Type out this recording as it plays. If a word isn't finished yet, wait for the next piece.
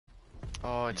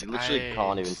Oh, it's You literally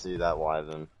can't even AIDS. see that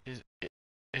wyvern.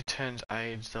 It turns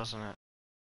AIDS, doesn't it?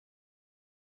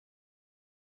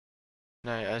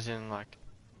 No, as in like,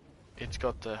 it's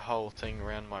got the whole thing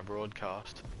around my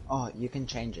broadcast. Oh, you can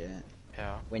change it.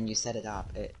 How? When you set it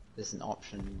up, there's an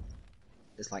option.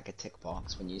 There's like a tick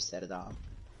box when you set it up.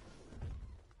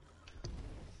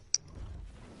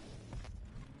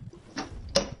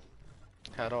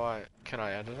 How do I? Can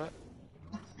I edit it?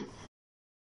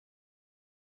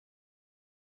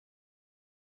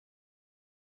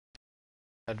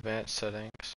 Advanced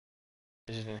settings.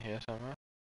 Is it in here somewhere?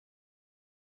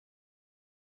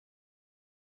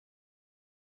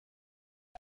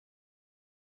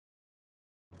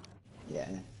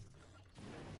 Yeah.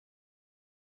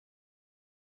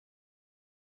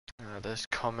 There's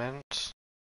comments.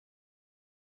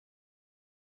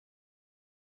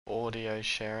 Audio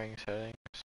sharing settings.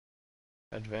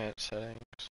 Advanced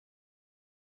settings.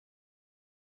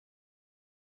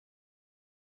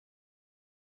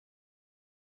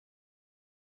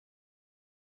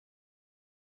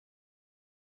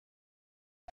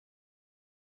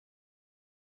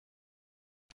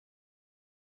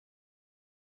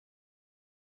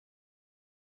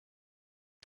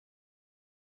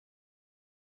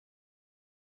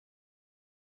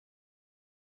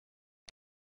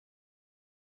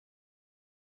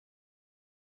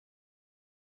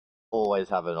 Always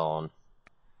have it on.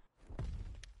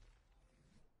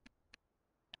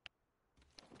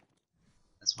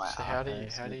 That's why So how do you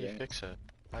it. fix it?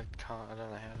 I don't know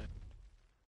how to.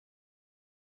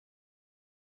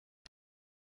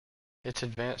 It's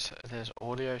advanced. There's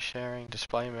audio sharing,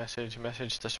 display message,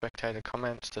 message to spectator,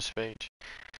 comments to speech.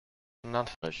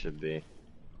 Nothing. It should be.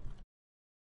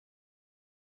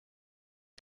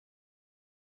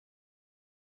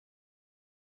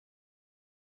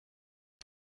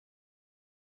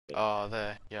 Oh,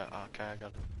 there. Yeah. Okay, I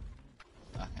got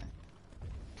it. Okay.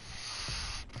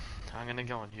 I'm gonna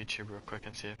go on YouTube real quick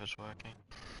and see if it's working.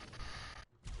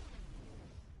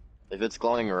 If it's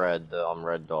glowing red, the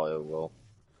red dot it will.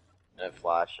 And it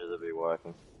flashes, it'll be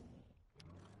working.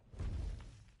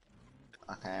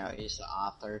 Okay, I'll use the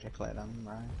author to click them,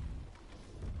 right?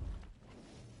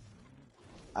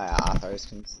 Oh, yeah, authors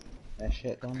can that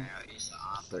shit done. I'll use the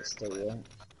author But still work.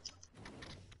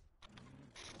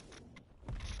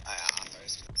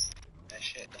 authors that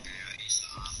shit done. I'll use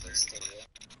the author still work.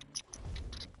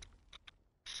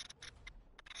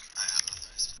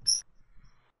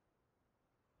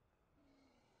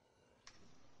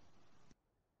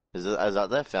 Is that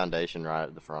their foundation right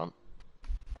at the front?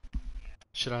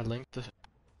 Should I link the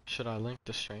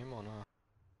stream or not?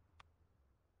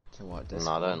 To what, No,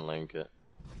 Discord? don't link it.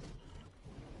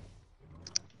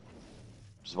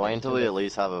 Just wait until we at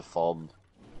least have a fob.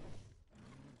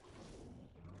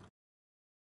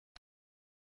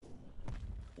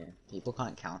 Yeah, people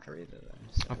can't counter either though.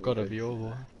 So I've got a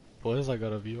viewer, boys. I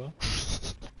got a viewer.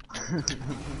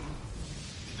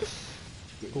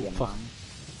 Your fuck.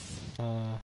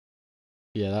 mum.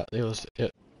 Yeah,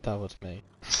 that was me.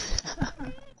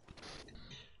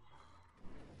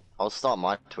 I'll start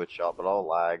my Twitch up, but I'll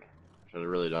lag. I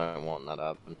really don't want that to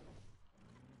happen.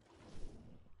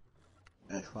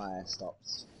 That's why I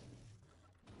stopped.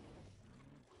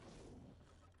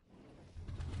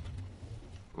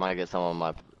 Might get some of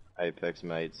my Apex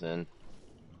mates in.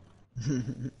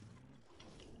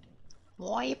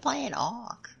 Why are you playing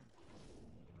Ark?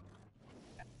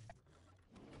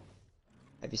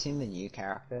 Have you seen the new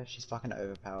character? She's fucking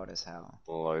overpowered as hell.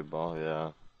 Loba,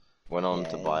 yeah. Went on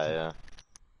to buy it, yeah.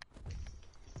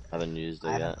 Haven't used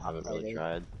it yet, haven't really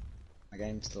tried. My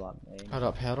game's still updating. Hold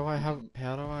up, how do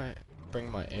I bring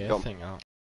my air thing up?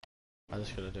 I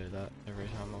just gotta do that every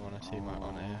time I wanna see my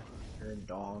on air. You're a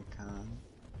dog, cunt.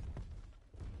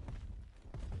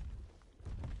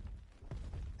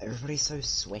 Everybody's so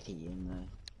sweaty in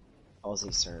the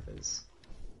Aussie servers.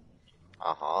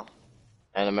 Uh-huh.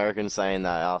 And Americans saying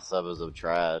that our servers are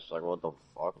trash, like what the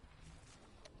fuck?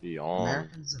 Beyond.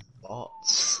 Americans are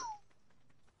bots.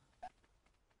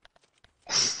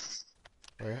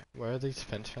 Where are these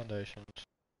fence foundations?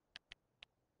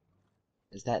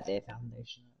 Is that their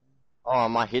foundation? Oh,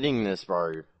 am I hitting this,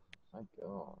 bro? My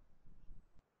god.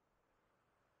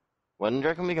 When do you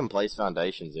reckon we can place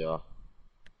foundations here?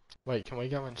 Wait, can we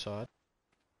go inside?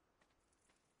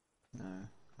 No,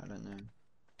 I don't know.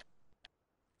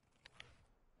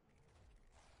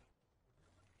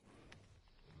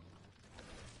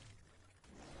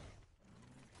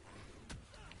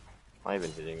 Am I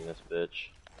even hitting this bitch?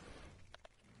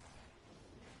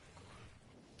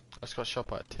 I just got shot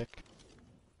by a tick.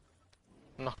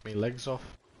 Knocked me legs off.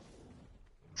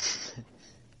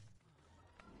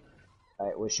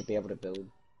 Wait, we should be able to build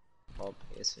Bob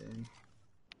here soon.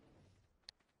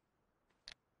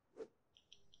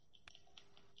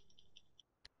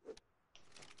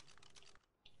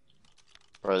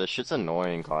 Bro, this shit's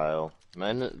annoying, Kyle.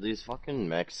 Man, these fucking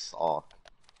mechs suck.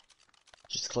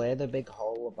 Just clear the big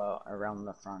hole about around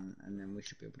the front, and then we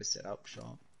should be able to set up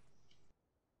shop.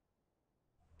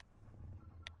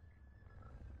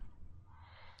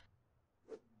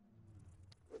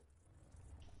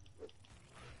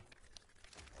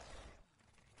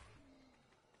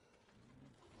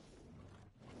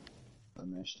 The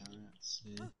mesh turrets,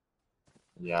 yeah.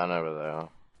 Yeah, I know where they are.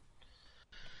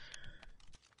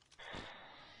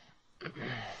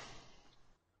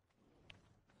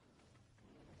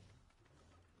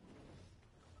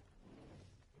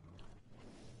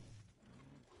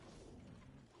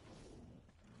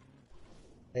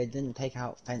 They didn't take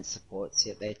out fence supports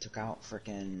yet. They took out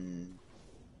frickin'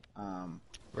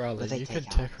 Riley, they you take could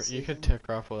out tech, you could Season? tech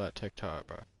rifle that tech turret,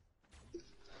 bro.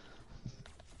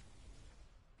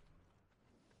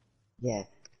 Yeah,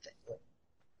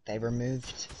 they removed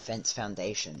fence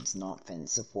foundations, not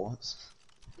fence supports.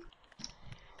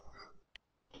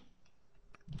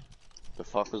 The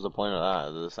fuck was the point of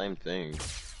that? They're the same thing.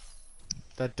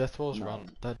 That death wall's No. run.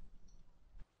 That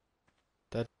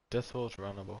death wall's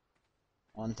runnable.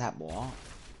 On that what?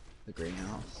 The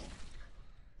greenhouse.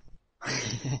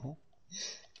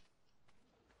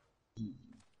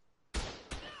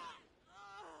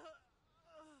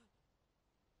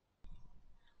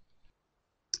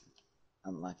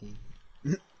 Unlucky.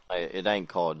 Hey, it ain't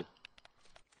COD.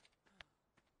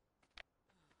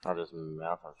 I just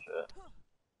mouth on shit.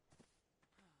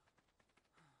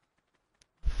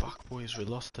 Fuck, boys, we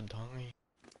lost the dongy.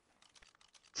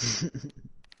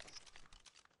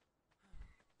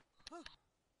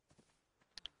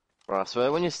 Bro, I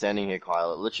swear when you're standing here,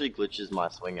 Kyle, it literally glitches my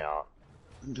swing out.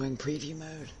 I'm doing preview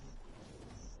mode.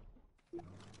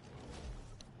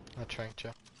 I tranked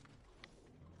you.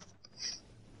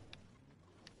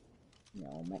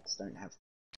 No, mechs don't have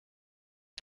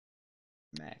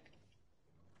mech.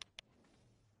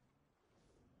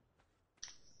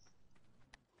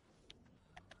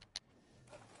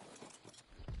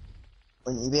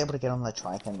 Wouldn't you be able to get on the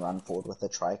trike and run forward with the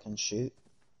trike and shoot?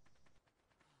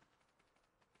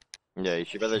 Yeah, you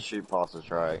should better shoot past the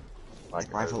trike.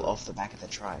 Like rifle off the back of the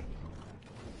trike.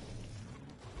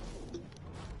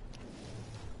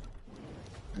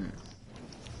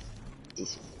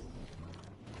 Easy.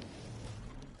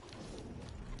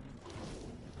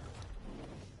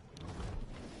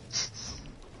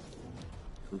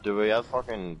 Do we have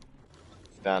fucking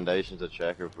foundations to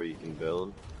check if we can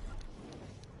build?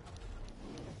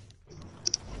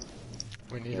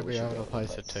 We need Yeah, to we be should able be to able to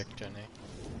place a place. tech, Jenny.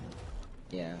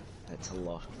 Yeah, that's a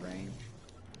lot of range.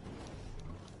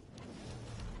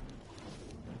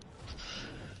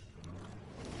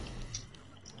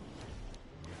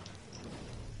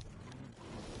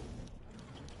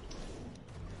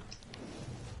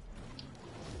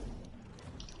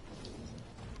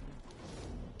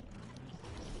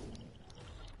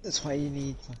 That's why you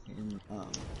need fucking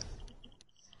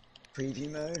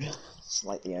preview mode. It's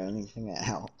like the only thing that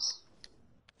helps.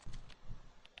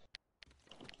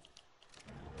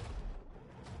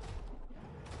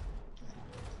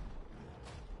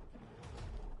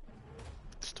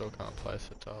 Still can't place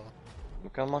it, Tyler.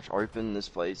 Look how much open this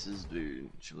place is, dude.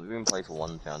 Should we even place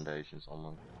one foundation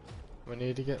somewhere? We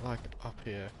need to get like up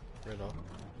here, rid of.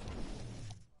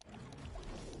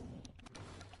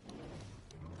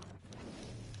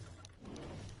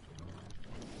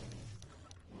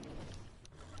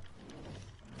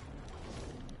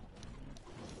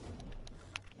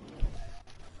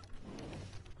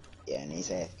 Yeah, and he's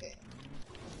AFK.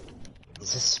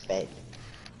 He's a sped.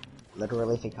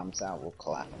 Literally, if he comes out, we'll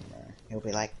clap him there. He'll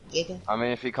be like, Giga. I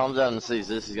mean, if he comes out and sees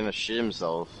this, he's gonna shit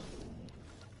himself.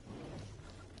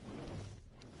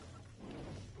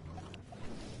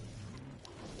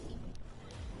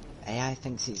 AI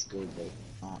thinks he's good, but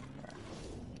he's not, bro.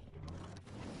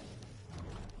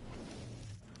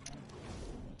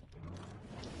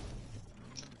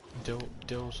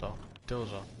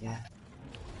 Dilzer. Yeah.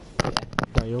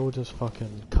 They all just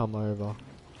fucking come over,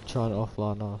 try to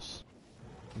offline us,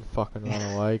 and fucking run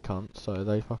away, cunt, so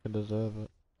they fucking deserve it.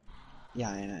 Yeah,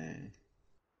 I know.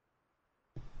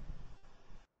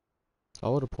 I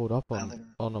would've pulled up Other-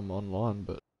 on them online,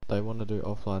 but they want to do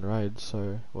offline raids,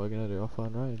 so we're gonna do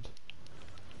offline raids.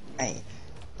 Hey,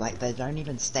 like, they don't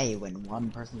even stay when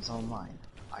one person's online.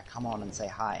 I come on and say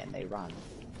hi, and they run.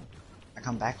 I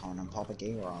come back on and pop a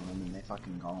Giga on them, and they're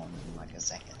fucking gone in like a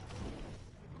second.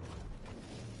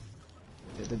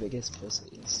 They're the biggest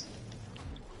pussies.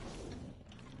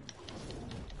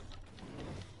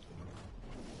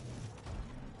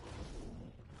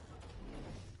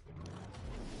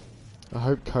 I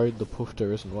hope Code the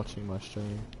Poofter isn't watching my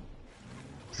stream.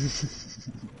 He's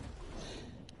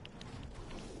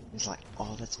like,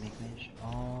 oh, that's Mickmish.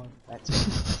 Oh,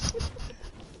 that's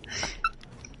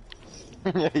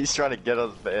Yeah, he's trying to get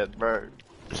us bad, bro.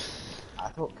 I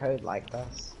thought Code liked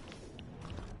us.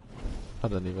 I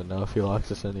don't even know if he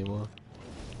likes us anymore.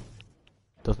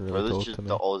 Doesn't Bro, really this talk shit to me.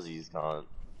 the Aussies can't.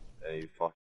 Hey,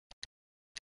 fuck.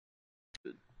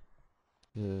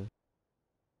 Yeah.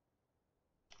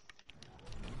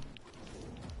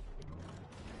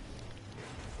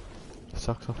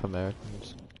 Sucks off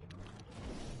Americans.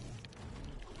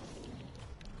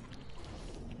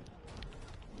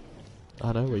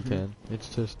 I know we can.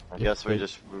 It's just. I if guess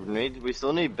we we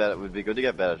still need better, would be good to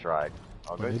get better track.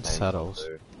 I'll We go need change saddles.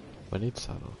 them too. We need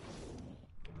saddles.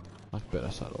 Like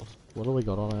better saddles. What do we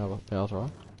got on ours,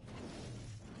 right?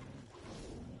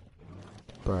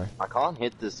 Bro. I can't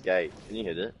hit this gate. Can you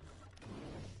hit it?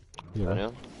 Yeah.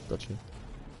 Daniel? Got you.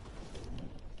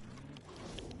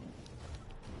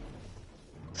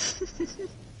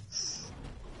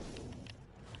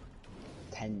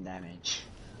 $10 damage.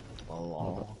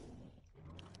 Lol.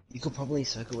 You could probably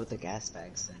circle with the gas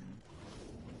bags then.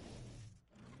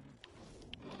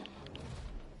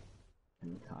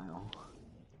 And Kyle.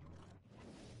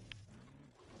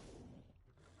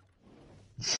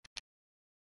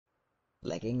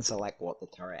 Leggings are like what the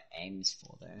turret aims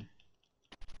for though.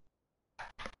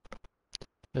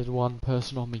 There's one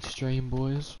person on me stream,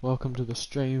 boys. Welcome to the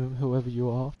stream, whoever you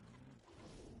are.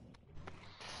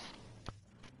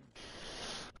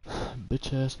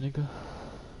 Bitch ass nigga.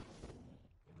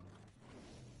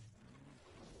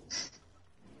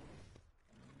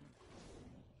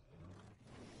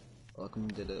 Welcome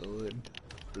to the hood.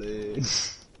 Blue.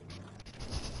 It's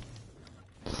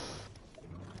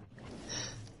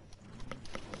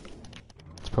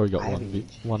probably got I one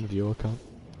haven't- one viewer count.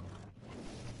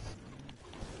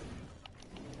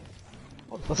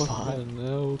 What the fuck? Fucking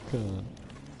hell, cunt.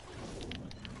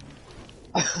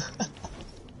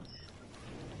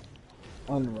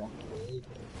 Unrockable.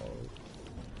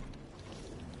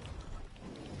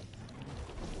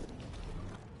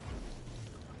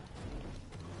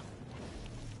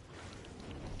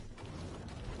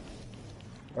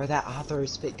 Or that Arthur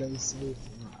spit goes so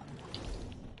far.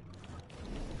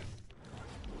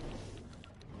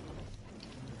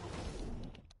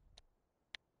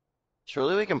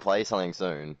 Surely we can play something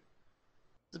soon.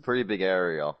 It's a pretty big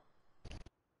area.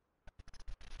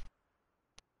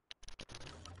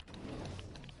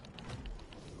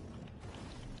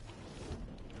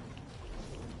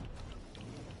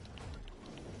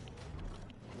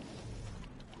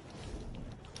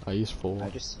 I use 4. I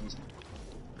just used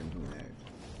bringing mode.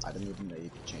 I didn't even know you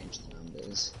could change the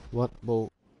numbers. What?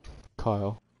 Well,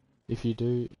 Kyle, if you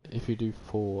do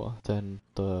 4, then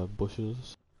the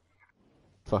bushes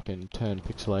fucking turn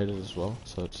pixelated as well,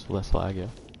 so it's less laggy.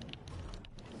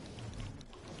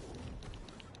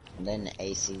 And then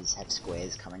ACs have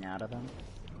squares coming out of them.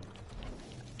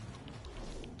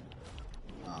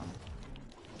 Oh.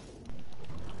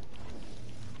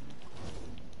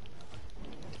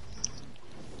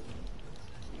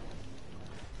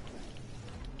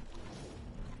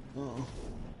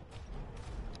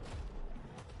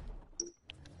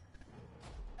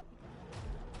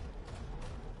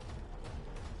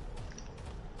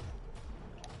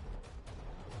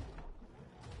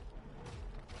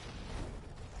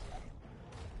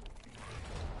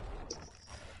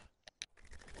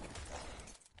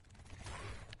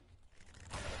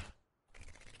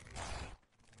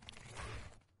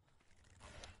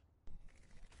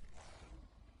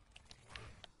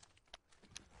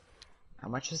 How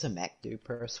much does a mech do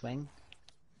per swing?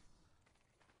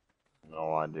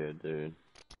 No idea, dude.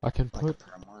 I can Like a put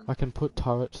per one? I can put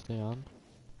turrets down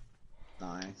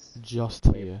Nice. just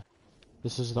here.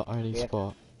 This is the only Yeah.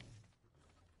 spot.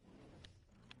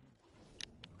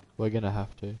 We're gonna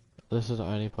have to. This is the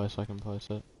only place I can place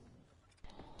it.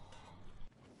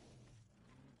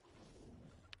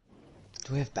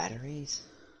 Do we have batteries?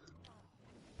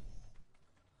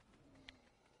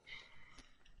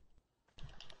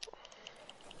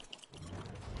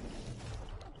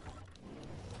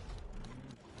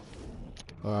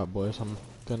 Alright boys, I'm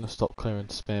gonna stop clearing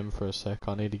spam for a sec.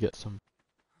 I need to get some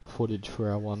footage for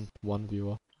our one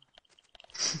viewer.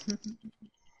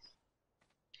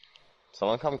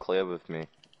 Someone come clear with me.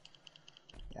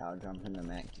 Yeah, I'll jump in the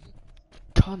mech.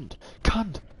 Cunt!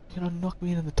 Cunt! You're gonna knock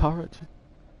me into the turret?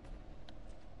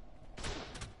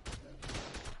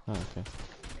 Oh, okay.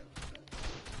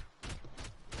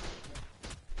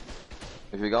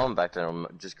 If you're going back there,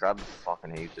 just grab the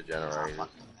fucking heaps of Ah, generators. fuck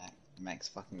the mech. The mech's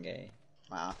fucking gay.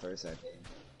 My Arthur is okay.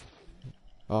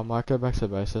 I might go back to the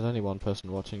base. There's only one person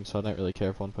watching, so I don't really care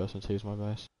if one person sees my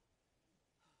base.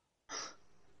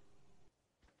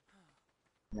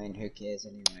 I mean, who cares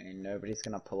anyway? Nobody's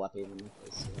gonna pull up even if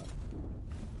they see it.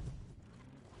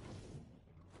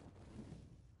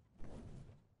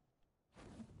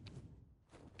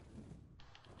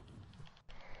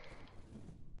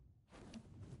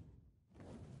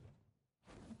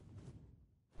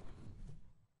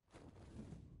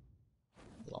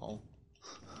 Lol.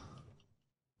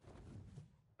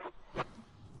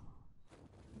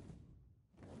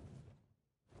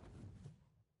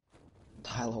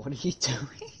 Tyler, what are you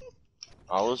doing?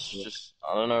 I was just,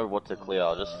 I don't know what to clear.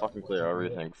 I'll just fucking clear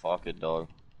everything. Fuck it, dog.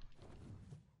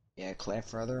 Yeah, clear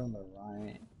further on the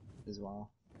right as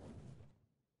well.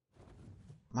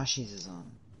 Mushies is on.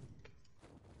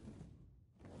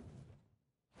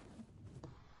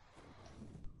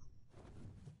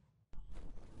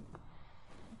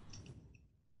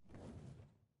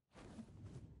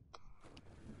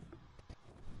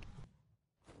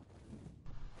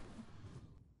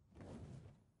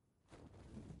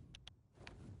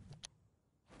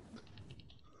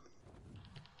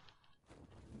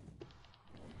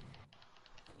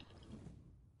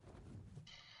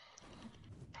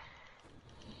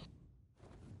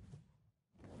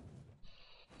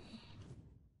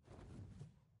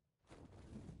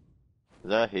 Is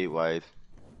that a heat wave?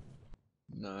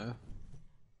 No.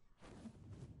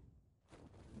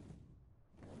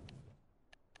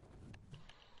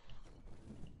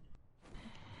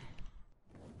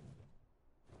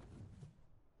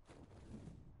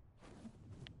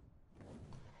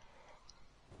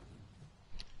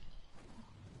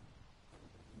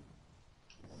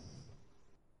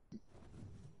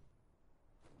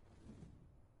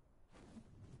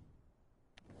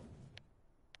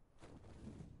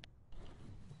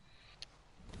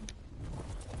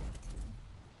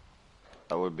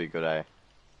 That would be good, eh?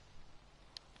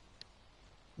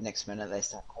 Next minute they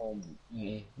start calling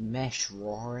me Mesh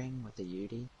Roaring with a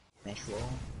UD. Mesh Roar.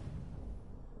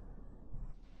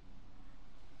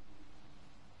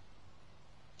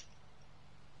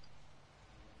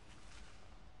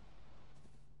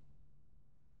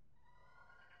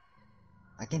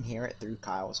 I can hear it through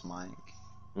Kyle's mic.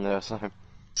 No, same.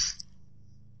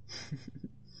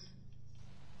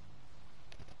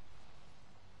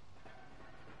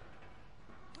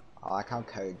 I like how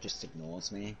Code just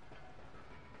ignores me.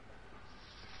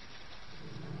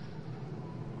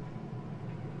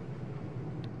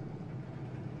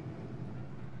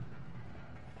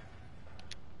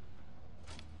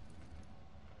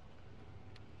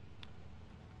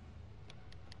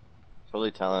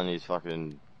 Probably telling these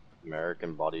fucking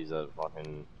American bodies that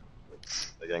fucking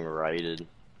they're getting raided.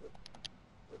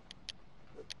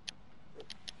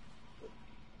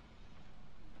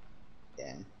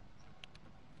 Yeah.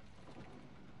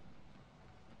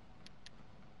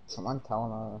 Someone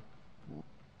tell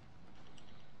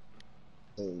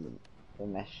him the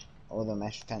mesh, or the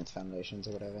mesh fence foundations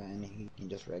or whatever, and he can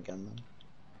just red gun them.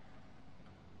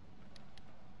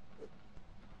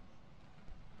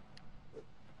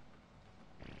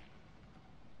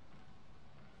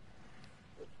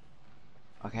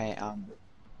 Okay,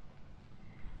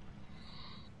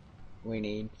 we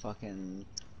need fucking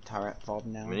turret fob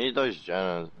now. We need those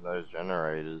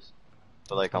generators,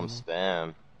 so they come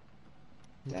spam.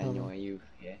 Daniel, are you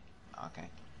here? Okay.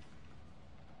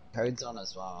 Code's on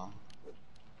as well.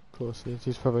 Of course,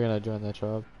 he's probably gonna join their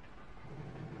tribe.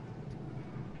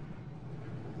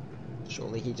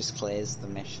 Surely he just clears the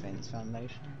mesh fence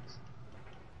foundations.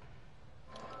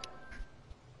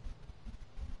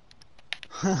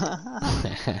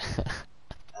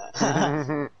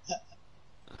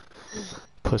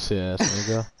 Pussy ass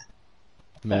nigga.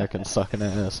 American sucking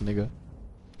ass nigga.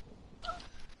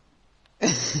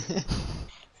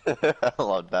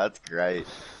 Oh, that's great.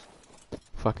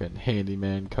 Fucking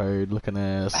handyman Code looking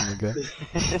ass nigga.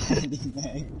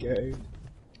 Handyman Code.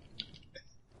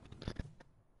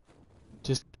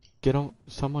 Just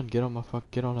someone get on a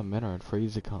Menor and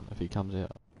freeze the cunt if he comes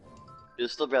out. You'll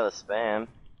still be able to spam.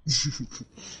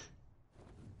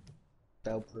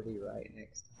 Fell pretty right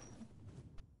next time.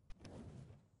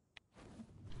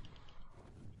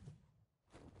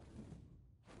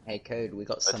 Hey Code, we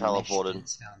got I some teleported. mesh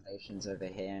fence foundations over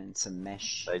here and some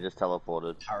mesh They just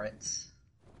teleported. turrets.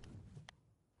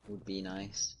 Would be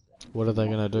nice. What are they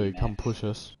gonna do? Mesh. Come push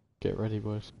us. Get ready,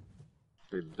 boys.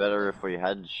 It'd be better if we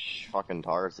had fucking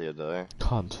turrets here, though.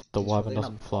 Cunt, the He's wyvern really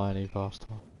doesn't not- fly any faster.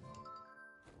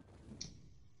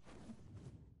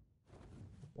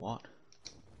 What?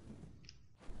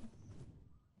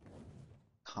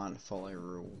 Can't follow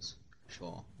rules.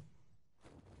 Sure.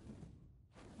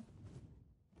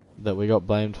 that we got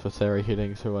blamed for Theory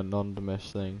hitting through a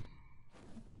non-mesh thing.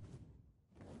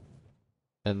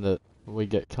 And that we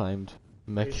get claimed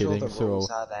mech Pretty sure hitting the through rules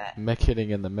a are that mech hitting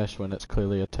in the mesh when it's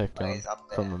clearly a tech gun he's up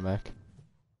from there. a mech.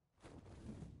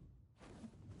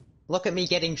 Look at me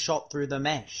getting shot through the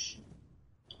mesh.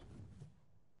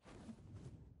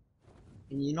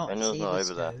 Can you not Daniel's see not this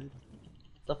over there. code?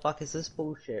 The fuck is this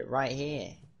bullshit right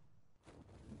here?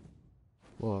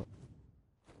 What?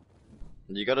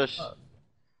 You gotta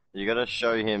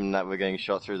show him that we're getting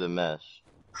shot through the mesh.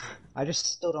 I just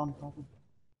stood on top of.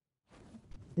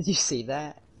 Did you see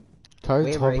that?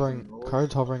 Code's We're breaking hovering, rules.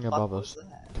 Code's hovering Fuck above was us.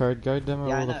 that? Code, go demo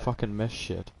Yeah, I all the know. fucking mesh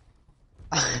shit.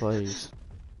 Please.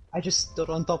 I just stood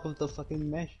on top of the fucking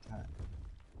mesh.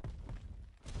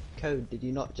 Code, did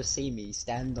you not just see me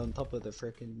stand on top of the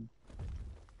frickin'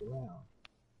 ground?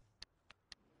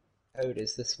 Code,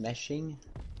 is this meshing?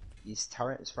 These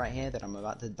turrets right here that I'm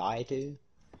about to die to?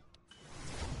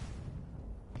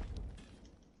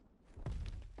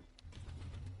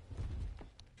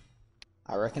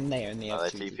 I reckon they only have Oh, they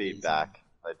two TP'd TPs. back.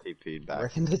 They TP'd I back.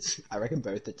 reckon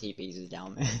both the TPs are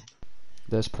down there.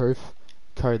 There's proof,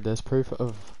 Code, there's proof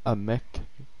of a mech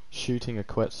shooting a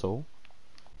Quetzal,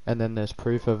 and then there's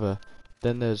proof of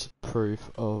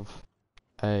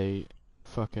a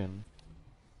fucking...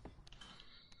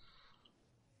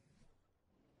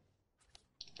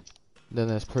 Then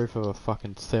there's proof of a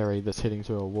fucking Theory that's hitting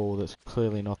through a wall that's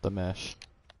clearly not the mesh.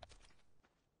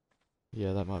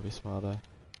 Yeah, that might be smart, eh?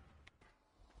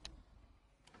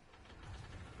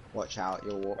 Watch out,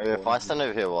 you'll walk. If I towards stand me.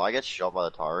 over here, will I get shot by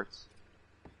the turrets?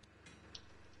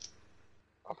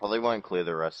 I probably won't clear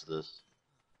the rest of this.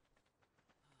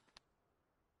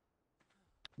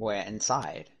 We're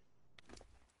inside.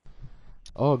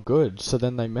 Oh, good. So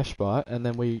then they mesh by it, and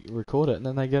then we record it, and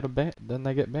then they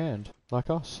get banned, like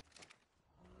us.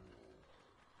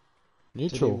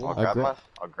 Neutral. what?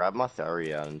 I'll grab my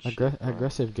Theory out and shit.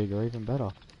 Aggressive Giga, even better.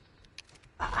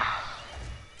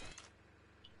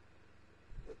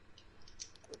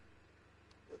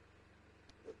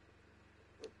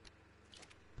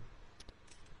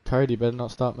 Cody, better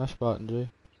not start mesh biting, G.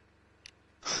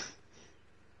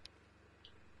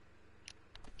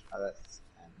 Oh, that's.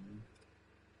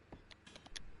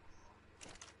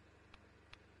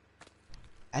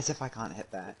 As if I can't hit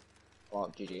that.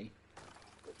 Well, GG.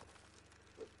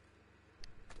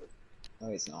 No,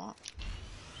 he's not.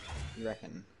 You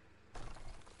reckon?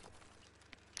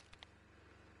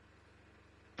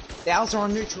 The owls are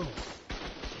on neutral.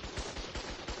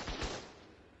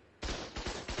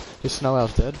 His Snow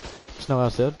Owl's dead. Snow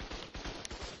Owl's dead.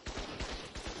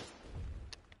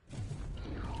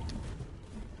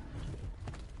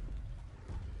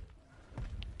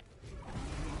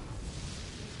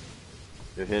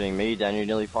 You're hitting me, Dan. You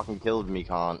nearly fucking killed me,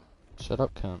 can't. Shut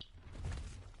up, cunt.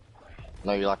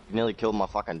 No, you nearly killed my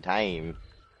fucking team.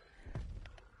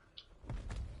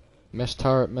 Mesh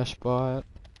turret, mesh by it.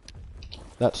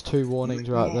 That's 2 warnings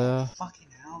right there. Fucking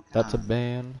hell, That's a cunt.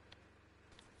 ban.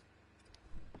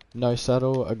 No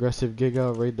saddle, aggressive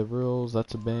Giga, read the rules,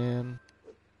 that's a ban.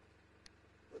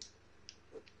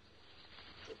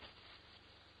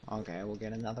 Okay, we'll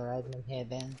get another admin here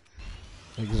then.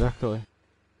 Exactly.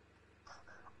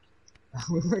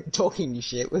 We weren't talking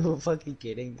shit, we were fucking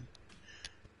getting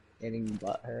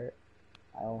butt hurt.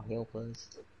 I'll help us.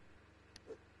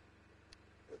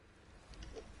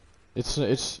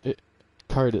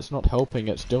 Code, it's not helping,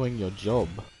 it's doing your job.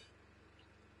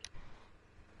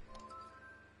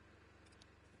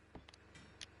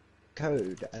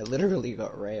 Code, I literally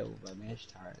got railed by mesh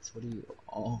turrets. What are you?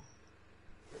 Oh.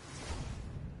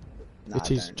 Nah,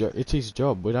 It's his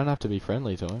job, we don't have to be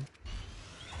friendly to him.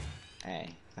 Hey,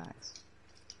 thanks.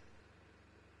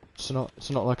 It's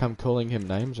not like I'm calling him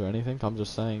names or anything, I'm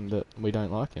just saying that we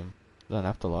don't like him. We don't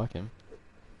have to like him.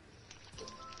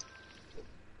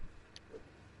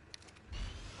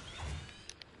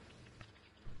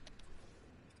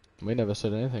 We never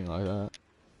said anything like that.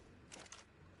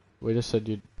 We just said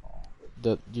you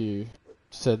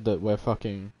said that we're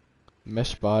fucking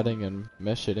mesh biting and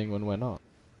mesh hitting when we're not.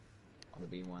 I'll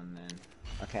be one then.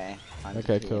 Okay.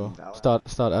 Okay, cool. Start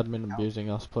admin abusing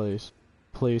us, please.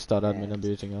 Please start admin Yeah.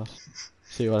 abusing us.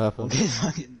 See what I'll happens. get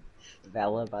fucking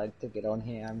Valabug to get on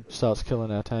here. Starts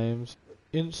killing our teams.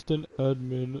 Instant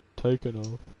admin taken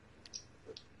off.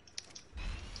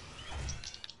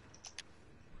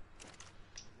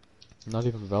 Not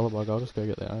even Valabug, I'll just go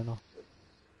get the owner.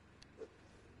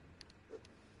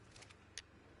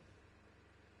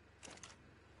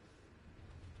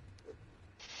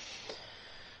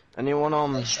 Anyone not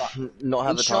have we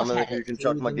a shot timer at who it can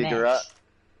through chuck my the Giga mesh. at?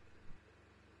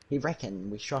 He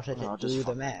reckoned we shot at No, it through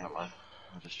the map. never mind.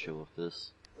 I'll just chill with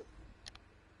this.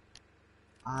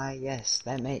 Ah, yes,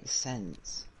 that makes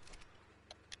sense.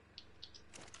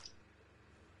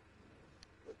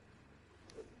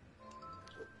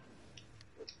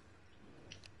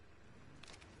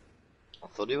 I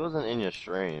thought he wasn't in your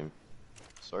stream.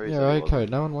 Sorry you Yeah, said he right, wasn't. Code.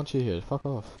 No one wants you here. Fuck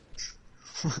off.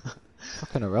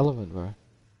 Fucking irrelevant, bro.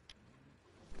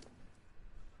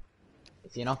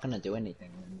 If you're not gonna do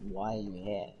anything, then why are you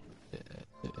here?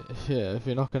 Yeah, if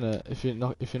you're not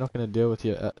gonna deal with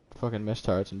your fucking mesh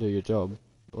turrets and do your job,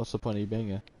 what's the point of you being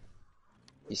here?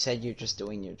 You said you're just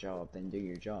doing your job, then do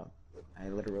your job. I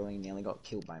literally nearly got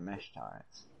killed by mesh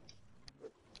turrets.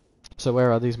 So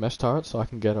where are these mesh turrets so I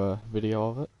can get a video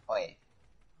of it? Wait.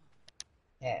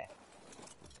 Yeah.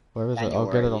 Where is it? Daniel, I'll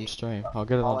where get are it on you? stream. I'll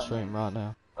get it on Follow stream me. right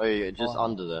now. Oh yeah, just Oh.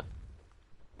 under there.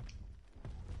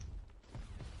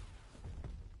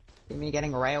 See me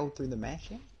getting railed through the mesh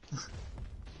here?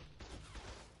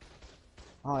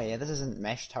 Oh yeah, this isn't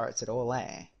mesh turrets at all,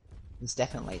 eh? There's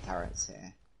definitely turrets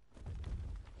here.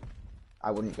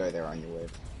 I wouldn't go there on your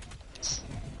word.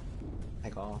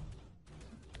 Heck off.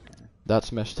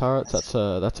 That's mesh turrets. That's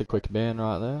a quick ban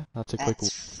right there. That's a quick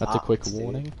fucked, dude.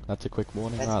 warning. That's a quick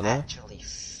warning That's right there actually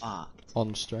fucked.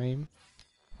 on stream.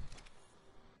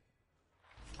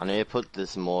 I need to put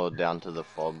this more down to the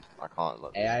fob. I can't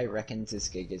let AI reckons this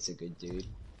gig is a good dude.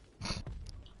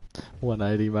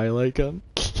 180 melee gun.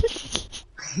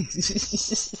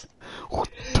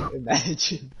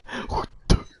 Imagine. What?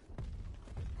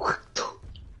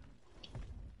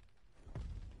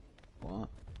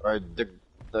 Bro,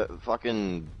 the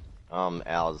fucking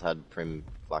owls had prim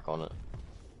flak on it.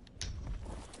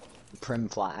 Prim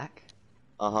flak?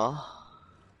 Uh-huh.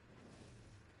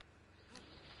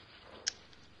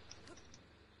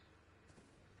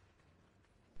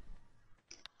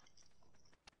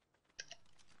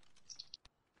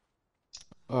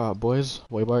 Alright boys,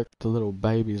 we woke the little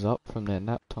babies up from their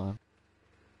nap time.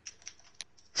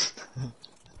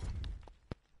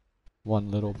 One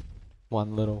little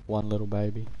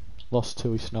baby. Lost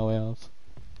 2 snow owls.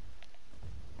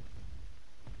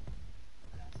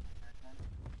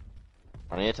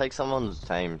 I need to take someone's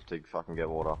team to fucking get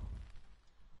water.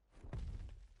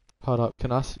 Hold up,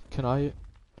 can I...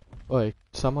 Oi,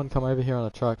 someone come over here on the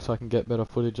truck so I can get better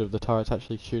footage of the turrets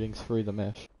actually shooting through the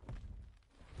mesh.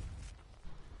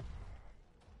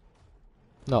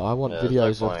 No, I want Yeah, there's no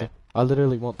videos of the... point. I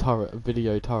literally want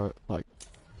video turret, like...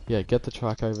 Yeah, get the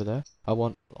truck over there.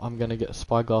 I'm gonna get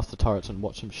spyglass the turrets and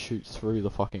watch them shoot through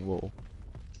the fucking wall.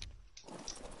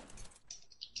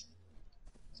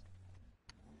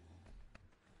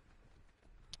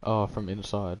 Oh, from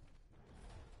inside.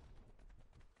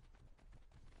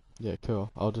 Yeah,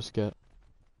 cool. I'll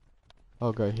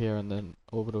go here and then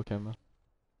orbital camera.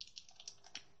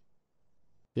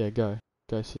 Yeah, go.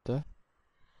 Go sit there.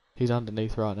 He's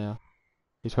underneath right now.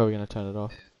 He's probably gonna turn it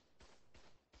off.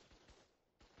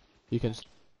 You can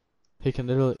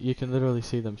literally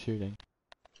see them shooting.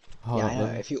 Hold Yeah, up, I know.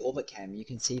 let me- If you orbit cam, you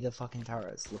can see the fucking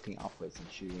turrets looking upwards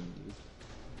and shooting you.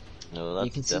 No, You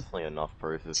that's can see- definitely enough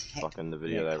proof if Tech- fucking the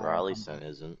video yeah, that Riley Carl. sent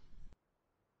isn't.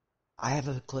 I have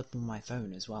a clip on my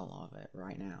phone as well of it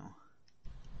right now.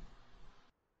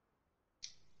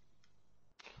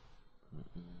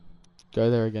 Go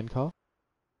there again, Carl.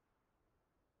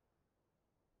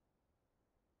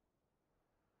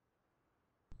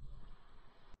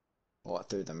 What,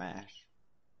 through the mesh?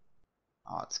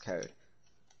 Oh, it's code.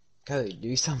 Code,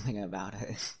 do something about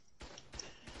it.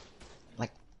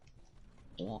 Like,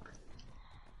 what?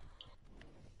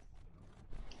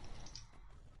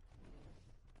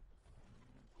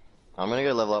 I'm gonna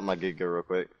go level up my Giga real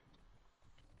quick.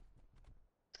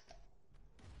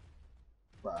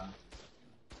 Bruh.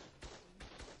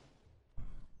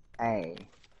 Hey.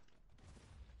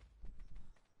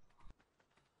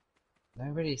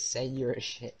 Nobody said you're a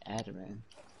shit admin.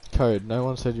 Code, no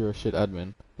one said you're a shit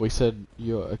admin. We said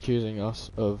you're accusing us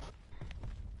of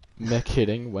mech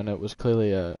hitting when it was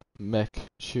clearly a mech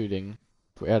shooting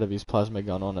out of his plasma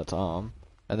gun on its arm.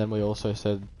 And then we also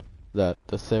said that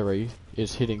the theory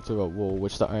is hitting through a wall,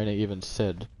 which the owner even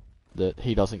said that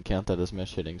he doesn't count that as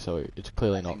mesh hitting, so it's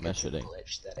clearly I not think mesh it's a hitting.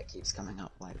 glitch that it keeps coming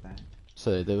up like that.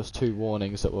 So there was 2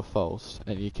 warnings that were false,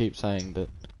 and you keep saying that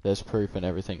there's proof and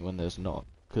everything when there's not,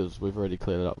 because we've already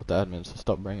cleared it up with the admin, so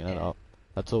stop bringing it Yeah. up.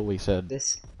 That's all we said.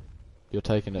 This, You're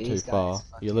taking it too these guys far.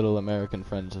 fucking- Your little American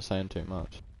friends are saying too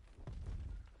much.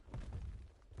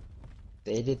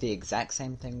 they did the exact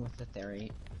same thing with the theory.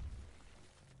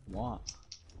 What?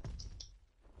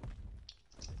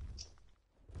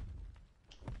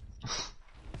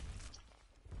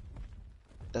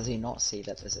 Does he not see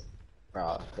that there's a...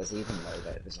 Bro, does he even know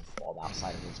that there's a fob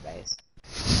outside of his base?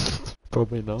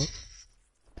 Probably not.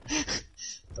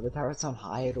 But the turret's on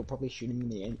high, it'll probably shoot him in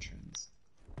the entrance.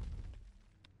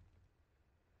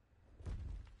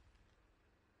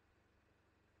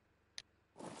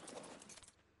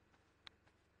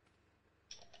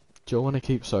 Do you want to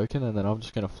keep soaking and then I'm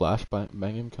just gonna flash bang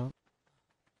him, cunt?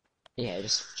 Yeah,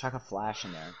 just chuck a flash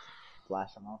in there.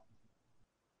 Flash him off.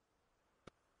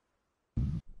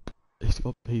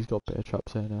 He's got bear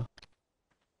traps there now.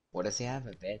 What does he have?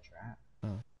 A bear trap?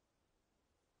 Oh.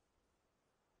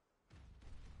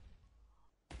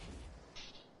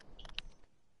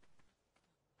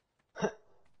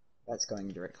 That's going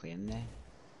directly in there.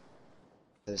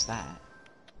 There's that.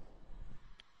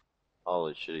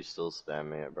 Holy shit, he's still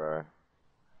spamming it, bro.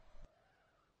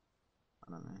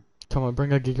 I don't know. Come on,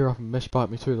 bring a Giga up and mesh bite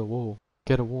me through the wall.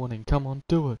 Get a warning. Come on,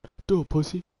 do it. Do it,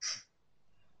 pussy.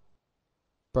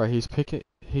 Bro, he's picking.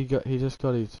 He just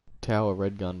got his tower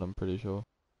red gunned. I'm pretty sure.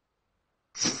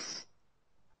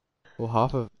 Well,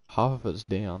 half of it's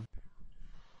down.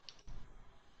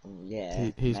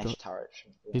 Yeah, He's mesh got turret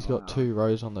should be he's got allowed. 2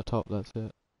 rows on the top. That's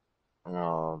it.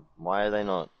 Oh, why are they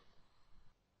not?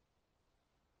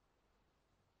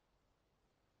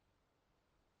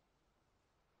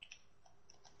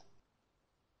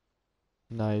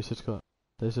 No, he's just got.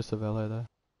 There's just a Velo there.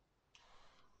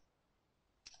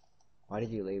 Why did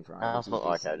you leave, Ryan? Nah, Did it's you not do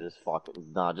like I something? just fuck.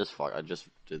 Nah, just fuck. I just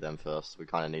do them first. We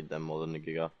kind of need them more than the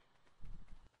Giga.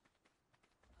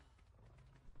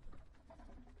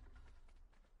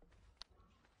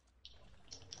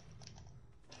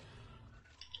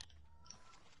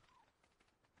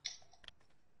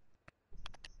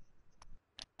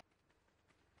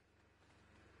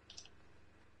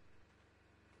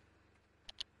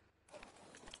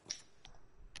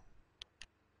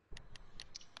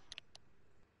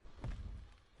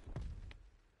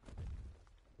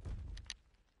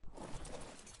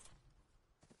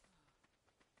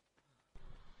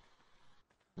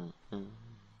 Mm-hmm.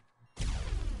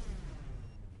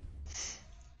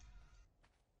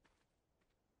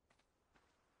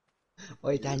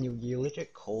 Wait, Daniel, you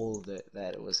legit called it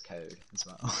that it was code as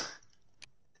well.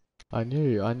 I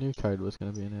knew code was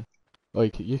gonna be in it. Oh,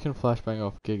 you can flashbang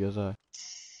off Gigas, eh?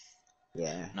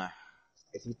 Yeah. No.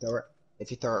 If you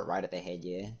throw it right at the head,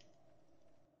 yeah.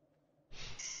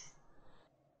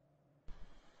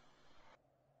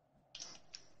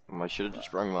 I should have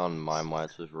just rung on my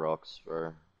mites with rocks,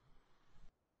 bro.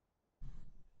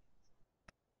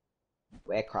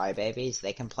 We're crybabies.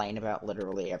 They complain about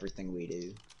literally everything we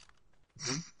do.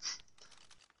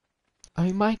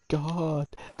 Oh my god,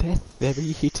 they're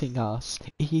very hitting us.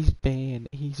 He's banned.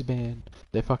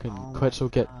 Their fucking Oh my Quetzal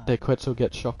get God. their Quetzal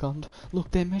get shotgunned. Look,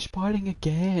 they're mesh biting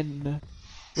again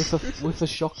with a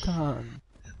shotgun.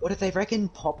 What if they reckon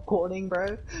popcorning,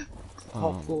 bro?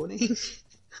 Popcorning?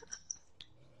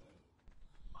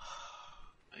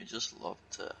 I just love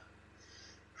to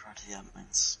try the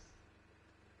admins.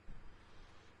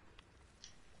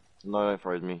 No, don't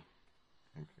freeze me.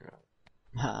 Okay.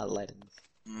 Ah, legends.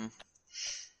 Mm.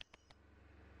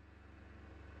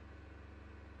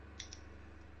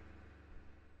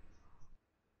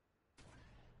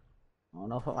 I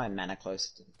wanna put my mana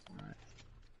closer to the planet.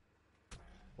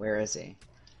 Where is he?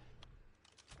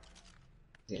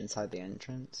 Is he inside the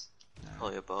entrance?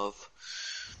 Probably above.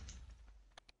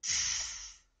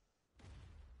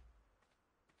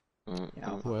 Yeah,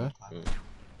 I'll Where? fucking clap.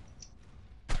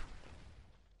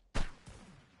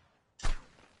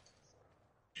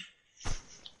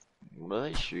 What are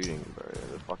they shooting, bro?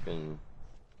 The fucking.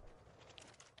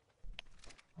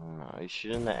 No, he's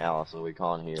shooting the owl, so we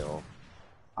can't heal.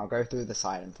 I'll go through the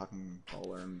side and fucking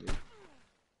bowler him,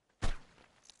 dude.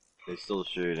 He's still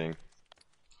shooting.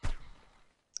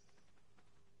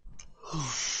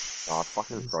 Oh, I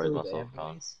fucking He's froze still myself, there,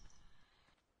 cunt. boys.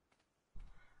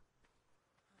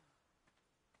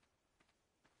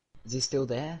 Is he still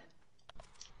there?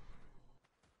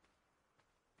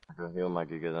 I can heal my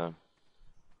Giga then.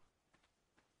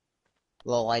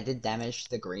 Well, I did damage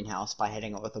to the greenhouse by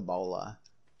hitting it with a bowler. Are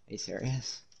you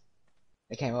serious?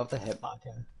 It came up the hit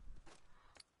marker.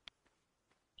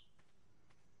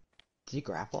 Did you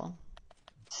grapple him?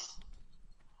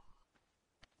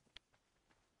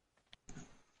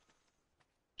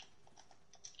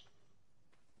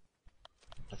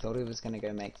 I thought he was gonna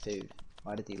go make food.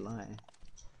 Why did he lie?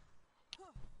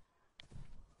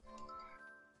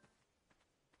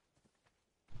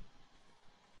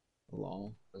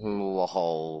 Lol.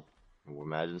 Lol.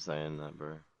 Imagine saying that,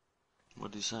 bro.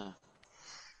 What do you say? I'm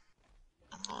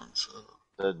not sure.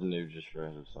 That noob just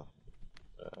froze himself.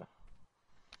 Yeah.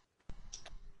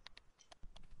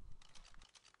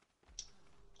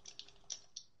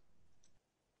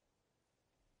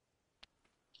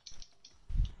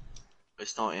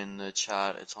 It's not in the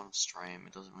chat, it's on stream,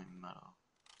 it doesn't really matter.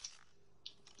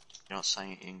 You're not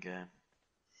saying it in game.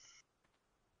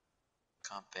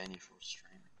 Can't ban you for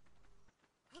streaming.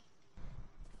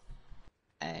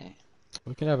 Hey.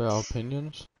 We can have our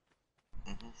opinions.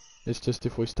 It's just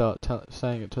if we start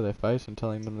saying it to their face and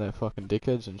telling them they're fucking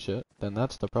dickheads and shit, then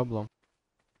that's the problem.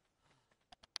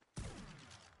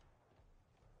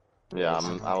 Yeah,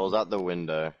 I was at the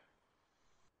window.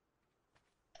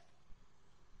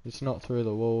 It's not through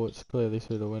the wall, it's clearly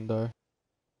through the window.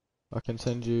 I can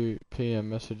send you PM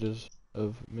messages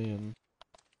of me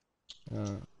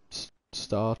and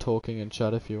Star talking in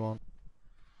chat if you want.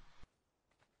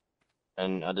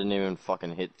 And I didn't even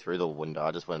fucking hit through the window,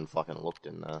 I just went and fucking looked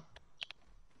in there.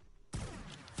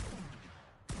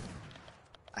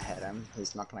 I hit him.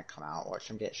 He's not gonna come out. Watch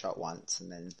him get shot once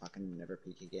and then fucking never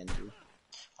peek again, dude.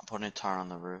 I'm putting a tire on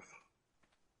the roof.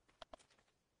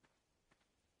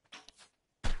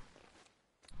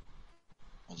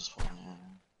 I just put one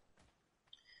in.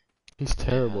 He's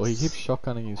terrible, he Yes. keeps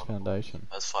shotgunning his foundation.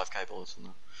 There's 5k bullets in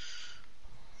there.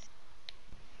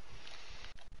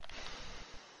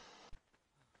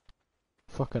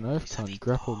 Fucking oath cunt,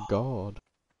 grapple god.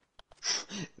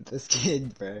 This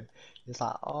kid, bro. He's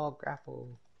like, oh,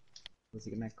 grapple. Was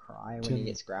he gonna cry when he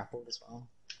gets grappled as well?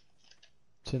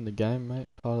 It's in the game, mate.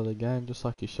 Part of the game, just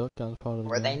like your shotgun's part of the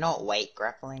Were game. they not weight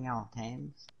grappling our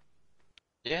teams?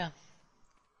 Yeah.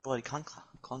 Bloody clunker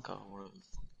or whatever.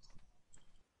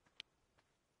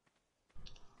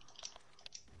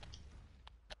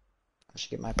 I should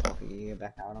get my pocket gear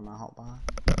back out on my hotbar.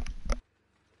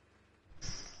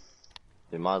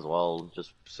 You might as well,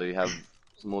 just so you have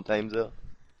some more teams out.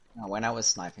 No, when I was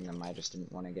sniping them, I just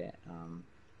didn't want to get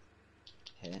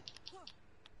hit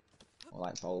or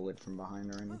like bolted from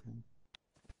behind or anything.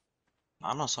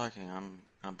 I'm not psyching, I'm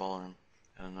gonna bowl him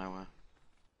out of nowhere.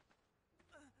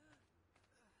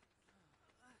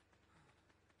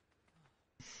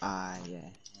 Ah, yeah.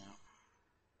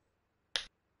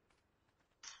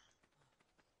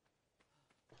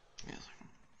 Yeah.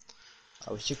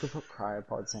 I wish you could put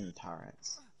cryopods in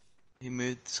turrets. He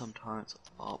moved some turrets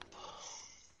up.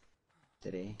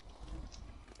 Did he?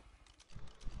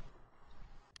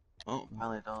 Oh,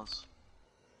 apparently it does.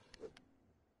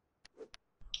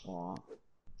 What?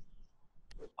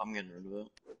 I'm getting rid of it.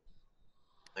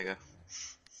 There you go.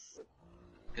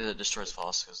 Because it destroys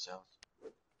faster as well.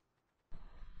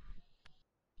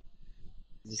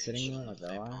 Is he sitting there like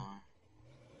that?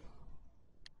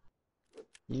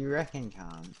 You reckon,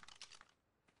 Khan?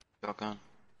 Shotgun.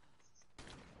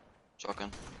 Shotgun.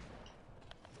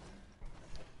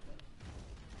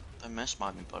 Don't mess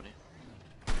with me, buddy.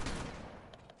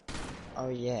 Oh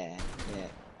yeah, yeah.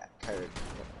 Code.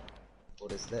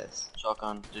 What is this?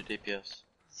 Shotgun, do DPS.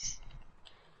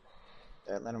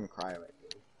 Don't let him cryo it.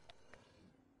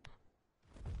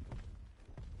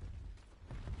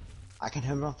 I can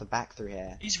hit him off the back through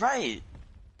here. He's right!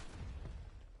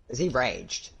 Is he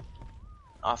raged?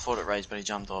 I thought it raised, but he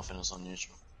jumped off and it was on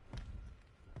neutral.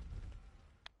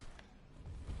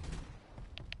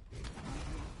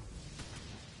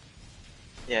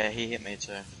 Yeah, he hit me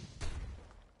too.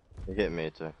 He hit me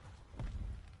too.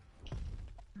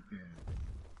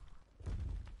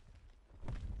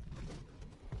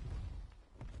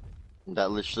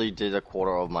 That literally did a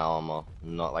quarter of my armor.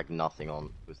 Not like nothing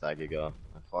on with that Giga.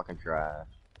 Fucking trash.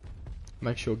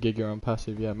 Make sure Giga on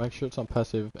passive, yeah, make sure it's on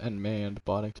passive and manned,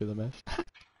 biting to the mesh.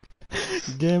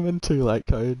 Gammon too late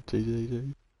code,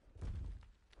 GGG.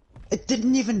 It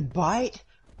didn't even bite?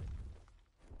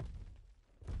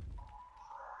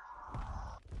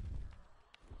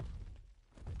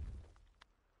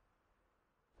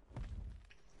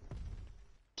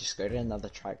 Just go to another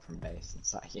trike from base and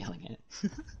start healing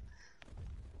it.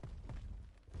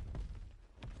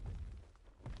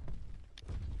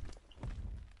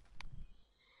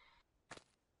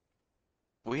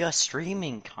 We are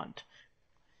streaming, cunt.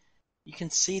 You can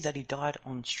see that he died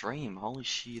on stream. Holy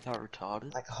shit, that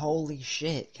retarded. Like, holy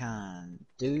shit, Khan.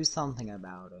 Do something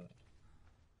about it.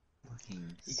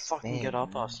 Fucking You fucking spam, get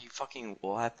up man. us. You fucking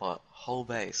wipe a whole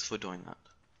base for doing that.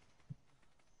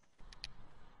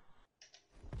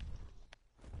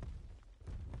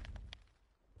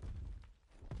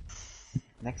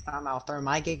 Next time I'll throw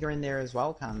my Giga in there as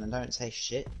well, Khan, and don't say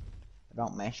shit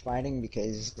about mesh fighting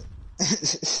because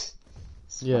it's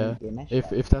Yeah, fun to be a mesh if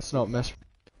fighter. that's not mesh,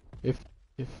 if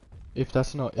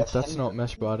that's not That's him.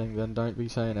 mesh biting, then don't be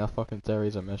saying our fucking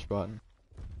theories are mesh biting.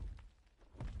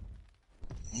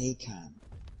 He can.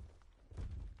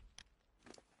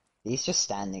 He's just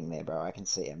standing there, bro. I can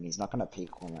see him. He's not gonna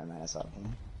peek when my man's up here.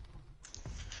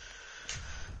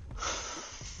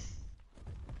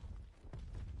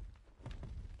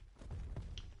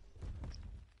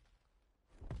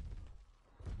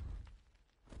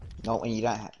 Not when you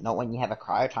don't. Not when you have a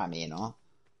cryo timer, you know.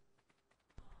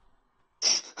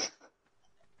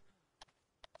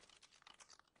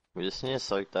 We just need to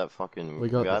soak that fucking. We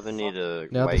got the- either need to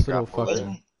Now weight this little grapple it.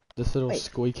 fucking, this little Wait.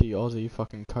 squeaky Aussie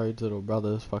fucking Code's little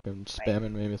brother's fucking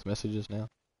spamming me with messages now.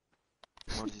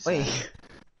 What did he say? Wait,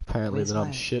 Apparently Where's that I'm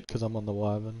my- shit because I'm on the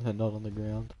wyvern and not on the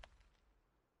ground.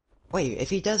 wait. If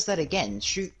he does that again,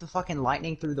 shoot the fucking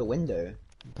lightning through the window.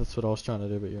 That's what I was trying to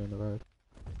do, but you're in the road.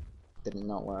 Did it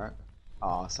not work?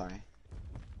 Oh, sorry.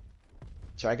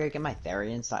 Should I go get my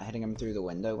Therian and start hitting him through the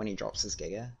window when he drops his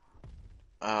Giga?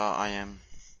 I am.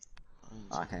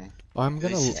 Okay. I'm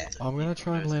gonna Yeah.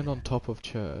 try and land on top of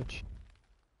church.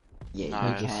 Yeah, No,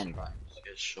 you just- can, but Just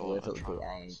get short. with the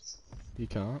AIDS. You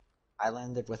can't. I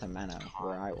landed with a mana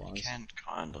where I was. You can,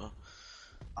 kinda.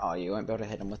 Oh, you won't be able to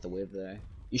hit him with the whip though.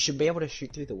 You should be able to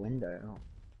shoot through the window.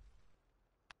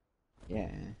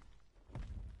 Yeah.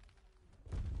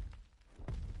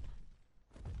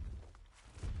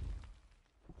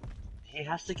 He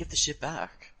has to give the shit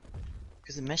back.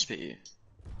 Because it mesh bit you.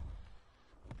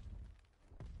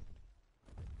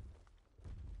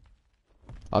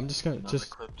 I'm just gonna Another just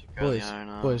clip to boys,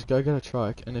 Corleone. boys, go get a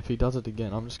trike, and if he does it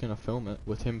again, I'm just gonna film it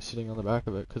with him sitting on the back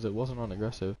of it because it wasn't on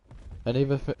aggressive. And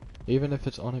even if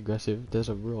it's on aggressive, there's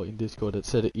a rule in Discord that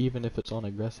said even if it's on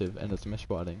aggressive and it's mesh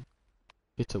biting,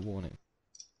 it's a warning.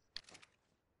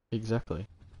 Exactly.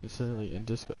 It's literally in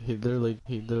Discord. He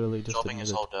literally just Dropping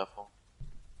his admitted. whole devil.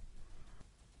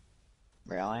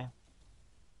 Really?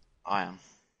 I am.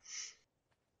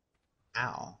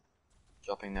 Ow.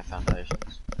 Dropping their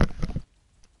foundations.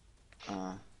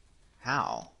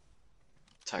 How?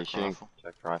 He's Tech shooting rifle.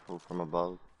 tech rifle from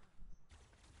above.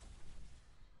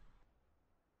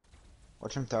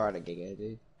 Watch him throw out a Giga,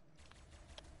 dude.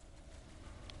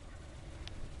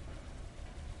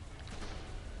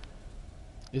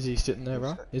 Is he sitting there, He's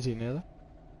bro? got- Is he near there?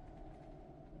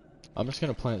 I'm just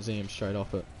gonna plant ZM straight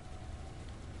off it.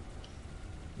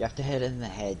 You have to hit it in the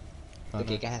head. The I know.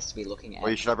 Giga has to be looking at.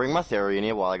 Wait, should I bring my theory in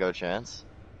here while I go chance?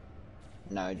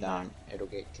 No, don't. It'll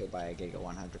get killed by a Giga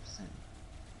 100%.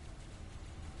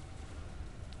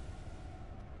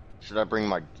 Should I bring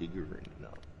my Giga in?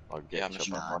 No. I'll Yeah, get I'm shot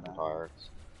sure. by fucking Nah. pirates.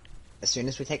 As soon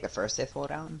as we take the first F4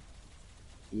 down,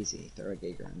 easy. Throw a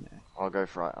Giga in there. I'll go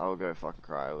fucking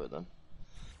cryo with them.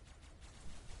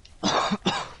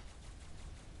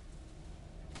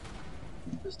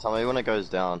 Just tell me when it goes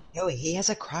down. Yo, he has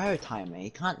a cryo timer. He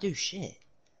can't do shit.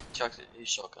 Chuck, he's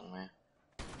shotgun me.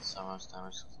 So much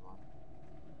damage to the one.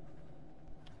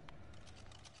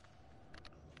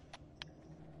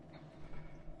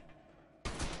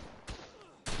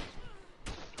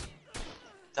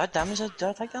 That damage, did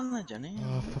I take down the Jenny?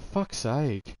 Oh, for fuck's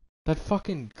sake. That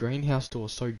fucking greenhouse door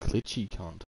is so glitchy,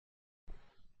 cunt.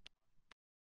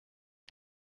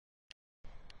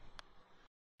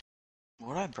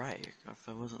 What'd I break if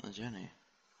it wasn't the Jenny?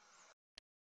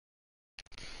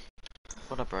 I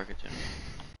thought I broke a Jenny.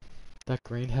 That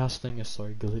greenhouse thing is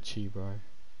so glitchy, bro.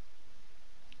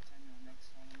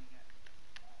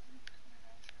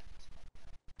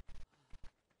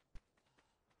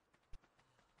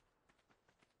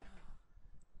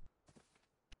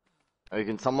 Hey,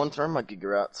 can someone throw my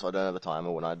Giga out so I don't have a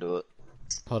timer when I do it?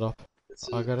 Hold up. It's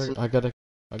I gotta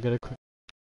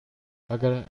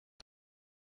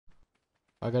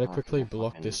Oh, quickly okay,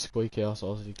 block fucking- this squeak ass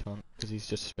Aussie cunt, because he's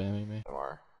just spamming me. Don't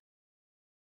worry.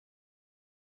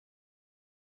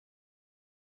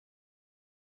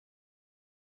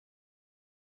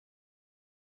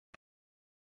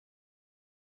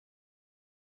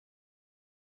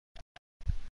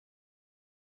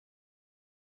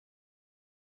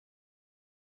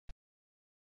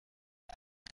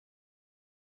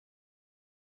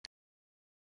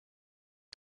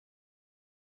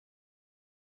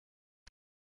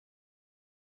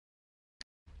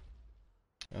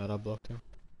 Alright, I blocked him.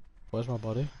 Where's my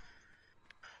body?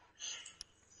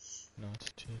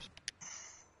 Nice, cheers.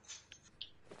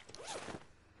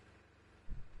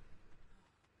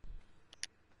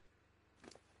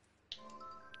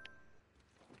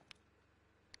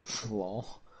 Lol.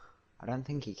 I don't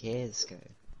think he cares, Sco.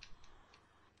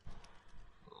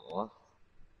 What?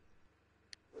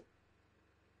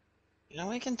 You know,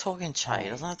 we can talk in chat, he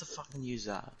doesn't have to fucking use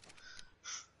that.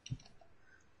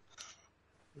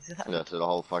 Is that? Yeah, so the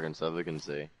whole fucking server can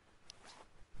see.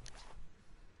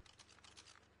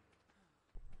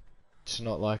 It's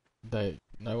not like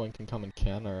no one can come and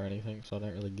counter or anything, so I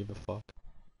don't really give a fuck.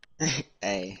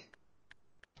 Hey.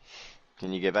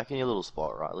 Can you get back in your little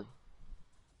spot, Riley?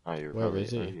 Oh, you're Where probably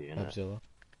is he, already in it. Abzilla?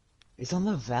 He's on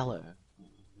the Velo.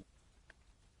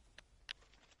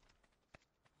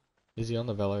 Is he on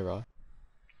the velo, right?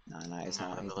 No, he's No, not. He's Bella's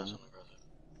not. on aggressive.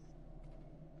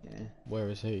 Yeah. Where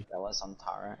is he? Bella's on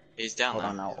turret. He's down Hold there.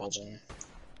 on, He's I'll watching. order.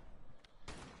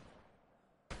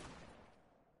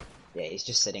 Yeah, he's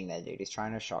just sitting there, dude. He's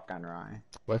trying to shotgun Rye.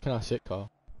 Where can I sit, Carl?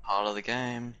 Part of the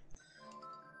game.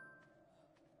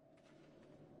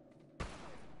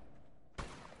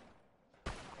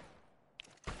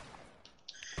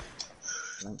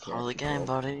 I don't care Part of the if you game, talk.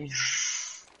 buddy.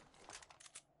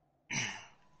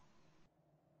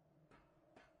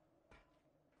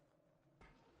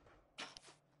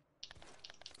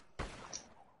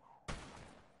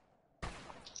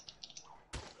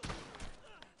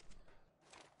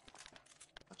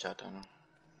 Watch out, Daniel.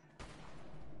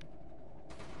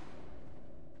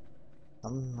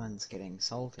 Someone's getting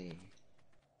salty.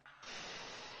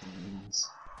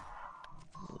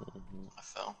 I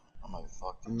fell. I'm over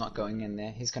fucked. I'm not going in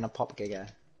there. He's gonna pop Giga.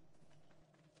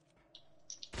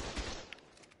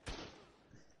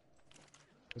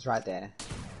 He's right there.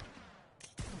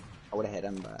 I would have hit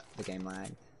him, but the game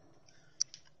lagged.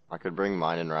 I could bring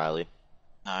mine and Riley.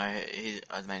 No,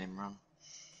 I made him run.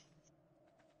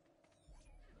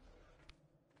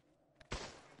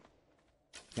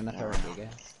 He's gonna throw a Giga.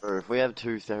 Bro, if we have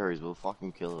 2 theories, we'll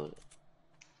fucking kill it.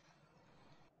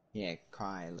 Yeah,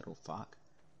 cry, little fuck.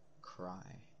 Cry.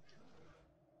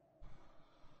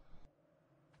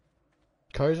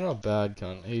 Cody's not a bad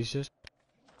cunt. He's just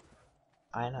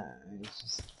I know, it's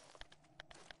just...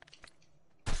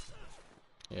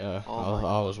 yeah. Oh my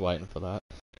I was waiting for that.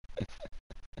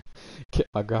 Get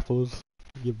my grapples,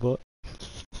 you butt.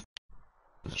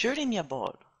 Shoot him, you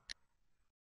bot.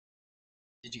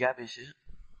 Did you grab his shit?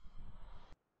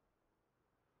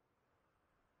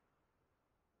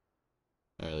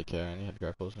 I don't really care. I only had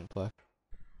grapples in play.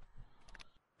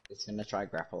 It's gonna try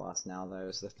grapple us now, though,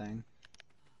 is the thing.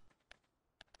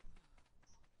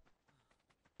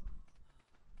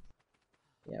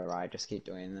 Yeah, right, just keep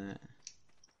doing that.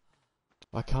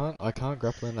 I can't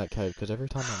grapple in that cave because every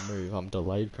time I move, I'm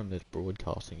delayed from this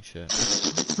broadcasting shit.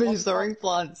 He's throwing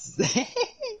plants!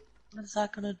 What is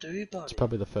that gonna do, buddy? It's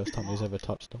probably the first time he's ever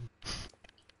touched them.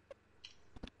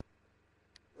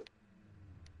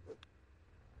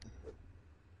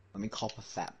 Let me cop a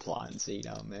fat plant and see you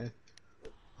down there.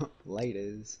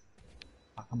 Laters.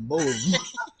 Fucking boom.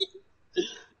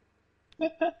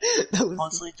 That was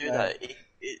Constantly do that.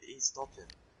 He stopped him.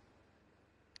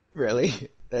 Really?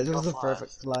 That was Got the flies.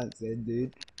 perfect plant then,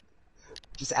 dude.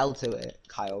 Just L to it.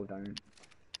 Kyle, don't.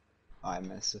 Oh, I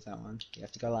messed with that one. You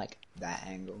have to go like that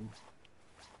angle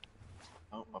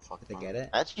Oh, I fucked to up. get it.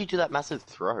 How did you do that massive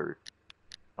throw?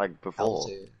 Like before?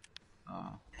 L2.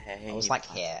 Oh. Hey, It was like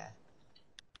hair.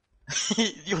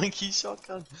 Yoinky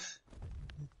shotgun.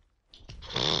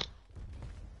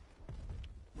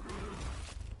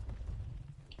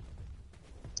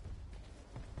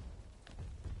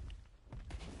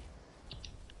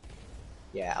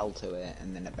 Yeah, L to it,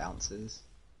 and then it bounces.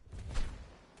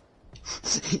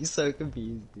 He's so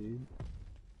confused, dude.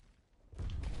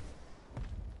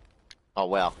 Oh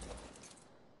wow.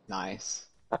 Nice.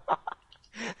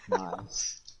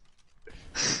 Nice.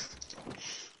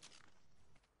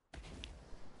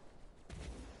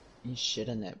 He's shit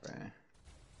in it, bro.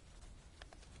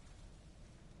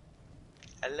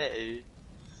 Hello.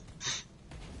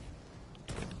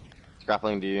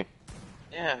 Grappling to you.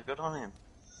 Yeah, good on him.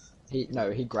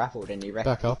 He grappled and he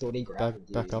Back up. thought he grappled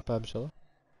you. Back up, Absola.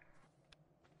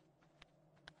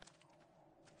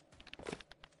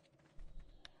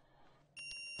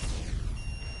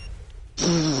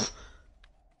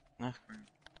 No.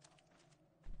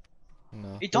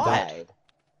 No. He died.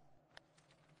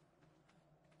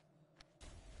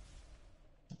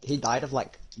 He died of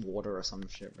like water or some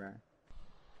shit, bro.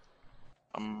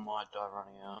 I might die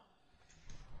running out.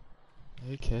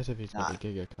 Who cares if he's got Nah. a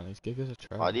Giga, cunt? His Giga's a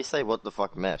trap. Why do you say what the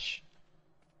fuck mesh?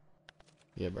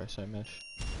 Yeah, bro, so mesh.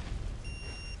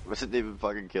 We didn't even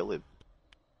fucking kill him.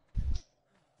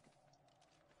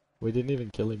 We didn't even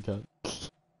kill him, cunt.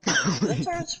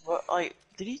 That's what, like,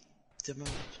 did he demo?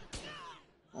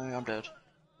 Oh, I'm dead.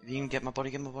 If you can get my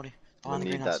body, get my body. We Behind the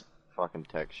need greenhouse. that fucking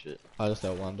tech shit. I just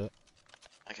outwanned it.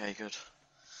 Okay, good.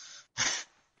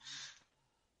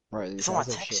 Bro, these It's not my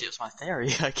guys are tech shit. shit, it's my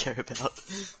theory I care about.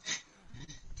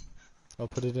 I'll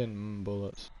put it in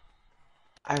bullets.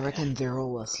 I reckon they're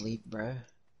all asleep, bro.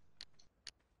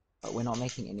 But we're not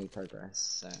making any progress,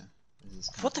 so this is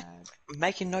kind What of the- bad.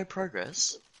 Making no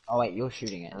progress. Oh wait, you're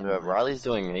shooting it. Yeah, never mind. Riley's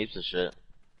doing heaps of shit.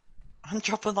 I'm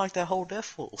dropping like their whole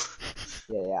death pool.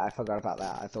 Yeah, I forgot about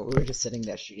that. I thought we were just sitting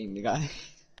there shooting the guy.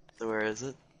 So where is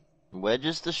it? We're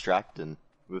just distracting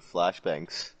with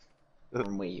flashbangs.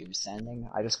 From where you were standing.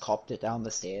 I just copped it down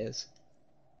the stairs.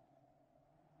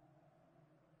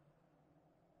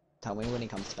 Tell me when he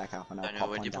comes back up and I'll I know, pop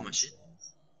where'd one you put down my the shit?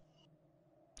 stairs.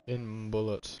 In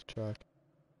Bullet's track.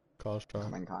 Car's track.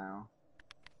 Come in, Kyle.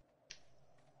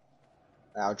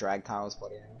 I'll drag Kyle's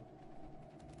body in.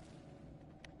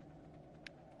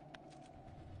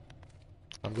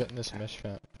 I'm getting this mesh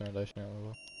foundation out of the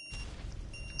wall.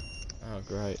 Oh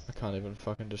great, I can't even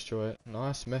fucking destroy it.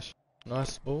 Nice mesh,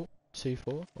 nice. Oh,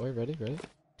 C4. Are we ready? Ready?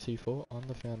 C4 on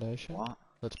the foundation. What?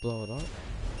 Let's blow it up.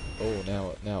 Oh,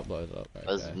 now it blows up. Okay.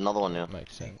 There's another one now.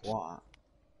 Makes sense. What?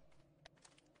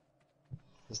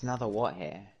 There's another what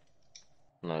here?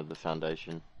 No, the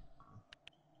foundation.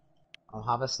 I'm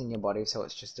harvesting your body so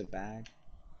it's just a bag.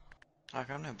 I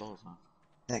got no balls now.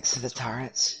 Next to the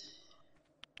turrets.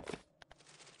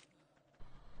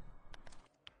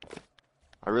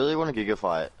 I really want a Giga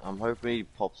fight. I'm hoping he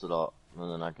pops it up, and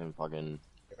then I can fucking...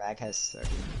 Your bag has 30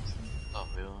 minutes. Oh,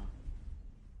 really?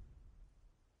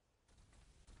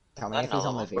 Tell me if he's on the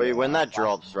Another video. Wait, when I'll that flash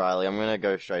drops, him. Riley, I'm gonna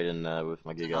go straight in there with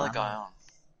my Another Giga. guy on.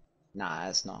 Nah,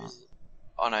 it's not.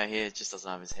 Oh no, he just doesn't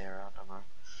have his hair out, don't worry.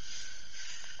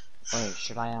 Wait,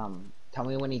 should I, tell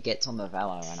me when he gets on the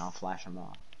Velo and I'll flash him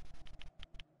off.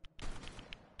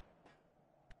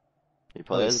 He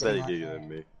probably Wait, has a better sitting right Giga there. than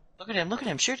me. Look at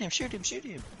him, shoot him, shoot him, shoot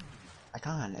him! I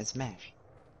can't, it's mesh.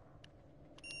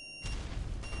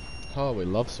 Oh, we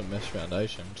love some mesh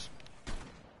foundations.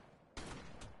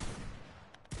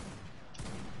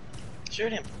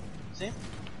 Shoot him! See him?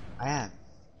 I am.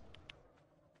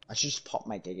 I should just pop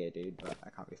my Giga, dude, but I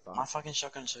can't be My fucked. fucking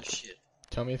shotgun's so shit.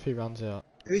 Tell me if he runs out.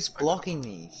 Who's blocking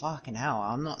me? Fucking hell,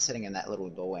 I'm not sitting in that little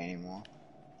doorway anymore.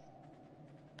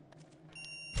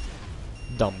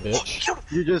 Dumb bitch.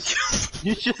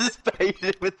 You just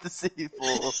baited with the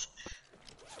C4.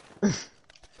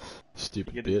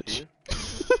 Stupid You get a bitch.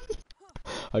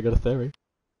 I got a theory.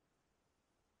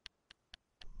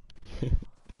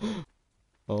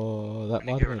 Oh, that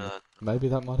might have been. Maybe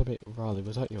that might have been. Riley,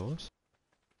 was that yours?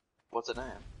 What's the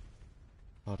name?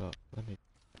 Hold up, let me.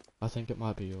 I think it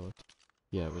might be yours.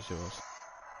 Yeah, it was yours.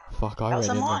 Fuck, I How's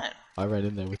ran that in there. mine? I ran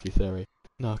in there with your theory.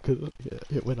 No, cause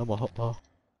it went on my hotbar.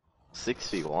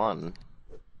 6v1.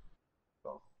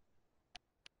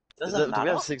 Doesn't Do we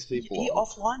matter. have 6 people? He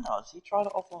offlined us. He tried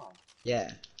it offline.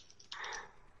 Yeah.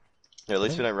 Yeah, at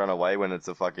least we don't run away when it's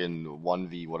a fucking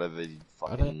 1v whatever you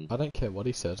fucking... I don't care what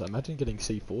he says. Imagine getting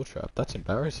C4 trapped. That's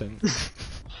embarrassing.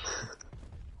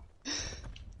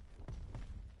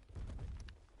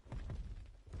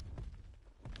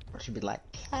 I should be like,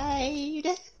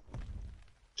 Code!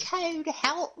 Code,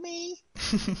 help me!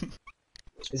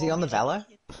 Is he on the Velo?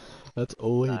 That's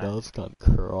all he No. does. Can't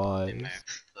cry.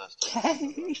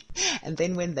 Code! And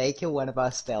then when they kill one of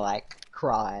us, they're like,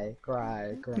 cry,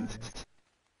 cry, cry.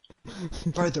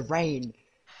 Bro, the rain!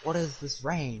 What is this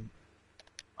rain?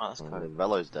 Oh, that's cool.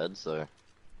 Velo's dead, so...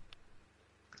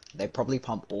 They probably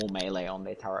pump all melee on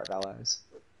their turret Velos.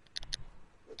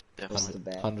 What's Definitely. the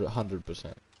bet?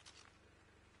 100%.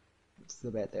 What's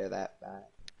the bet they're that bad?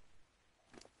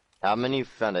 How many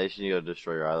foundation you gotta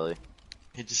destroy, Riley?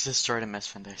 He just destroyed a mess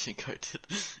foundation code.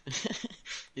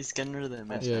 He's getting rid of the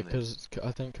mess Yeah, foundation. because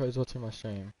I think Code's watching my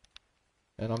stream.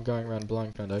 And I'm going around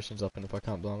blowing foundations up, and if I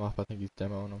can't blow them up, I think he's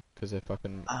demoing them. Because they're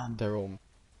fucking... They're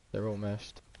all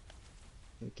meshed.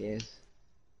 Who cares?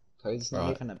 Code's not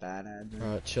Right. even a bad ad. man.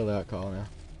 Alright, chill out, Kyle, now.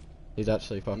 He's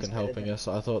actually fucking better helping than- us.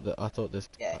 I thought this...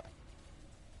 Yeah.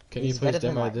 Can He's you please better than,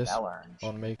 demo like, this Valor and shit.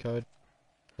 on me, Code?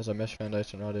 There's a mesh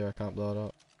foundation right here, I can't blow it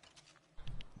up.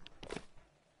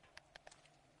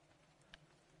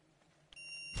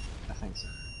 I think so.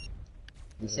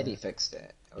 He said he fixed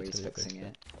it, or He he's said he fixing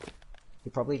fixed it. He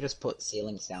probably just put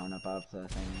ceilings down above the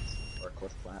things, or a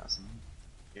cliff flat or something.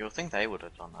 You would think they would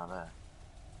have done that there.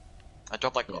 I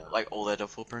dropped like Yeah. all their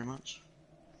default pretty much.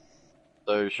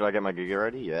 So, should I get my Giga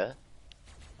ready? Yeah?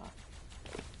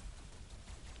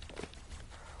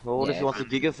 Well, what if Yeah. he wants to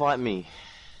Giga fight me?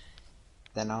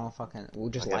 Then I'll fucking, we'll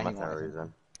just I'll get my lightning rod theories him.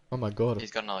 then. Oh my god,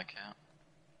 He's got another count.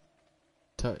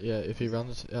 yeah, if he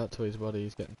runs out to his body,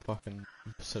 he's getting fucking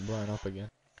blown up again.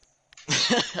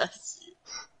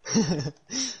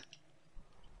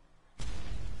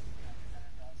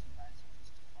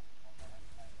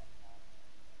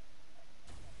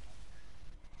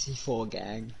 T4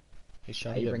 gang. He's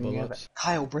trying Are to you get bringing over? bullets.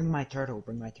 Kyle, bring my turtle,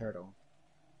 bring my turtle.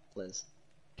 Liz.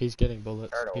 He's getting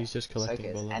bullets. Turtle. He's just collecting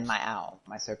Soakers, bullets. and my owl,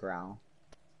 my Soaker owl.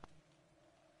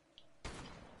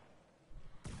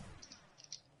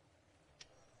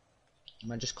 I'm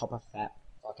gonna just cop a fat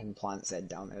fucking plant Z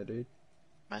down there, dude.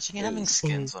 Imagine you having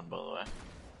skins on, by the way.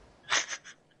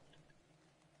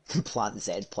 Plant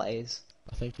Z plays.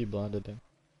 I think you blinded him.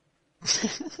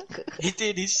 He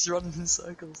did, he's just running in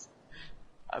circles.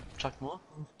 I chucked more.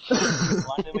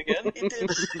 Blind him again. He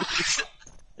did.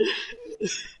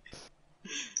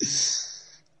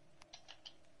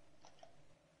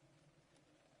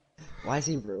 Why is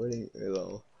he ruining it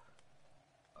though?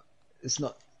 It's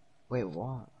not. Wait,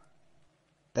 what?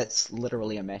 That's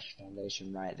literally a mesh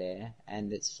foundation right there,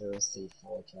 and it's for a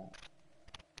C4 trap.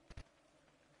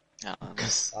 Yeah,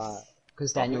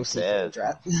 Because Daniel C4 said?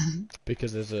 trap.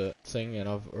 Because there's a thing and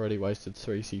I've already wasted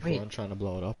 3 C4 Wait. on trying to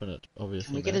blow it up and it obviously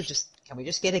Can we get meshed. Can we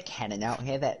just get a cannon out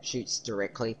here that shoots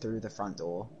directly through the front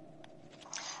door?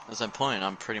 There's no point.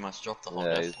 I'm pretty much dropped the whole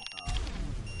Yeah, death.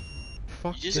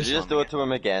 Fuck You just- Did this. you just do it to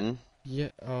him again? Yeah,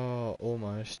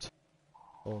 almost.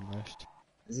 Almost.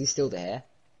 Is he still there?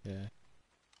 Yeah.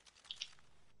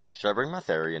 Should I bring my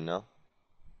Therian now?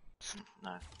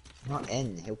 No. Not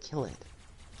in, he'll kill it.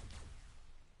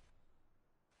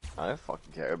 I don't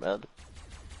fucking care about it.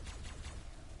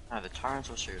 No, the tyrants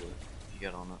will shoot it if you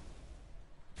get on it.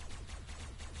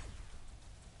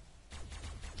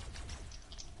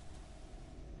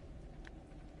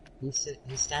 He's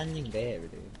standing there,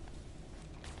 dude.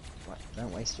 What?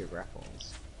 Don't waste your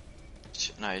grapples.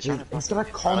 No, he's Dude, trying to he's fucking... got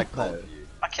a comp Trying to though. comp you.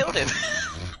 I killed him!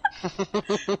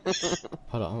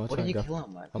 Hold on, I'm What gonna did you go. kill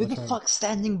him with? I'm Who the trying- fuck's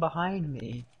standing behind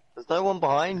me? There's no one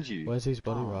behind you. Where's his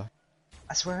body, Oh. right?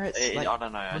 I swear it's I like...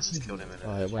 don't know, I what's just his- killed him in it.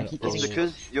 Oh, it went keep all... It's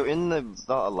because you're in the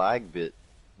not a lag bit.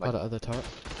 Oh, Like, the other turret?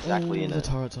 exactly Oh, in the it.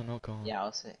 turrets are not gone. Yeah,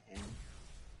 I'll sit him.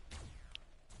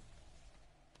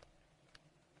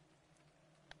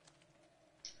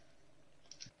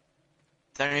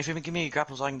 Then if you give me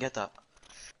grapples, I can get that.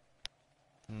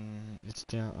 It's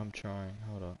down, I'm trying,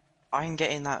 hold on. I can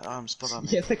get in that spot on me.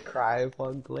 Yeah, the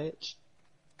cryopod glitch.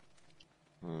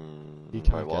 You wait,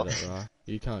 can't what? get it, right?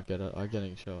 You can't get it, I'm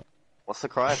getting shot. What's the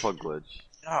cryopod glitch?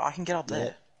 No, I can get up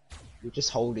there. You're just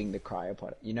holding the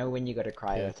cryopod. You know when you got a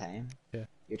cryo Yeah. tame? Yeah.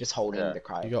 You're just holding Yeah. the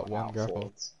cryopod got one out grapple.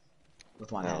 forwards.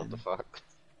 With one Oh, what hand. the fuck?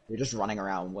 You're just running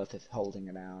around with it, holding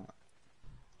it out.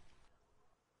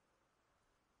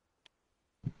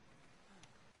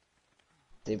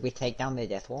 Did we take down their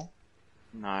death wall?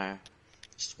 No,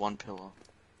 just one pillar.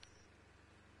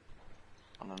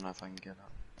 I don't know if I can get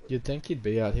up. You'd think you'd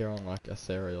be out here on like a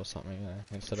Theri or something,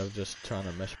 instead of just trying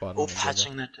to mesh button Or on each other.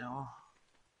 patching that door.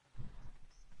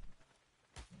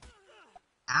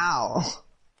 Ow!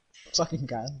 Fucking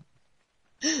gun.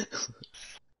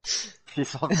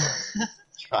 He's on.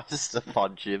 Tries to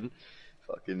punch him.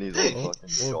 Fucking, he's on Oh,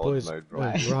 fucking god boys, mode, wait,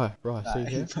 right? right, see Right,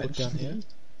 here, look punch down here, me.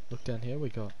 look down here, we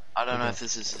got I don't know Okay. if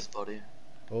this is his body.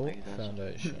 all Think it does.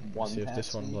 foundation. One See if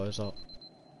this one patch, blows up.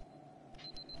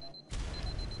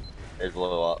 It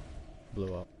blew up.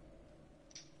 Blew up.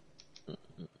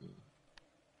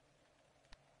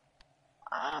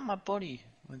 Ah, my body.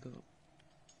 My god.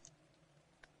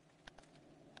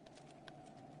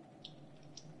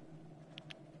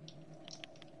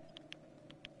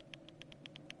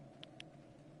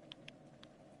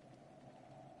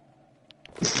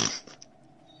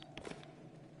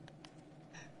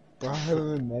 Bro, I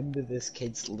remember this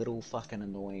kid's little fucking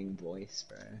annoying voice,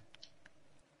 bro.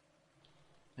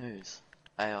 Who's?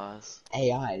 AIs.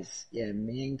 AIs. Yeah,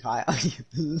 me and Kyle.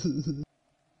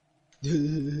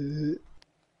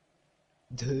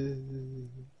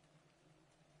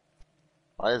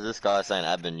 Why is this guy saying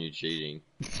Abin, you cheating?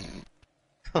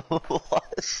 What?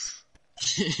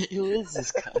 Who is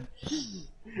this guy?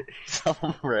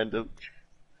 Some random.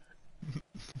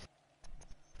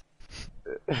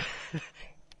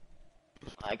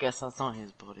 I guess that's not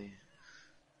his body.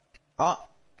 Oh!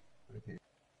 Okay.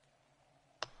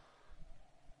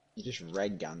 You just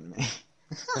red gunned me.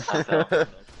 I fell.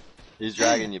 He's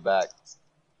dragging you back.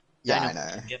 Yeah, I Daniel, know.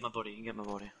 You can get my body, you can get my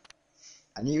body.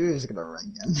 I knew he was gonna red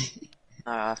gun me.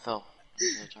 No, I fell.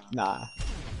 Nah.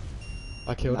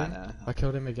 I killed Nah, him. nah. I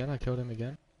killed him again. I killed him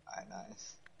again. Alright,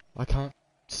 nice. I can't.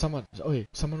 Someone. Oh, yeah,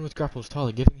 someone with grapples.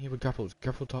 Tyler, get in here with grapples.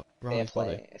 Grapple top. Fair Riley's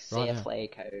body. play. Fair Right now. play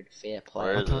code. Fair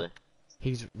Where play. is can't- he?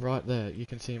 He's right there. You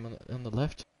can see him on the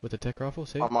left with the tech rifle.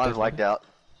 See? I might have There's lagged one. out.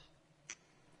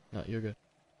 No, you're good.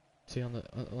 See on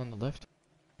the left.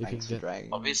 If Thanks you for can get. dragging.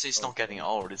 Obviously, it's not getting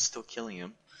old, it's still killing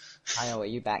him. Kyle, are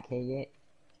you back here yet?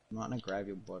 I'm not gonna grab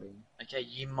your body. Okay,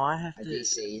 you might have I to.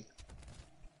 DC.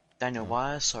 Daniel,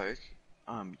 while I soak,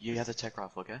 you have the tech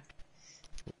rifle, okay?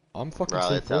 I'm fucking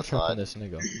Riley, it's C4 trapping outside. this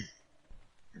nigga.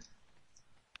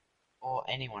 Or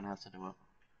anyone has to do it.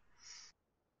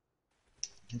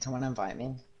 Can someone invite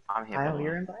me? I'm here. by Kyle, the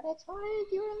you're way. invited. Fine,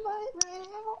 you're invited right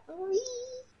now. Whee!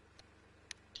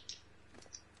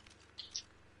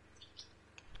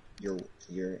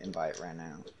 Your invite right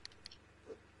now.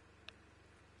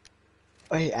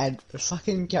 Wait, add the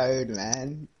fucking code,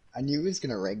 man. I knew he was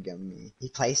gonna red gun me.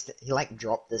 He like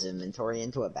dropped his inventory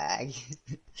into a bag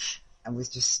and was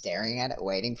just staring at it,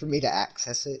 waiting for me to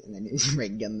access it, and then he just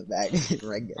red gunned the bag and then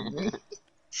red gunned me.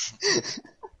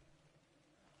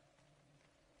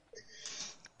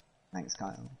 Thanks,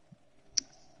 Kyle.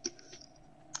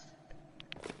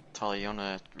 Tyler, you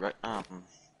wanna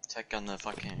tech gun the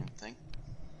fucking thing?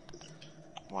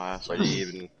 Wow. Where do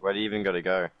you even gotta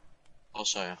go? I'll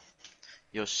show you.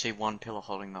 You'll see one pillar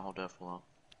holding the whole dirt floor up.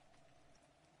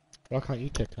 Why can't you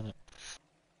tick on it?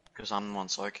 Because I'm the one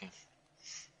soaking.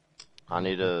 I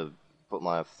need to put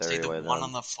my See theory the away one then.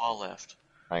 on the far left.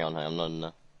 Hang on, I'm not in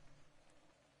there.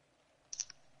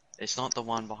 It's not the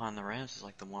one behind the ramps, it's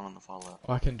like the one on the far left.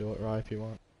 I can do it right if you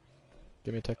want.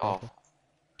 Give me a tech Oh. rifle.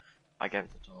 I gave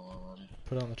it to Tyler already.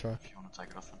 Put it on the truck. If you want to take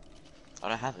it off him. I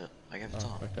don't have it. I gave it to Oh,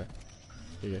 Tyler. okay.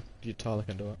 Here you go. Tyler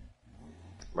can do it.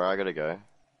 Where I gotta go?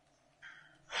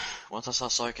 Once I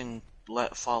start soaking,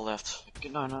 far left.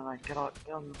 No, get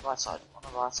on the right side. On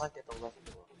the right side, get the left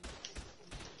door.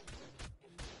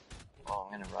 Oh,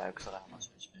 I'm gonna rail because I don't have much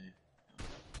HP.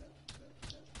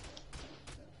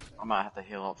 I might have to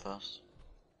heal up first.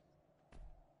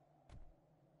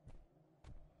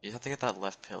 You have to get that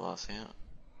left pillar, see it?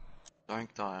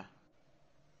 Don't die.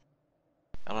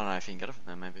 I don't know if you can get it from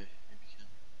there, maybe. Maybe you can.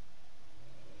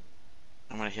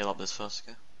 I'm gonna heal up this first,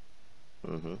 okay?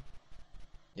 Mm-hmm.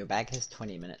 Your bag has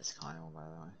 20 minutes, Kyle, by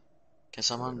the way. Can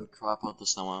someone tripod the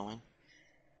snow island?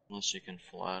 Unless you can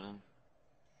fly it in.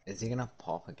 Is he gonna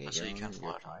pop a giga Actually, you on can't your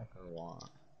fly it. bike or what?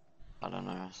 I don't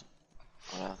know.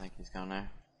 I don't think he's gonna.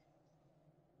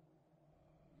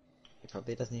 He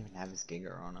probably doesn't even have his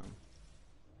giga on him.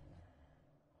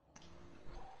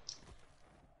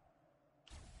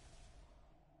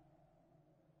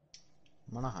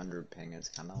 I'm on 100 ping, it's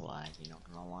kinda laggy, not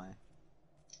gonna lie.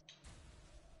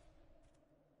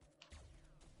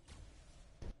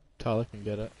 Tyler can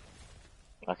get it.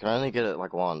 I can only get it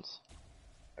like once.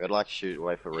 I gotta like shoot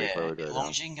away for Yeah, recoil to as go long down.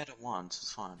 as you can get it once,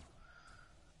 it's fine.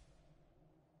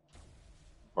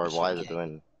 Bro, Which why one? is it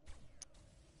doing?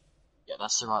 Yeah,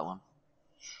 that's the right one.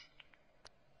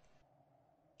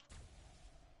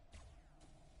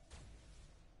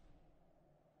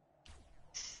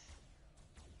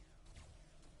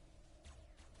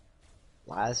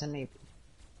 Why isn't he?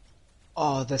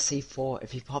 Oh, the C4.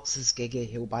 If he pops his giga,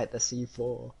 he'll bite the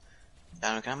C4.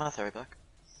 Can I have my theory back?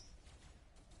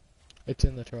 It's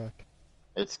in the truck.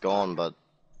 It's gone, but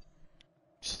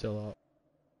Still up.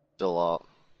 still up.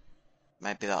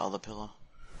 Maybe that other pillar.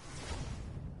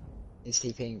 He's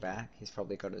TPing back. He's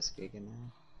probably got his giga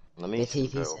now. Let me Their see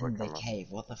TP's over in the camera.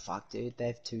 cave. What the fuck, dude? They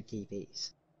have 2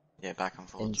 TPs. Yeah, back and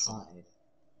forth. Inside.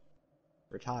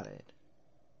 Retarded.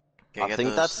 Okay, I get think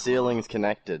the that snow ceiling's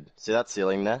connected. See that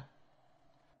ceiling there?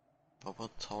 But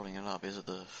what's holding it up? Is it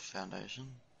the foundation?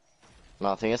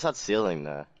 No, I think it's that ceiling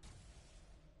there.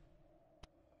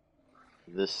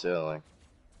 This ceiling.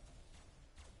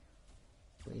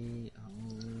 We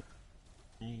own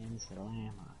and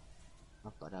Salama.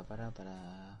 Ba-da-ba-da-ba-da.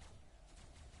 I'm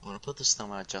gonna put the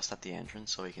snowman just at the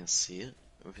entrance so he can see it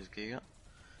with his giga.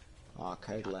 Oh,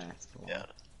 code left. Yeah.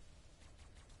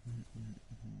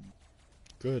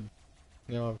 Good.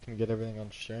 Now I can get everything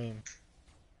on stream.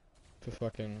 For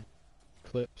fucking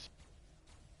clips.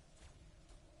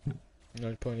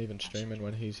 No point even streaming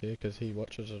when he's here because he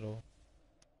watches it all.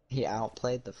 He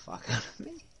outplayed the fuck out of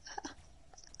me.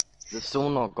 It's still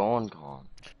not gone.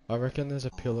 I reckon there's a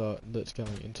pillar that's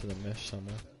going into the mesh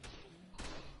somewhere.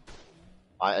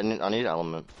 I need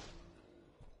element.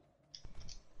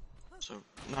 So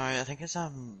no, I think it's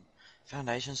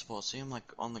foundation support. See him like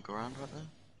on the ground right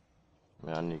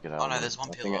there. Yeah, I need to get Oh element. no, there's one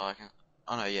I think pillar. I can.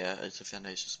 Oh no, yeah, it's a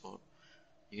foundation support.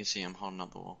 You can see him holding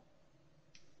up the wall.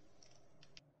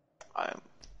 I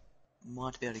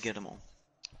might be able to get them all.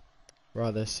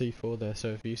 Right, there's C4 there, so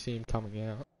if you see him coming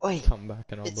out, Wait, come back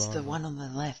and I'll it's blind the him. one on the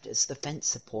left. It's the fence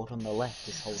support on the left.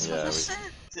 Is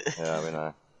holding. Yeah, we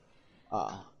know.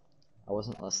 Ah, I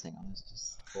wasn't listening. I was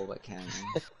just forward counting.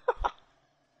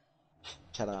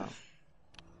 Shut up.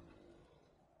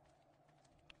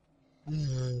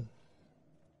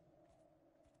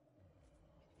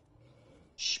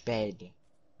 Sped.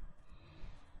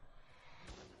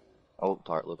 Oh,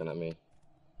 Tart looking at me.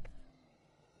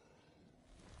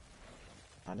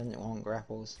 I didn't want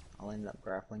grapples. I'll end up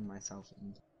grappling myself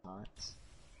into parts.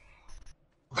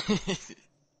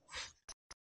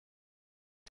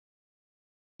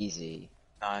 Easy.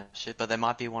 No shit, but there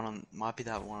might be one on, might be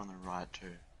that one on the right too.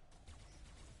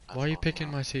 That's Why are you what- picking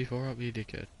my C4 up, you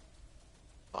dickhead?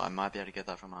 But I might be able to get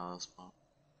that from my other spot.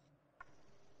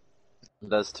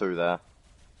 There's 2 there.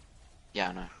 Yeah,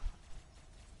 I know.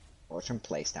 Watch him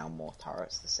place down more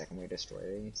turrets the second we destroy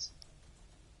these.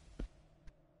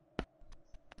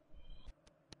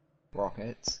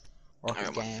 Rockets. Rocket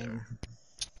got my gang.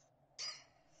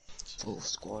 Full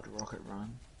squad rocket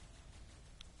run.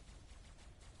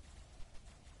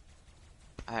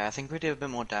 Hey, I think we did a bit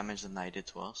more damage than they did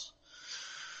to us.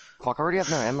 Fuck, I already have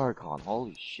no ammo, Con.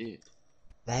 Holy shit.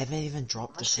 They haven't even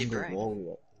dropped a Must be single brain. wall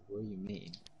yet. What do you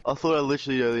mean? I thought I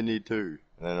literally only need 2,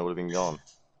 and then it would have been gone.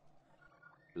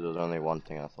 Because there was only one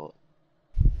thing I thought.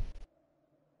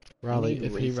 Riley, need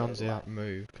if he refill, runs out,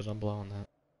 move, because I'm blowing that.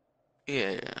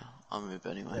 Yeah, I'll move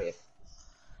anyway. Wait,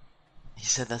 He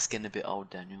said that's getting a bit old,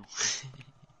 Daniel.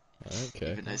 I don't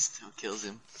care. Even though it still kills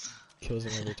him. Kills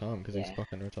him every time because he's Yeah.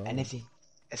 fucking retarded. and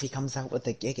if he comes out with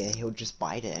the Giga, he'll just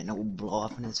bite it and it will blow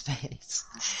up in his face.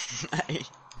 Hey.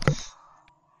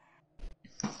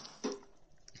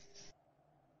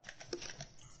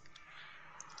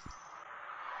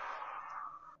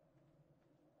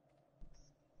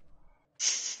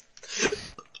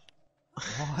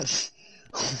 What?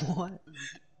 What?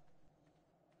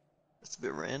 That's a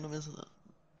bit random, isn't it?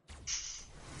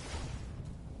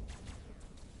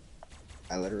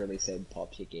 I literally said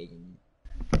pop your Giga.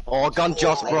 Oh, gun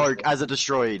just Oh, broke wait. as it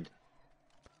destroyed.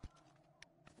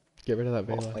 Get rid of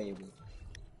that Oh, Vela. wait.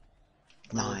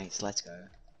 Nice, let's go.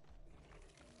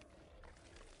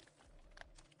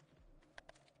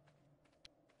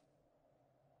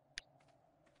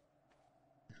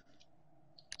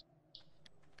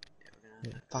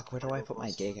 Yeah. Fuck, where do I put my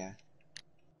Giga?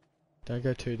 Don't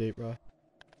go too deep, bro.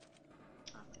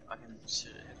 I can shoot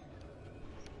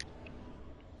it.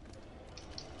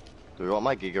 Do you want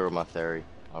my Giga or my Theory?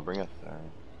 I'll bring a Theory.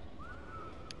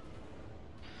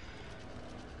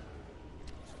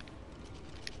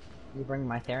 You bring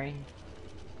my theory?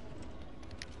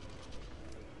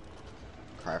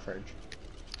 Carfridge.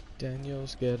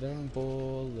 Daniel's getting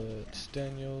bullets.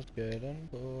 Daniel's getting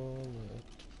bullets.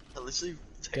 I literally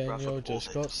take Daniel rifle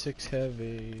just got 6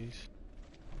 heavies.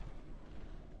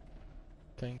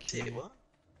 Thank See you. what?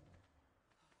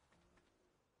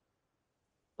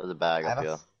 There's a bag I have up a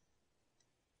here.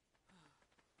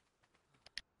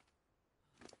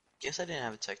 Guess I didn't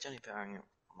have a tech Jenny powering it.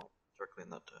 I'm not directly in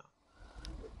that tower.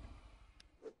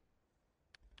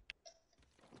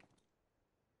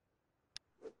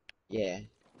 Yeah.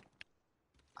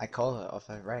 I call it off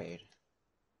a raid.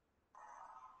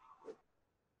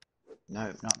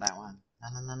 No, not that one.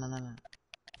 No.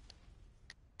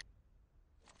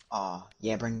 Oh,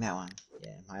 yeah, bring that one.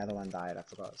 Yeah, my other one died, I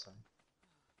forgot, so.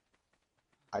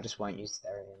 I just won't use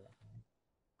stereo.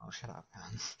 Oh, shut up,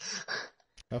 man.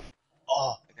 Oh.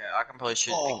 Oh! Okay, I can probably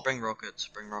shoot. Oh. Bring rockets.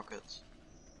 Bring rockets.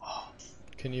 Oh!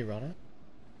 Can you run it?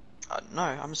 No,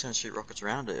 I'm just gonna shoot rockets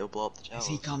around it. It'll blow up the towers. If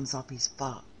he comes up, he's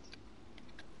fucked.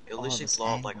 It'll Oh, literally this blow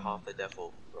up like angle. half the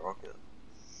default rocket.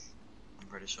 I'm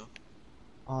pretty sure.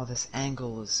 Oh, this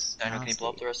angle is Daniel, can you blow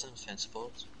up nasty. the rest of the fence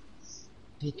supports?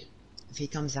 If he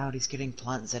comes out, he's getting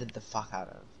plant Z'd the fuck out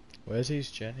of. Where's his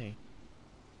Jenny?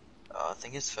 I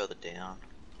think it's further down.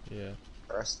 Yeah.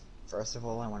 First of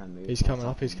all, I want to move. He's my coming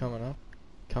up, he's fucking- coming up.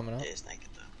 Coming up. Yeah, he's naked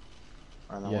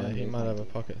though. and I Yeah, wanna he move might my have a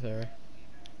Giga. pocket theory.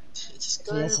 Just If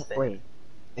go he has there. a, wait, if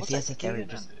What's he has that a carry, Giga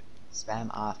just gonna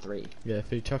spam R3. Yeah, if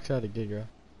he chucks out a Giga,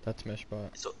 that's mesh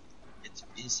bite. It's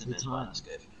instant Good as well, time.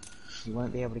 Escape. He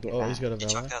won't be able to get Oh, back. he's got a He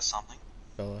Vela. chucked out something.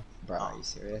 Vela. Bro, are you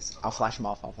serious? I'll flash him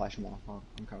off. Oh,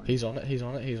 I'm coming. He's on it, he's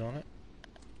on it, he's on it.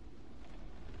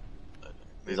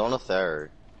 He's on a Theory.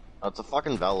 That's a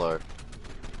fucking Velo.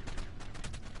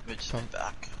 Move just Come- move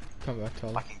back. Come back,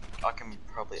 Tyler. I can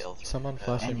probably L3. Someone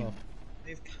flash him Daniel. off.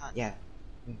 Move cunt. Yeah.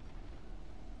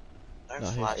 Don't No,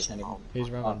 he's- flash It's not him even- off. He's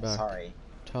Oh, running back. sorry.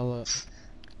 Tyler.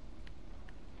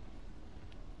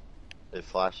 It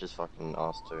flashes fucking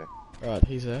us too. Right,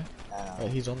 he's there. Uh,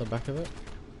 Right, he's on the back of it.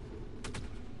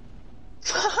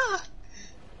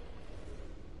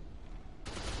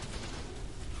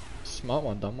 Smart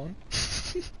one, dumb one.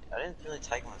 I didn't really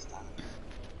take much time.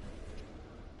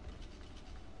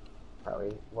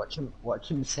 Probably watch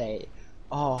him say,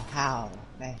 "Oh, how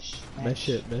mesh." Mesh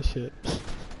it, mesh it.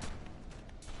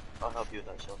 I'll help you with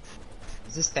that shot.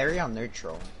 Is this theory on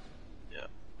neutral?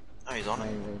 Oh, he's on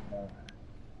it.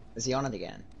 Is he on it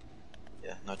again?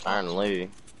 Yeah, no timers.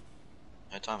 Apparently.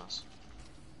 No timers.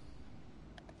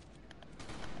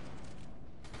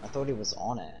 I thought he was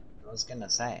on it. I was gonna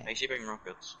say, Make sure you bring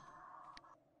rockets.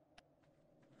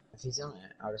 if he's on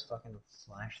it, I'll just fucking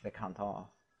flash the cunt off.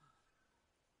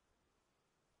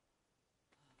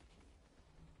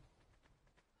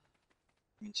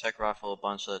 You can tech rifle a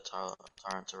bunch of the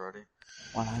tyrants already.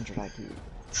 100 IQ.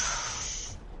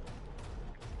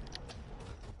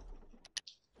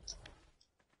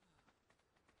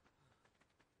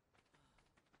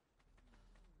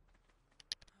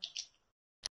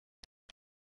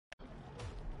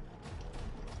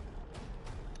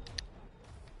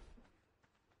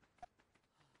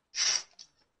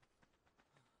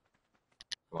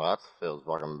 Well, that feels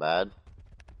fucking bad.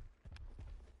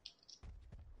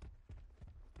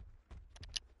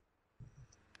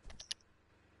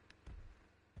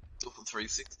 Go for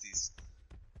 360s.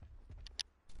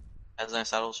 Has no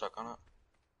saddle shock on it.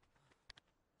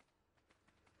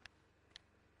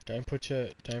 Don't put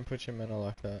your mana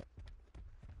like that.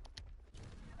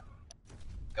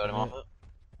 Got him Yeah. off it.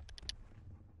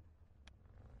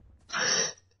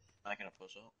 Making a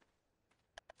push up.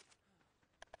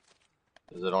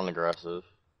 Is it on aggressive?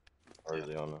 Or is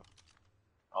Yeah. he on it?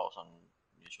 Oh, it's on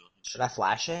neutral. Should I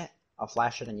flash it? I'll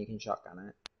flash it and you can shotgun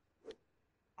it.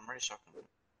 I'm already shocking.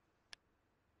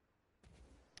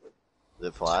 Is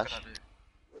it flash?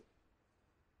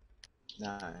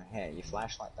 No, here, you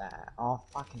flash like that. Oh,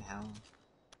 fucking hell.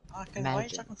 Okay, why are you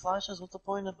Imagine. chucking flashes? What's the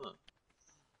point of it?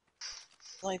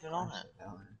 It's not even on it. Actually,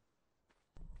 no.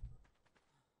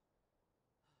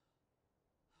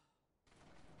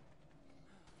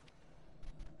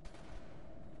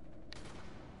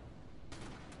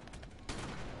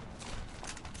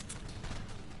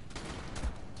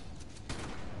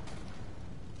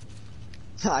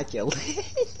 I killed it.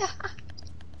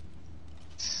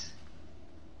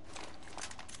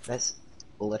 That's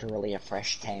literally a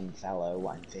fresh tame fellow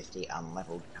 150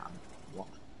 unleveled gun. What?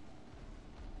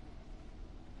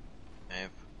 Maybe.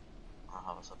 I don't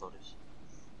have a abilities.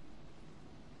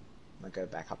 I'm gonna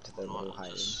go back up to the little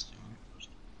hiding. Just...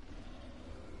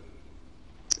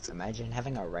 Imagine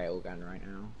having a railgun right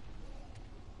now.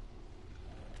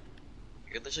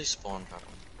 You could literally spawn trap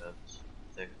on birds.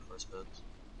 Take it first birds.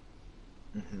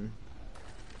 Mm-hmm.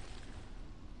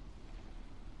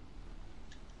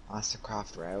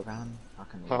 Mastercraft railgun?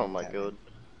 Fucking Oh love my that. god.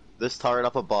 This turret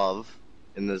up above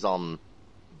in this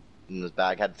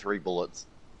bag had 3 bullets.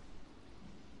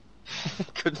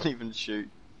 Couldn't even shoot.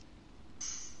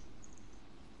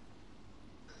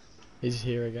 He's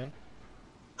here again.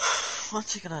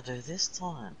 What's he gonna do this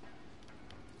time?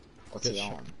 What's he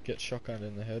on? Get shotgunned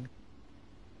in the head.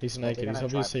 He's Well, naked. they're He's gonna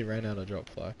try- obviously ran out of drop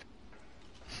flak.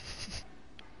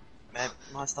 Man,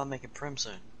 might start making prim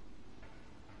soon.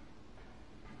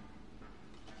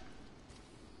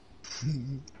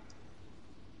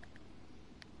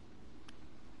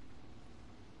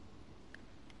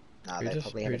 Nah, Who they just-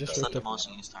 probably who have a just ghost whipped Start the- model.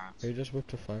 demolishing his turrets. He just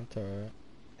whipped a flamethrower out.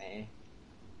 Eh,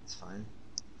 it's fine.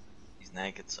 He's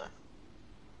naked, so.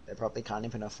 They probably can't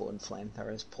even afford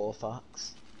flamethrowers, poor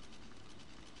fucks.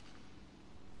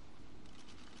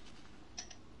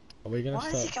 Are we gonna Why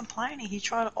is he start? complaining? He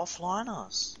tried to offline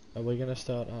us. Are we gonna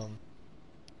start?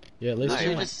 Yeah, at least No, we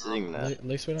you're don't. just sitting there. At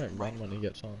least we don't run when he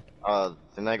gets on.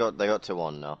 Then they got 2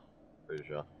 on now. Pretty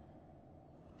sure. Let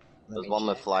There's me one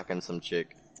with check. flak and some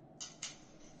chick.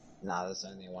 Nah, there's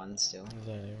only one still. There's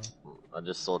only one. I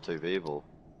just saw 2 people.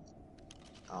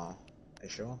 Oh, are you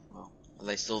sure? Well, are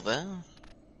they still there?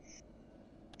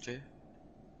 Two?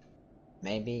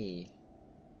 Maybe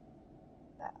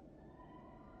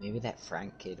that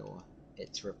Frank kid or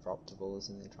it's Reproptables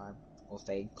in the tribe or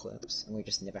Fade Clips, and we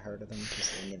just never heard of them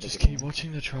because they never Just get keep on.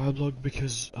 watching the tribe log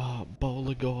because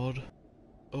Bowler God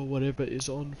or whatever is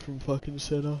on from fucking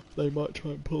center. They might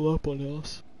try and pull up on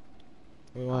us.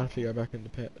 We might have to go back and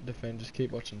defend. Just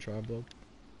keep watching tribe log.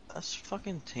 That's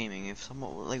fucking teaming. If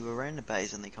someone, like, we're in the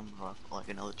base and they come up like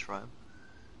another tribe.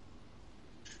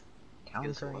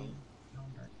 Countering.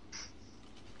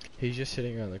 He's just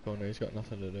sitting around the corner. He's got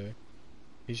nothing to do.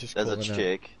 He's just There's a calling out.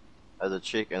 chick. There's a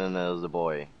chick and then there's a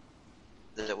boy.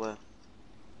 Did it work?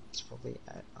 It's probably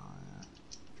at,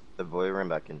 The boy ran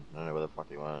back in. I don't know where the fuck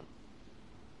he went.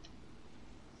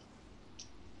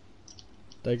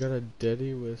 They got a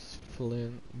daddy with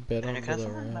Flint bet And on can I the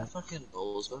find my round. fucking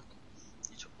bowls back?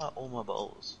 You took out all my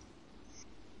bowls.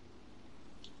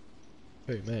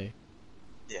 Who, me?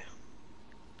 Yeah.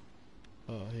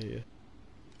 Oh, here.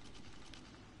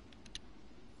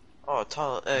 Oh,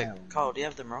 Tyler, Yeah. Carl, do you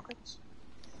have them rockets?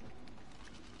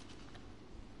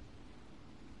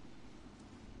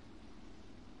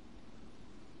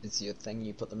 is your thing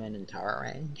you put them in turret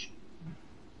range?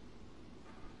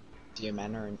 Do your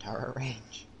mana in turret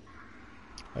range?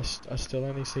 I still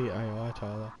only see AI,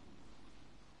 Tyler.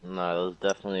 No,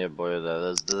 there's definitely a boy there.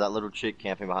 There's that little chick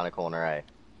camping behind a corner, eh?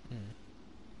 Hmm.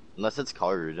 Unless it's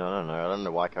Code, I don't know. I don't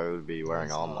know why Code would be wearing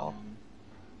It's, armor.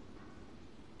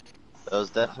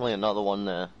 There's definitely another one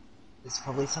there. It's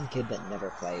probably some kid that never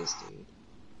plays, dude.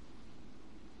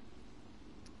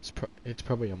 It's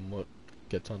probably a mutt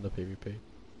gets on the PvP.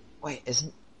 Wait,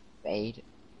 isn't Fade?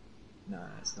 No,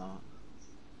 it's not.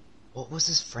 What was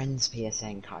his friend's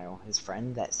PSN, Kyle? His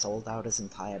friend that sold out his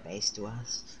entire base to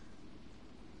us?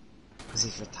 Because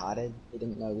he's retarded. He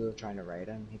didn't know we were trying to raid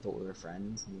him. He thought we were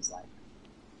friends, and he's like...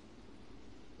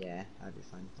 Yeah, that'd be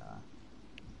fun.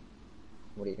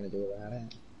 What are you gonna do about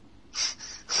it?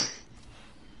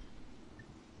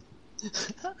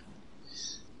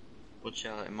 Watch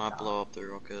out, it might blow up the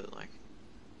rocket, like,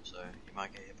 so you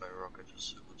might get hit by a rocket,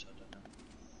 just watch out, don't know.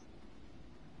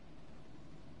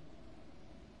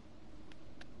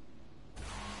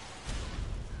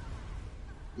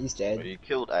 He's Well, dead. you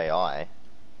killed AI.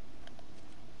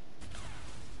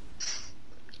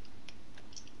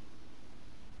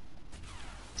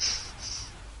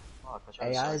 Fuck, I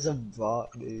tried to AI is save a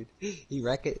bot, dude. He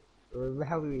reckon. Remember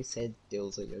how we said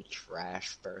Dill's like a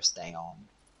trash first day on?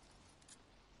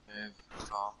 Move,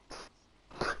 call.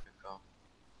 Good call.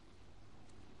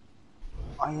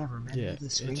 Oh yeah, remember Yeah, the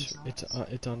it's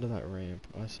screenshots? it's under that ramp.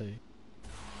 I see.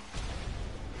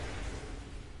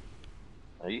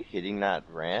 Are you hitting that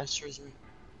ramp? Sorry, sorry.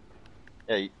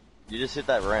 Yeah, you just hit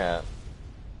that ramp.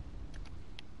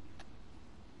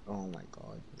 Oh my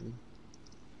god, dude.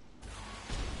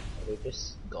 Are they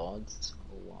just gods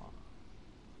or what?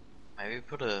 Maybe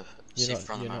put a You're sieve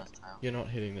front of you're the not man's tail. you're not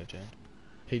hitting the gen.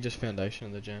 He just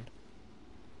foundation the gen.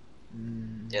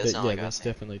 Yeah, it's not Yeah, like that's us.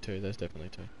 definitely two. There's definitely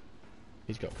two.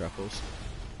 He's got grapples.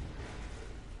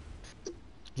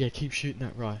 Yeah, keep shooting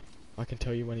that right. I can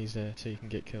tell you when he's there, so you can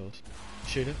get kills.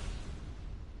 Shoot it.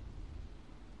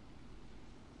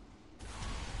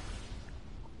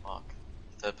 Fuck.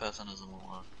 Third person doesn't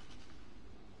work.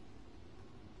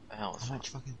 The hell is How fun. much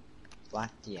fucking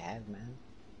flak do you have, man?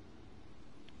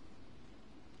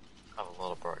 I have a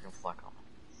lot of broken flak on me.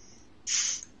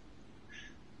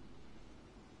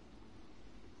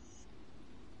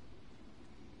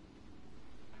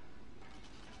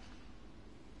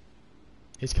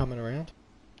 He's coming around.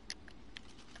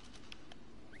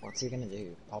 What's he gonna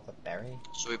do? Pop a berry?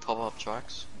 Should we pop up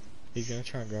tracks? He's gonna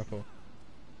try and grapple.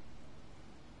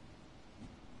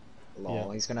 Lol,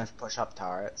 Yeah. he's gonna push up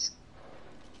turrets.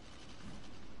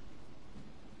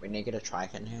 We need to get a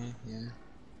trike in here, yeah.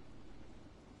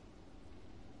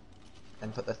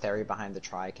 Then put the Theory behind the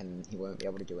trike and he won't be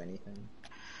able to do anything.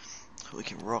 We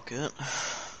can rock it.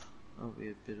 That'll be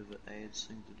a bit of an AIDS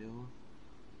thing to do.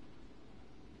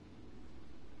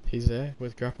 He's there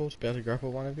with grapples. About to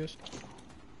grapple one of yours.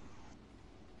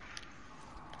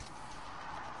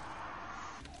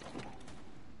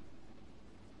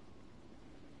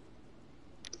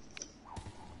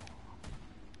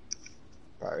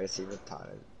 Bro, is he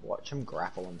retarded? Watch him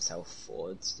grapple himself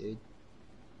forwards, dude.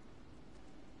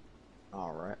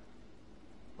 Alright.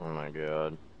 Oh my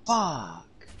god. Fuck!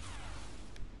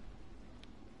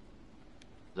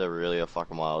 They're really a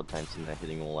fucking wild tank and they're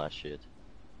hitting all that shit.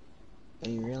 Are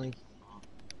you really?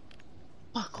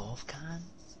 Fuck off, Khan.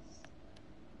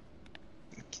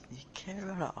 You care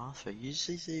about an Arthur. You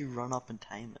usually see run up and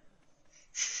tame it.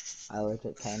 I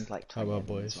legit tamed like Oh 20 well, of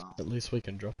them as boys. well. At least we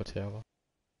can drop a tower.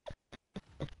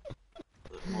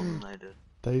 There's more than they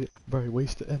did.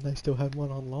 And they still had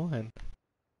one online.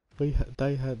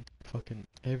 They had fucking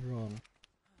everyone.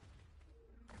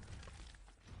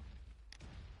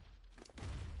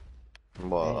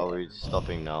 What, are we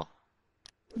stopping now?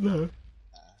 No.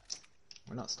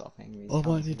 We're not stopping. These I might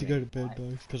guns need to are go to getting bed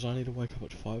though, because I need to wake up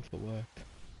at 5 for work.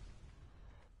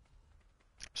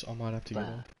 So I might have to get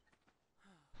But- off.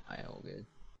 Alright, all good.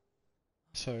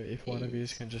 So if one of you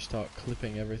Yes. can just start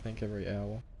clipping everything every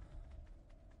hour.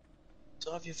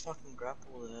 So have your fucking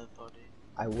grapple there, buddy.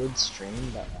 I would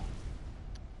stream, but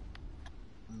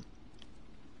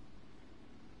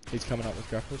He's coming up with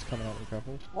grapples,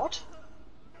 What?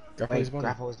 Grapple his wait,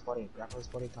 body. grapple his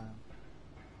body, Kyle.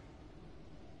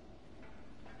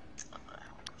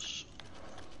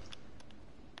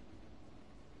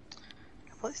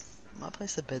 Might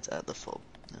place the beds at the fob.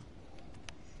 No.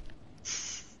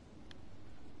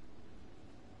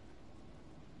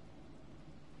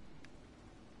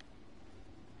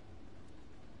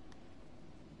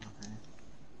 Okay.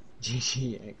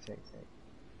 GGXXX.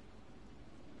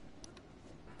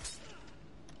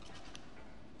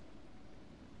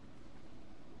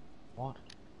 What?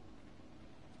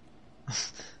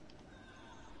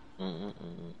 They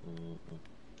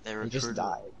He recruited. just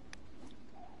died.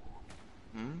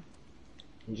 Hmm?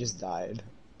 He just died.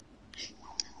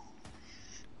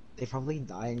 They're probably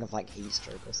dying of like heat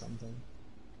stroke or something.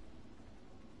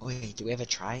 Wait, do we have a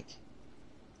trike?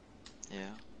 Yeah.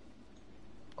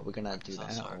 Are we gonna do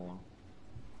Sounds that like- or?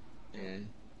 Yeah.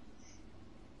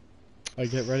 Oh,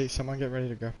 get ready. Someone get ready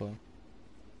to grapple him.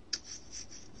 Do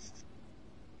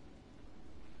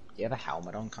you have a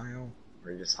helmet on, Kyle?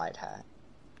 Or you just hide hat?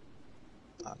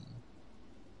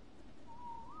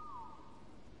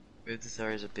 Move the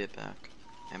theories a bit back.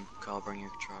 And Carl, bring your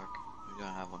truck. We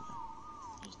don't have one now.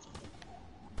 Just,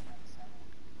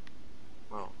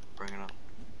 Well, bring it up.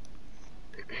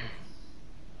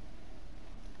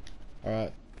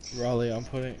 Alright,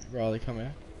 Riley, come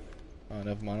here. Oh,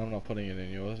 never mind, I'm not putting it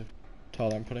in yours.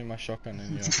 Tyler, I'm putting my shotgun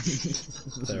in your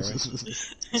theory.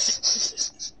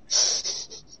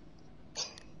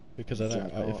 Because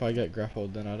if I get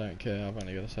grappled, then I don't care, I've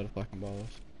only got a set of fucking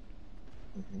bowlers.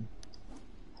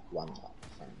 One time.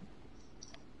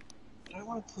 I don't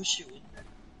want to push you in there.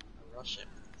 I rush it.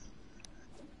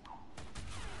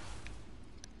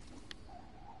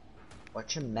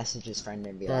 Watch your messages, friend,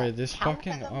 and be Bro, like, this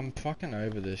I'm fucking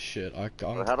over this shit. I'm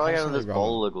How do I get this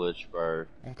bowler glitch, bro?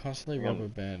 I'm constantly rubber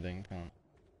banding, cunt.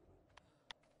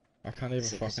 I can't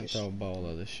even fucking throw a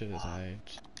bowler, this shit is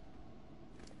AIDS.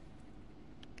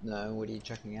 No, what are you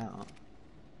checking out?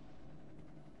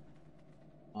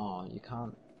 Oh, you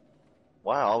can't.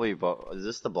 Why are we is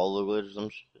this the bowler glitch or some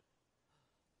shit?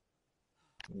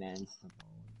 Man's the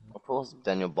ball. Of course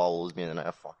Daniel bowls me and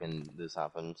then fucking this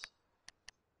happens.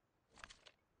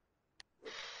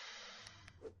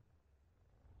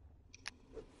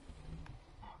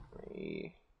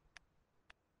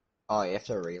 Oh, you have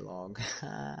to relog.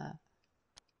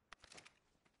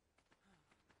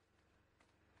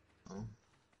 Oh.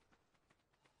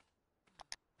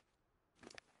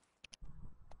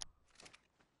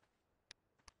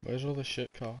 Where's all the shit,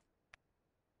 Carl?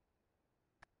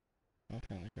 I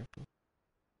found the grapple.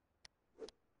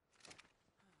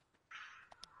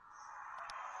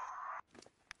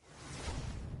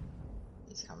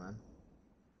 He's coming.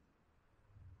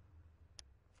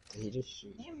 Did he just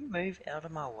shoot? Can you move out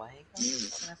of my way,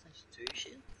 guys? I'm having to do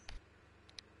shit.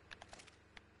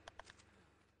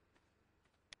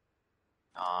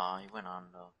 Ah, he went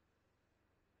under.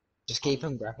 Just keep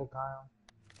him grappled, Kyle.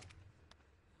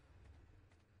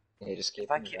 Yeah, just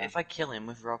keep him If I kill him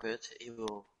with rockets, he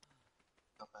will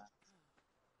go back.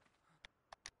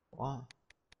 What?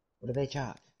 What did they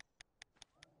chuck?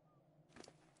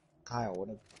 Kyle, what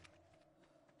did...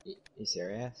 You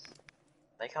serious?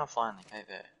 They can't fly in the cave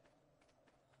there.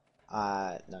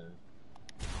 No.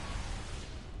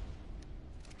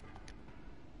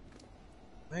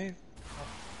 Move.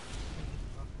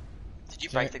 Did you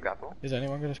break the grapple? Is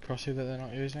anyone got a crosshair that they're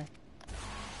not using?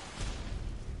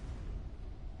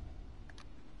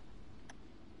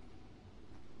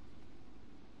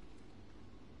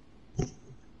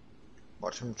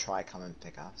 Watch him try come and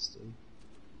pick us, dude.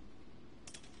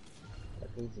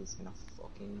 That means he's gonna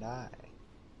fucking die.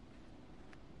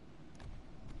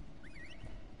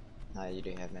 No, you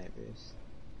do have mate boost.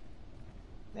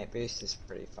 Mate boost is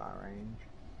pretty far range.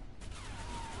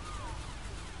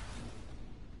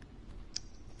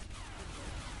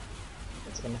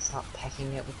 It's gonna start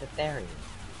pecking it with the berry.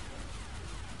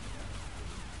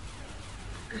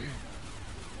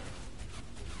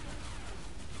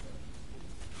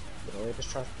 He'll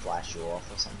just try to flash you off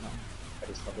or something, but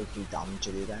he's probably too dumb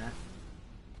to do that.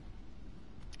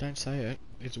 Don't say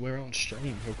it. We're on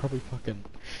stream. He'll probably fucking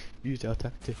use our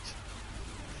tactics.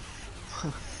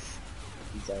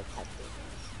 Use our tactics.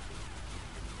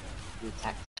 You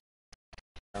tactics.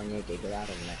 Throwing your giga out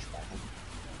and mesh back in.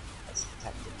 That's the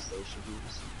tactics they should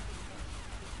use.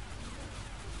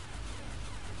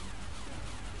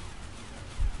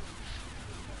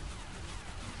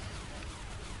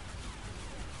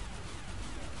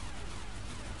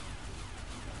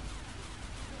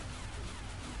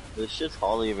 This shit's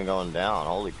hardly even going down,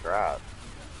 holy crap.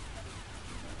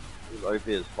 It's OP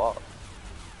as fuck.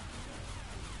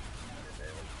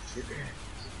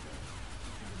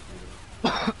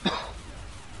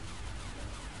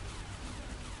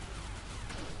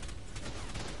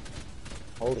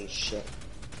 Holy shit.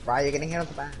 Right, you're getting hit on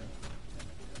the back.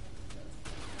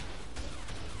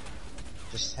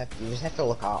 You just have to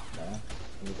look up, bro.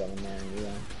 When you go in there and do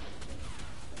that.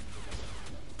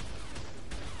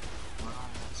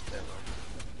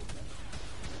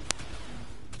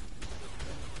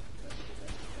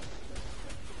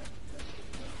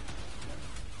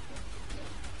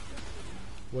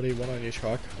 What do you want on your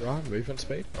truck? Right, movement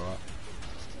speed? Alright.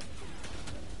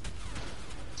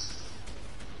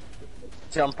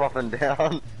 Jump up and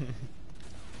down.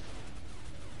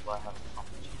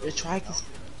 The trike is...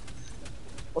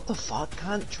 What the fuck?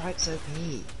 Can't trike's OP.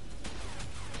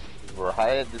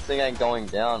 Right? This thing ain't going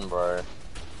down, bro.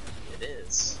 It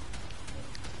is.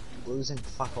 Losing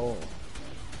fuck all.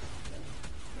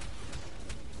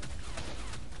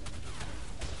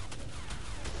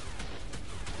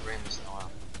 Rim's not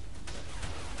out.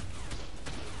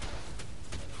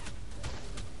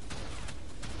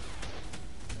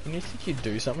 When you think you'd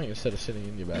do something instead of sitting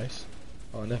in your base?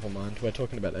 Oh, never mind. We're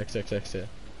talking about XXX here.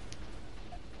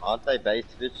 Aren't they base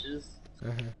bitches?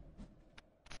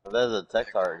 There's a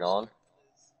tech turret gone.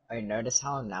 Oh, notice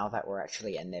how now that we're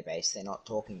actually in their base, they're not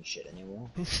talking shit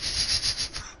anymore.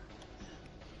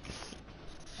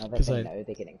 Now that 'Cause they I- know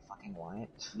they're getting fucking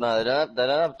wiped. No, they don't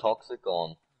have toxic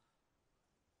on.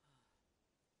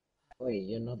 Wait,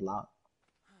 you're not allowed.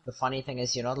 The funny thing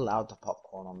is, you're not allowed to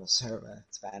popcorn on the server.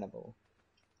 It's bannable.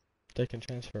 They can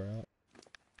transfer out.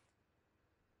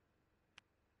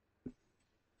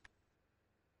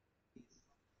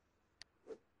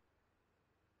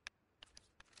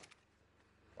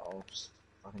 Well, just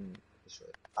fucking destroy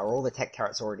it. Are all the tech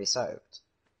turrets already soaked?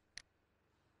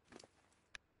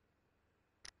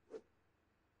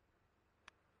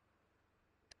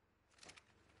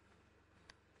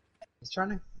 He's trying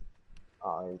to.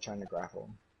 Oh, you're trying to grapple.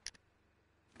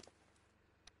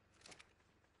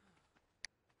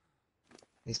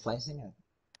 He's placing it.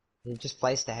 He just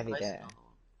placed a heavy Place there. another one.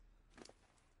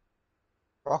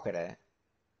 Rocket it.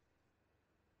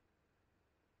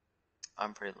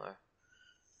 I'm pretty low.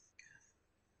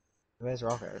 Where's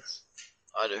rockets?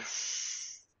 I do.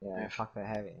 Yeah, Yeah. fuck they're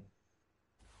heavy.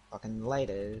 Fucking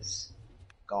laters.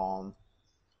 Gone.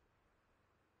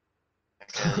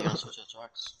 Okay, you wanna switch our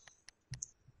tracks?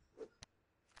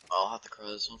 I'll have to cry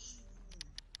this one.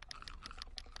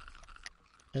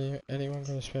 Anyone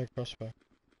got a spare crossbow?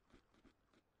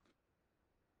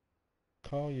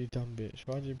 Carl, you dumb bitch.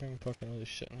 Why'd you bring fucking all this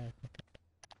shit in there?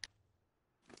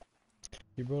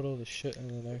 You brought all this shit in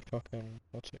there, no fucking.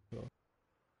 What's it called?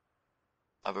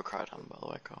 I would cry down, by the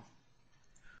way, Carl.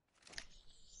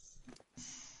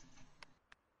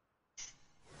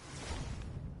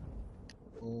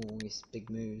 Ooh, he's big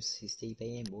moves. He's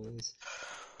TPM, boys.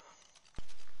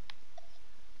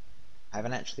 I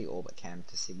haven't actually orbit cammed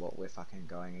to see what we're fucking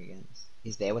going against.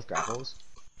 He's there with grapples.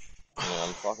 Yeah,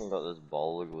 I'm fucking got this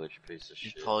bowler glitch piece of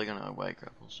He's shit. probably gonna away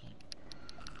grapple soon.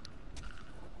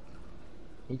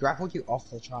 He grappled you off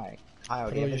the trike. Kyle,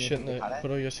 Put do you all have your shit in anything to cut the. it?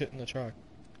 Put all your shit in the truck.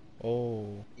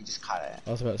 Oh, He just cut it.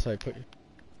 I was about to say put.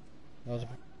 I was.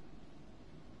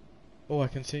 Oh, I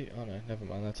can see. Oh no, never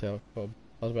mind. That's our fob.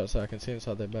 I was about to say I can see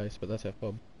inside their base, but that's our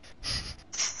fob.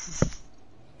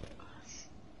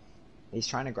 He's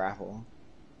trying to grapple.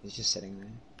 He's just sitting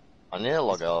there. I need to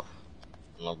log off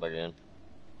and log back in.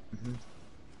 Mm-hmm. This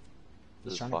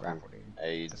He's is trying to fucking grapple, dude. It's a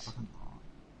AIDS. fucking bot.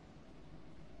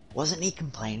 Wasn't he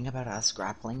complaining about us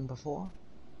grappling before?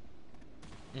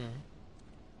 Mm.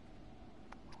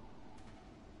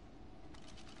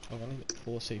 I'm gonna get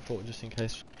 4C4 just in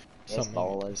case There's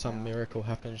bowlers some now. miracle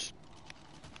happens.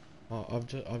 Oh,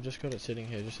 I've just got it sitting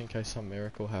here just in case some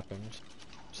miracle happens,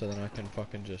 so then I can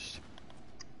fucking just.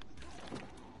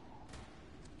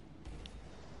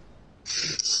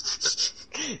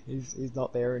 He's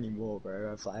not there anymore,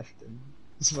 bro. I flashed him.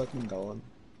 He's fucking gone.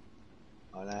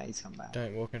 Oh no, he's come back.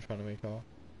 Don't walk in front of me, Carl.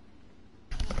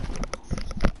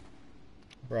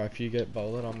 Right, if you get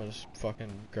bowled, I'm gonna just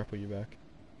fucking grapple you back.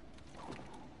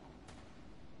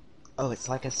 Oh, it's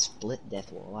like a split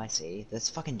death wall, I see. That's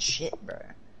fucking shit, bro.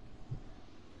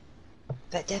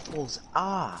 That death wall's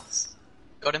ass.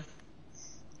 Got him.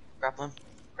 Grapple him.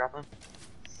 Grapple him.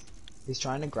 He's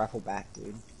trying to grapple back,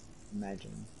 dude.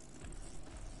 Imagine.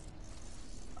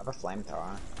 I have a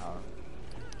flamethrower. Oh.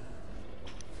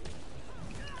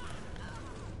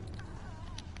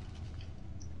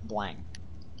 Blank.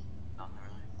 Not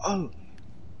really. Oh!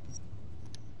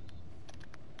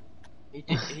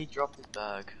 He dropped his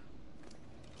bag.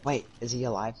 Wait, is he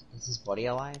alive? Is his body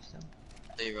alive still?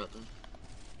 There you right then.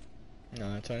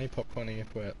 No, it's only popcorning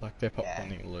if we're like they're Yeah.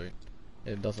 popcorning loot.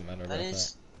 It doesn't matter about That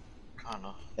is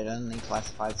kinda. It only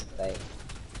classifies if they...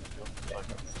 Yeah.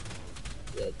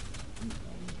 that.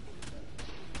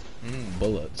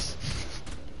 Bullets.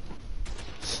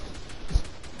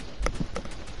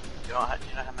 You know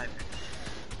how many.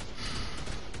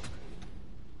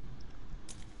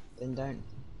 Then don't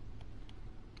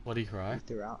What do you cry?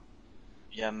 throughout.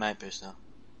 Yeah, mate boost now.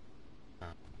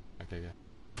 Okay, yeah.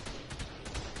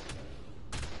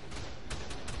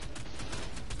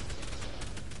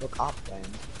 Look up then.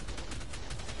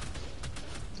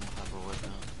 I'll have a whip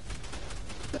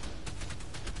now.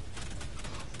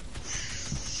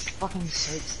 Fucking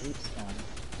soak sleeps down.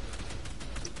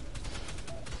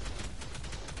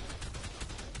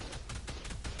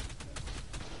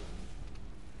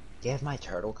 Do you have my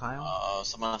turtle, Kyle?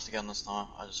 Someone has to get on this now.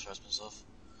 I just stressed myself.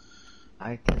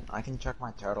 I can chuck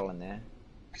my turtle in there.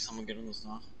 Can someone get on this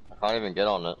now? I can't even get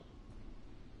on it.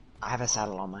 I have a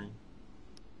saddle on mine.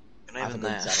 You're I not have a even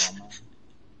good there. saddle on mine.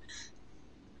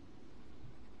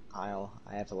 Kyle,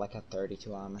 I have like a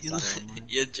 32 armor saddle on mine.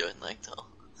 You're joined like that.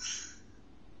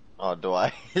 Oh, do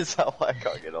I? Is that why I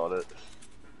can't get on it?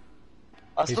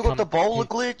 I He's still got the come- bowler he-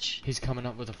 glitch. He's coming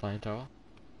up with a flamethrower.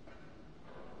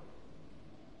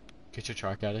 Get your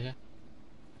trike out of here.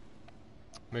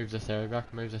 Move the theory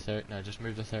back, move the theory. No, just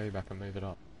move the theory back and move it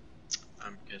up.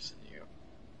 I'm guessing you.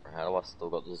 How do I still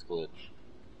got this glitch?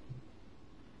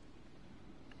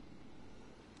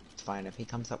 It's fine, if he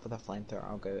comes up with a flamethrower,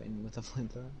 I'll go in with a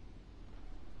flamethrower.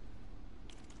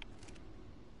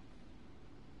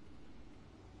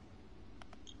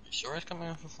 You sure he's coming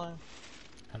off a flame?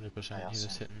 100%. I He was also-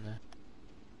 sitting there.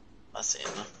 I see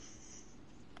him.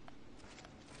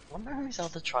 I wonder who his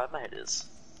other trimate is.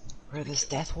 Bro, this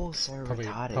death wall's so Probably,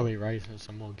 retarded. probably raising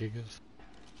some more gigas.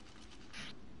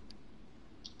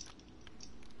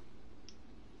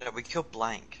 Yeah, we killed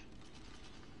Blank.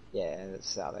 Yeah,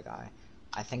 it's the other guy.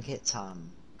 I think it's,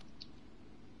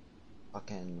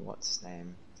 fucking, what's his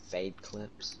name? Fade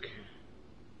Clips.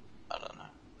 I don't know.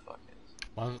 Fuck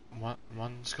it.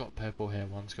 One's got purple hair,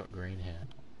 one's got green hair.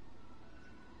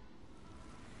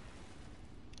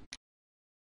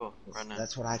 Cool, right now.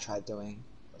 That's what I tried doing,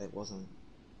 but it wasn't.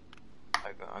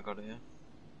 I got it here.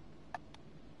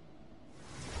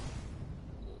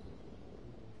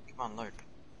 Come on, load.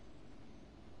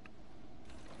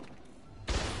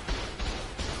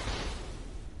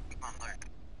 Come on, load.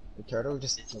 The turtle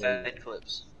just... It's Fade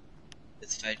Clips.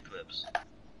 It's Fade Clips.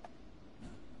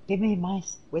 Give me my...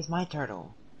 Where's my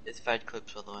turtle? It's Fade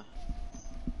Clips, by the way.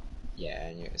 Yeah,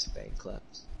 I knew it was Fade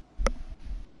Clips.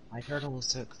 My turtle was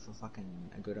took for fucking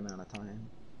a good amount of time.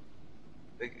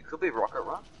 It could be Rocket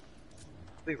Run.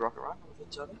 Could be Rocket Run with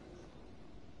each other.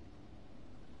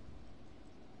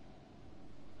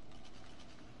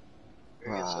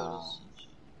 Wow.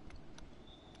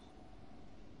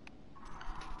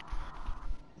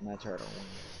 My turtle.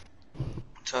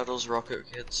 Turtles,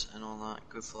 Rocket Kids, and all that.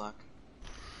 Good flack.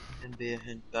 And beer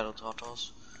and Battle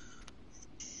Tartars.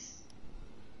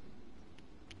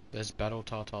 There's battle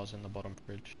tartars in the bottom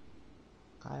fridge.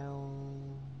 Kyle,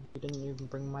 you didn't even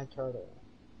bring my turtle.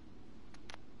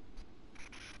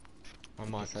 I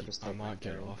might Guess I just took my get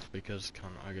turtle. off because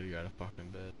I gotta go to fucking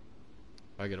bed.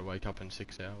 I gotta wake up in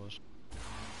 6 hours.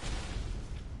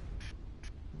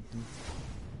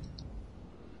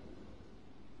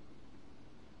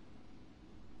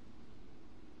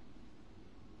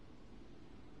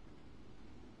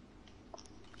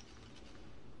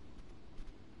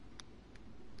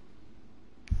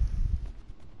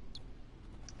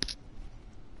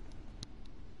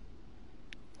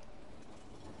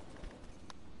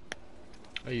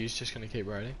 Are you just gonna keep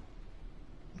raiding?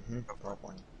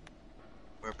 Probably.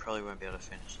 We probably won't be able to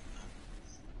finish it.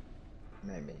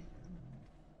 Maybe.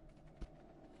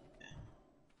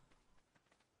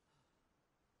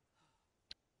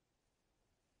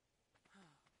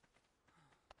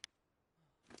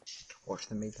 Watch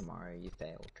the me tomorrow, you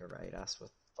failed to raid us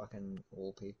with fucking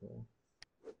all people.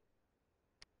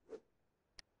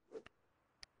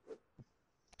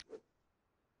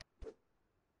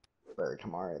 Bro,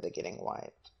 tomorrow they're getting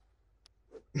wiped.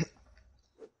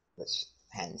 That's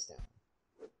hands down.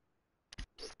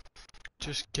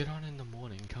 Just get on in the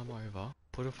morning, come over,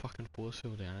 put a fucking force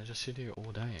field down and just sit here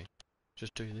all day.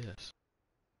 Just do this.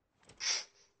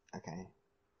 Okay.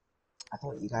 I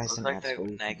thought you guys Looks didn't like have the school.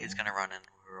 Nate is gonna run in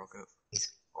with a rocket.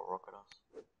 He's- Or rocket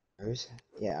us. Who's?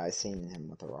 Yeah, I seen him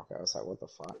with the rocket. I was like, what the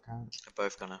fuck, cunt? They're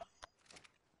both gonna.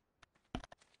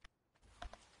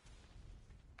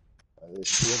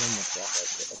 There's two of them with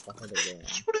rockets. What the fuck are they doing?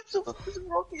 Shoot himself with a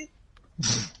rocket!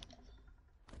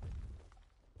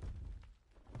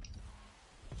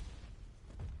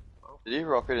 Did he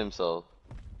rocket himself?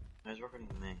 No, he's rocketing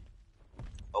me.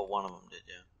 Oh, one of them did,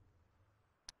 yeah.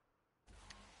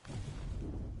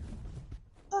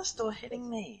 That's still hitting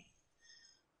me.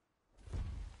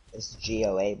 It's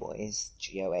GOA, boys.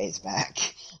 GOA's back.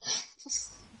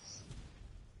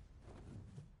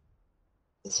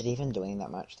 Is it even doing that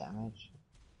much damage?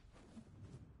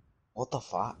 What the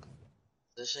fuck?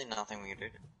 There's actually nothing we can do.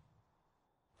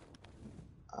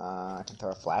 I can throw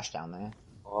a flash down there.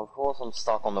 Oh, of course I'm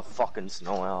stuck on the fucking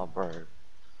snow owl, bro.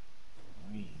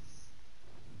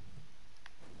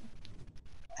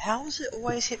 How does it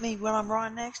always hit me when I'm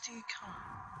right next to you,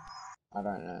 cunt? I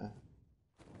don't know.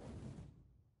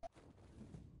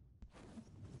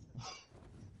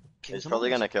 He's probably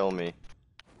gonna kill me.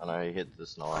 I know he hit the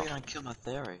snow Oh, owl. you're gonna kill my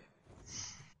theory.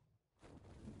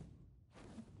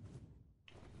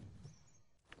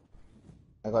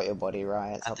 I got your body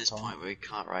right. It's At up this top. point, we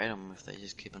can't raid them if they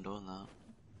just keep on doing that.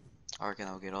 I reckon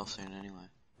they'll get off soon anyway.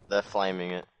 They're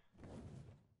flaming it.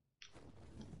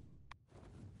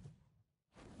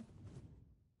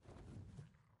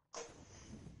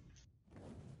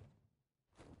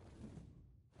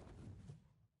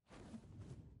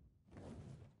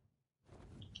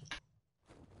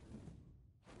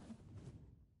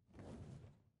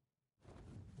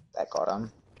 got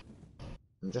him.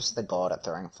 I'm just the god at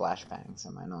throwing flashbangs,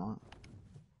 am I not?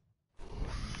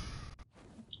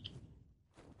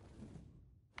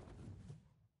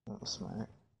 Little smoke.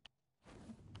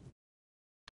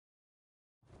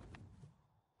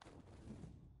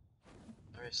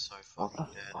 There is so What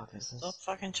fucking the dead. fuck is Stop this?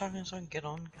 fucking chucking so I can get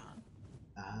on,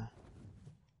 cunt.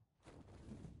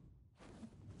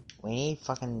 We need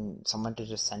fucking someone to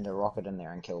just send a rocket in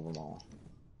there and kill them all.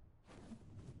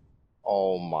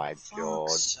 Oh my For god.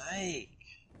 fuck's sake.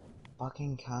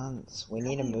 Fucking cunts. We How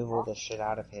need to many move all this shit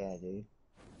out of here, dude.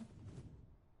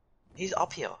 He's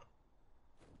up here.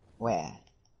 Where?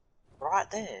 Right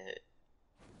there.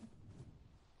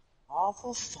 Oh,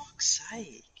 for fuck's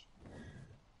sake.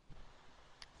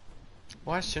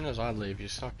 Why as soon as I leave, you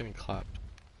start getting clapped?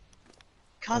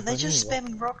 Can't they What do you just mean,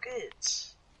 spam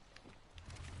rockets?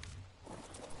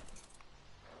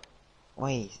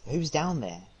 Wait, who's down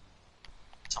there?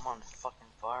 Someone fucking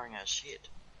firing our shit.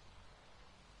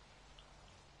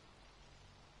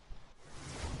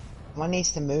 Someone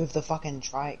needs to move the fucking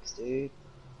trikes, dude.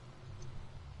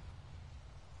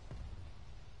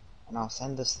 And I'll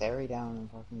send this theory down and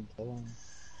fucking kill him.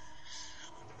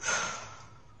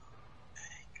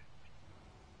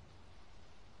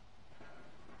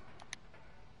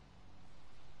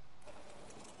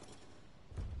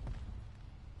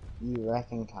 You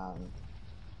reckon, cunt?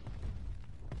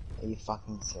 Are you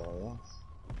fucking serious?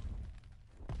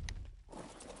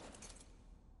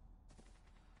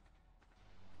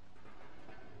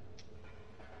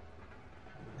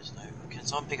 There's no. Can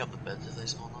someone pick up the beds if they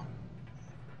spawn up?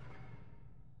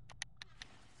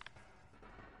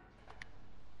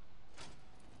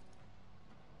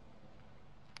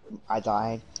 I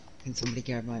died. Can somebody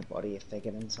grab my body if they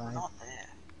get They're inside? not there.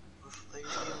 They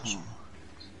usually shoot.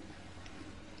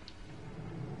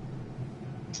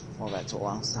 Well, that's all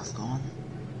our stuff gone.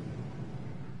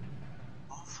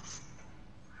 Oh, for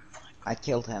I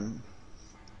killed him.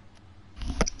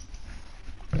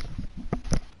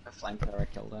 A flamethrower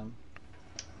killed him.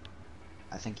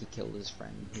 I think he killed his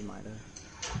friend. He might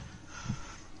have.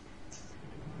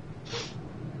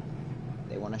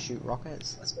 They want to shoot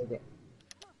rockets? Let's go get.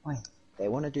 Wait, they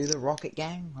want to do the rocket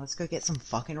gang? Let's go get some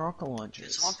fucking rocket Can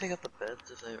launchers. someone pick up the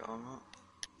beds if they're on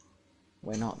it?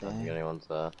 We're not I don't think there. anyone's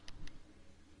there.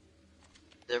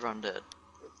 They're undead.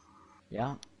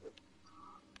 Yeah.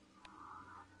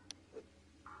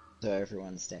 So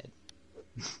everyone's dead.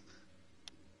 I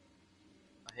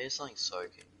hear something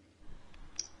soaking.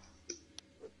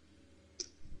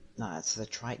 No, it's the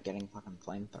trike getting fucking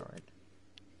flamethrowered.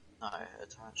 No, a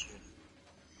turret shooting.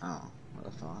 Oh, what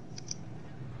the fuck?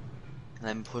 And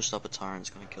then pushed up a tyrant's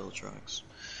gonna kill the trucks.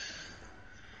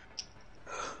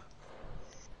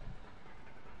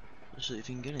 Actually, if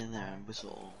you can get in there and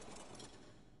whistle.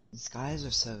 These guys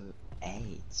are so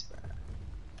AIDS, bro.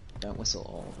 Don't whistle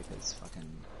all because fucking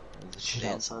all the shit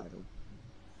Yeah, outside. so-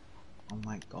 Oh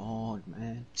my god,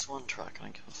 man. It's one truck, I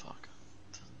don't give a fuck.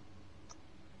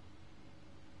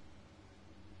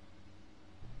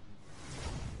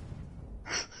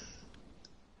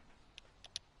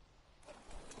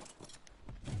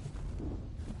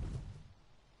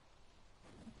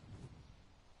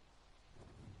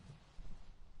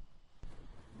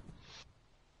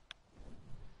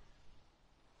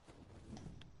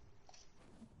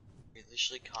 You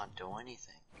literally can't do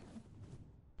anything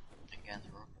against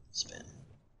rocket spin.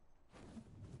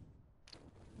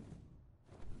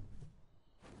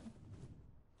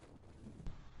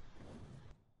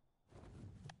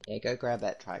 Yeah, go grab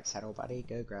that trike saddle, buddy.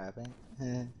 Go grab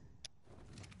it.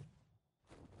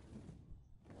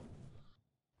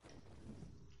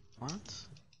 What?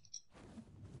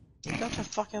 You got a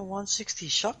fucking 160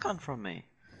 shotgun from me.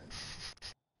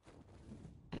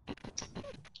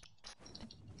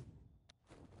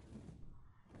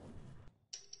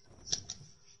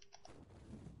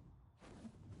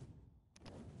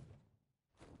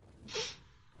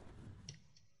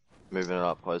 Moving it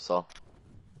up closer.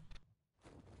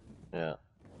 Yeah.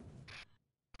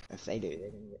 If they do, they're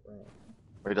gonna get wrecked.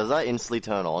 Wait, does that instantly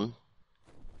turn on?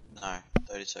 No,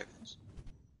 30 seconds.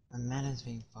 My man is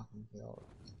being fucking killed.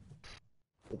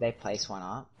 Did they place one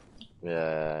up?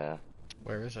 Yeah.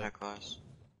 Where is No it? close.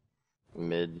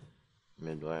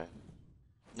 Midway.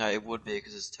 No, it would be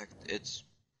because it's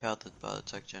powered by the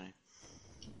tech Jenny.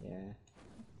 Yeah.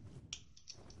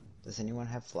 Does anyone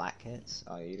have flat kits?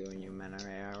 Oh, you're doing your mana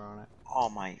AR on it? Oh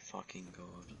my fucking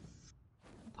god.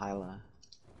 Tyler,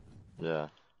 Yeah.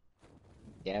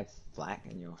 you have flak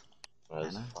in your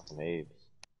There's mana? fucking heaps.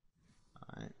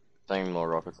 Alright. Sending more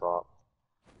rockets up.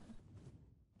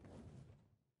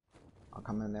 I'll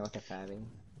come in there with a fabby.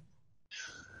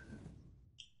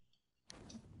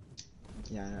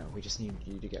 Yeah, no, we just need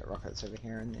you to get rockets over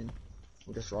here and then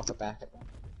we'll just rocket back at them.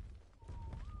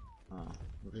 Oh,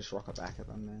 we'll just rocket back at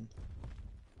them then.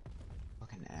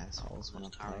 Fucking assholes wanna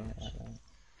play it that way.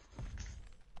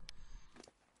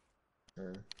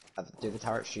 Or, do the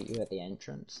turrets shoot you at the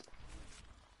entrance?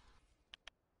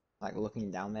 Like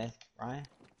looking down there, right?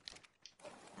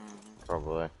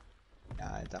 Probably.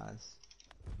 Yeah, it does.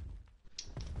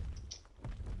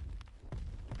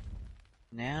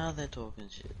 Now they're talking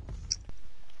shit.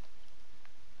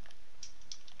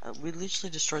 We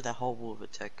literally destroyed that whole wall with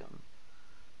a tech gun.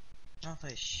 Not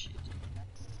that shit.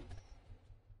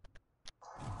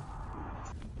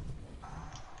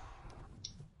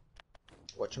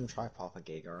 Watch them try pop a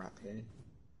Giga up here.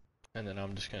 And then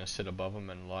I'm just gonna sit above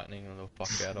them and lightning the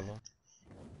fuck out of them.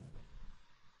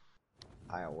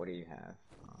 Kyle, what do you have?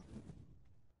 Oh.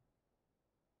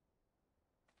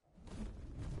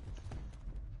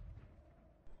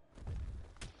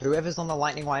 Whoever's on the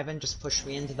lightning wyvern, just push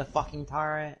me into the fucking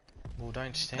turret. Well,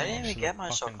 don't stand I didn't next even to get the my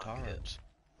fucking shot rocket. turrets.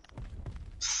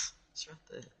 It's right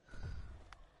there.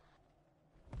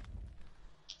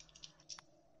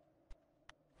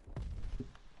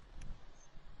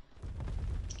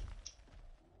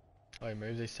 Oh,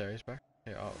 move these series back.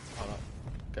 Yeah, oh, hold up.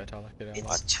 Go Tyler, get out of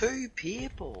It's 2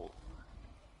 people.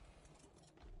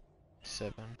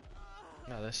 7.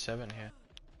 No, there's 7 here.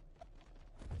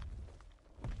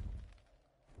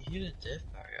 You hit a death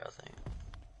barrier, I think.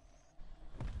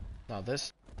 No,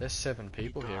 there's 7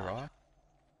 people here, died. right?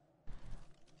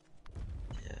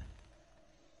 Yeah.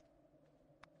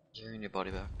 You're in your body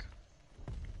back.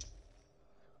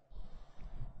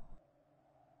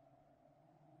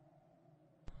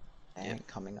 They ain't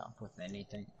coming up with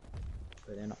anything.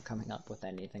 But they're not coming up with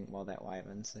anything while that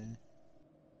wyvern's there.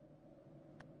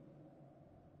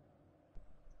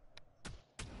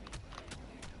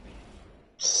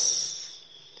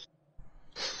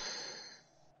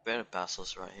 We had a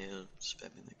basilisk right here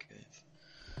spamming the cave.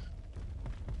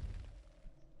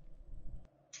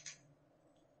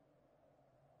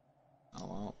 Oh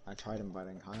well, I tried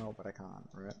inviting Kyle, but I can't,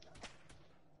 rip.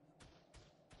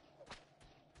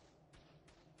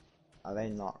 Are they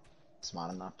not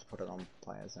smart enough to put it on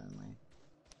players only?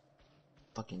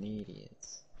 Fucking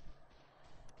idiots.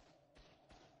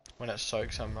 When it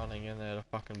soaks, I'm running in there to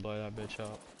fucking blow that bitch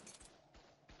up.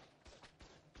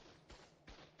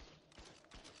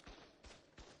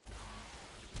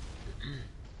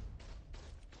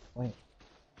 Wait.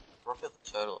 Rocket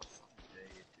the turtle.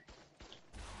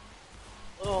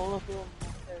 Oh, look at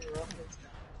my rockets now.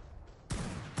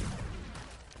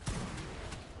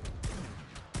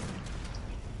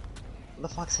 What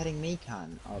the fuck's hitting me,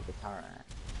 cunt? Oh, the turret.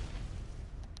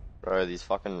 Bro, these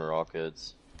fucking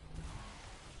rockets.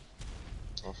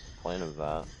 What's the point of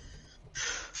that?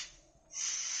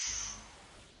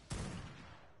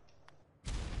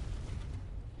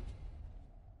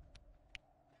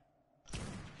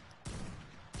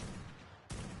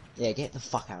 Yeah, get the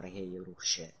fuck out of here, you little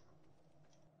shit.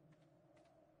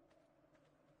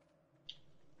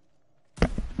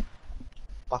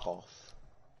 Fuck off.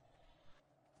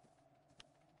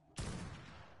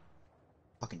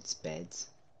 Fucking speds.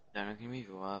 Don't give me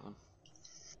your weapon.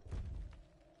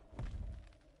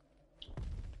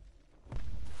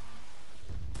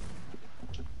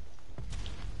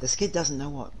 This kid doesn't know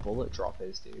what bullet drop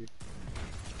is, dude.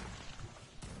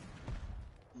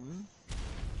 Hmm?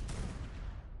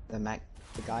 The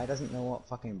guy doesn't know what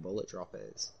fucking bullet drop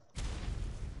is.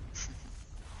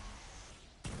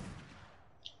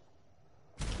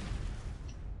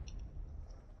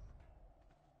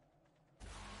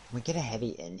 Can we get a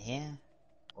heavy in here?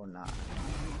 Or not?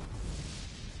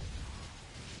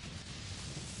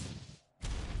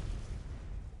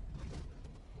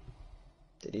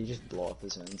 Did he just blow up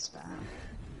his own spam?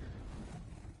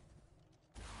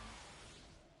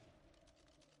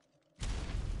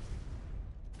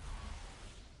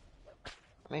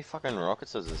 How many fucking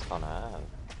rockets does this cunt have?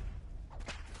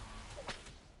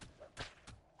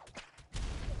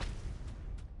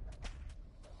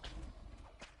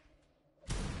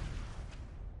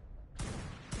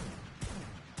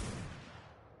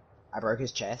 I broke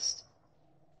his chest.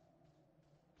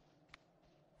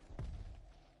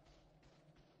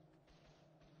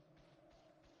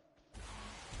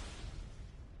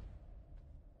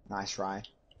 Nice try.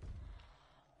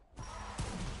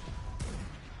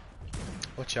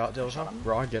 Watch out, Delta.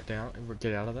 Ryan, get down.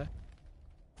 Get out of there.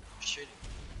 Shoot him.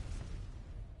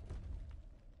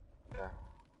 Yeah.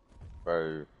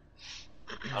 Bro.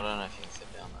 I don't know if you can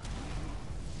sit down there.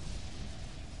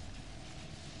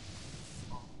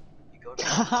 You got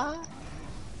it.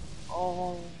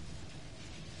 Oh.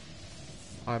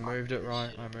 I moved it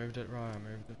right, I moved it right, I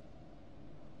moved it.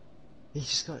 He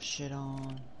just got shit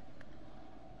on.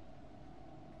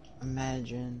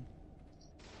 Imagine.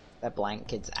 That blank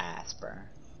kid's ass, bro.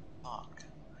 Fuck.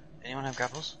 Anyone have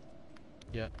grapples?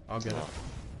 Yeah, I'll get it.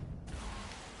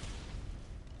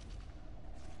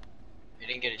 He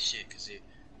didn't get his shit because he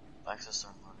accessed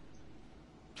our money.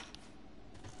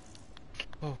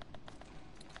 Oh.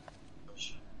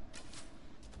 Push.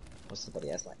 Or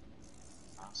somebody else like.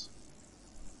 Nice.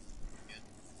 Good.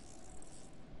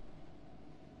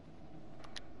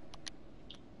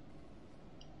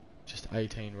 Just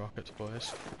 18 rockets,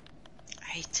 boys.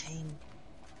 18.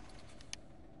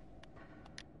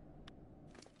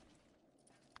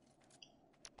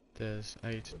 There's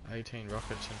 18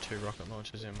 rockets and 2 rocket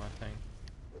launchers in my thing.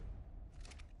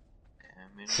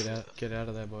 Yeah, Get out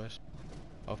of there, boys.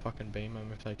 I'll fucking beam them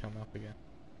if they come up again.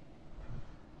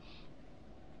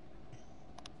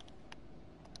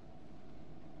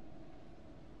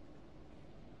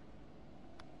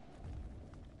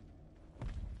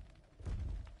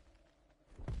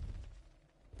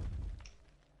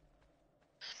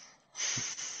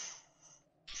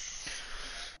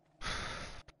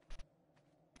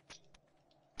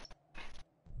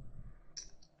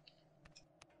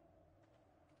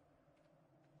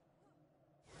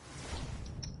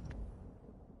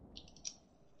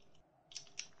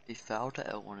 He failed to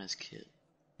L1 his kit.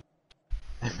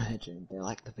 Imagine, they're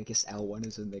like the biggest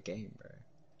L1ers in the game, bro.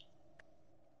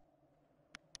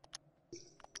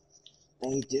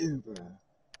 They do, bro.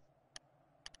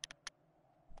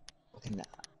 Fucking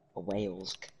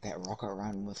whales that rocket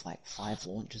around with like 5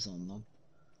 launches on them.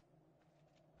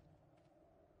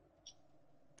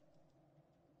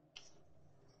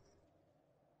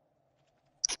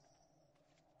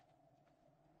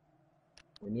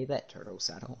 We need that turtle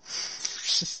saddle.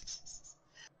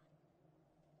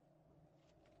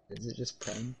 Is it just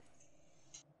prem?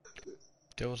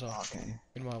 Deals off. Okay.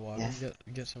 In my water, Yeah.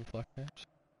 get some flak names.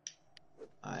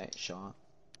 Alright, sure.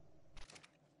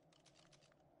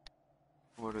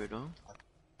 What are we doing?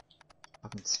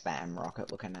 Fucking spam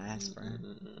rocket looking ass, bro.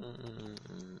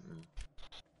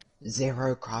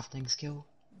 0 crafting skill?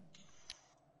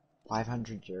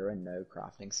 500 euro, no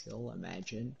crafting skill,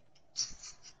 imagine.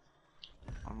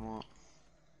 I'm what?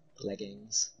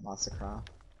 Leggings, Mastercraft.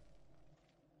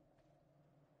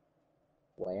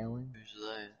 Whaling? Who's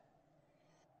they?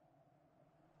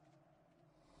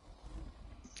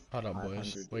 Hold up,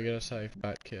 boys. 500 We gotta save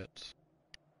fat kits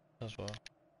as well.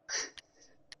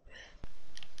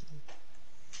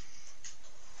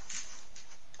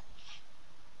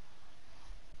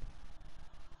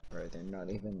 Bro, they're not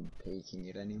even peeking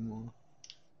it anymore.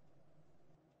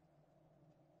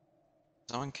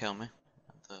 Someone kill me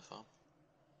at the farm.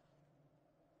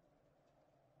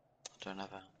 I don't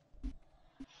have a.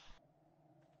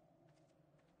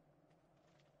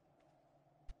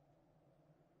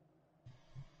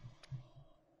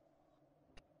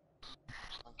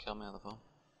 Someone kill me at the farm.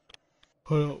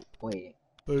 Hold up. Wait,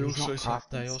 They He's not also say, crafting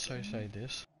they also skin. say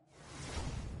this.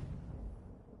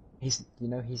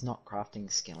 he's not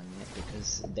crafting skilling it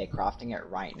because they're crafting it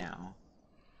right now.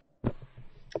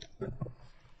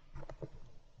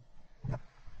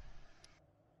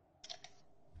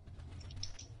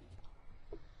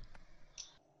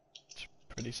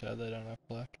 Pretty sad they don't have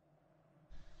black.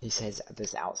 He says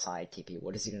this outside TP,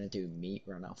 what is he gonna do? Meet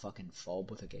run a fucking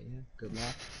fob with a gear? Good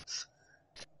luck.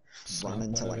 Run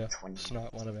into like 20.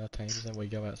 Snipe one of our teams, then we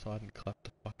go outside and clap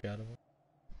the fuck out of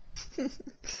them.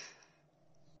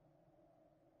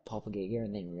 Pop a Giga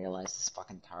and then realize there's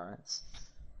fucking turrets.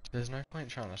 There's no point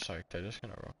trying to soak, they're just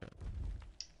gonna rock it.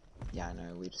 Yeah, I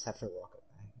know, we just have to rock it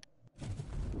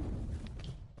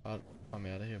back. I'm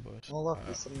out of here, boys. Oh look,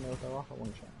 he's sitting there with a rocket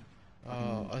launcher.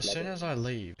 Oh, as soon as I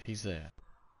leave, he's there.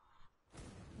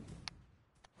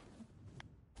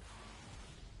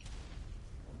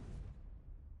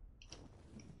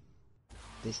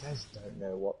 These guys don't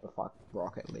know what the fuck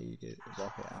Rocket League is.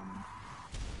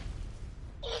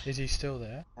 Is he still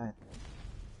there?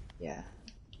 Yeah.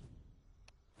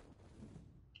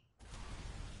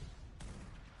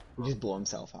 He just blew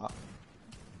himself up.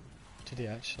 Did he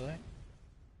actually?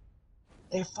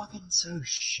 They're fucking so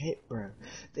shit, bro.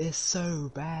 They're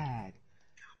so bad.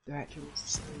 They're actually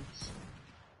so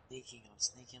Sneaking, I'm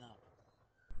sneaking up.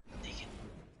 Sneaking.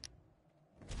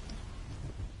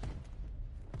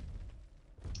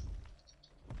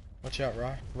 Watch out,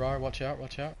 Rye. Rye, watch out,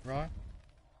 Rye.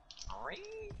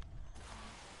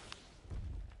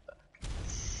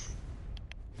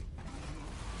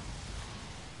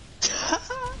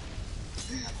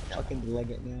 fucking leg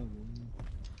it now, man.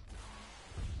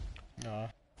 Nah,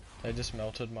 they just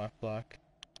melted my flak.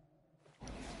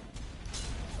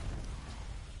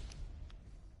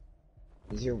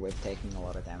 Is your whip taking a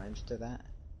lot of damage to that?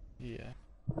 Yeah.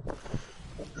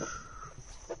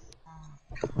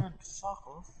 Can't fuck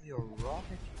off with your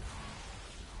rocket.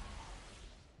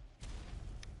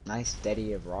 Nice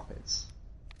steady of rockets.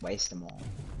 Waste them all.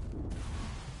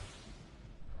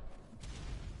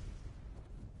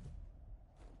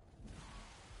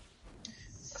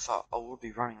 If I would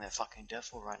be running that fucking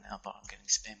devil right now, but I'm getting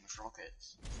spammed with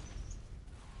rockets.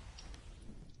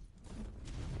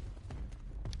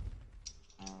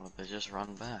 Oh, they just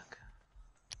run back.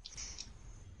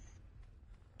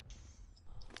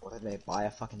 What did they buy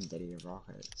a fucking steady of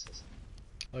rockets? Or something?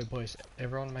 Oh boys,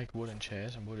 everyone make wooden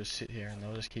chairs and we'll just sit here and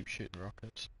they'll just keep shooting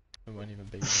rockets. We won't even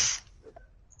be here.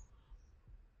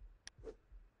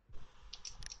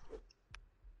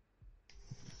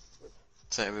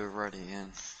 Say we're ready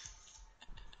in.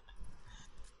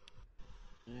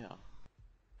 Yeah.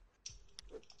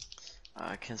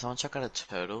 Can someone check out a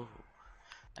turtle?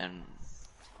 And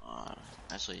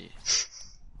actually,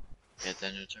 yeah,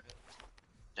 Daniel, check it.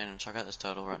 Daniel, check out this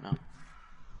turtle right now.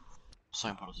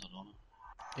 Someone put a turtle on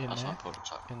it. In there? Someone put a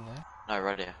turtle. In there? No,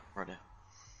 right here, right here.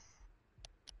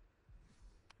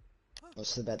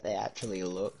 What's the bet they actually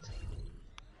looked?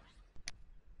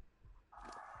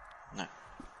 No.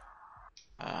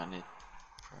 I need.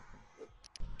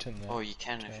 It's in there. Oh, you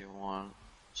can Okay. if you want,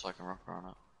 so I can rock on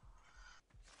it.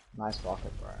 Nice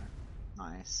rocket, bro.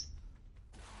 Nice.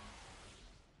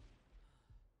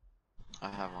 I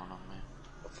have one on me.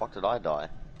 The fuck did I die?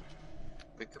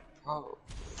 We could probably.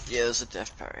 Yeah, there's a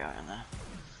death barrier in there.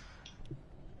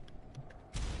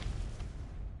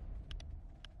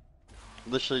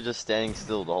 Literally just standing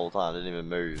still the whole time, didn't even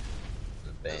move.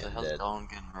 There's a Bam, hell's dead. going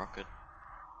getting rocket.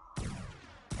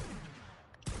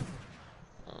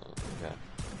 Okay.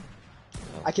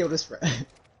 I killed his friend.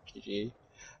 GG.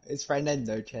 His friend had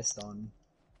no chest on.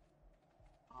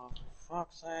 Oh, for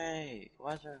fuck's sake!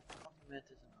 Why is there a fucking mantis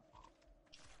in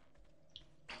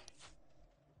the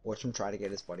Watch him try to get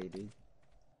his body, dude.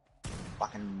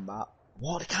 Fucking butt.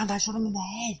 What? Can't I shot him in the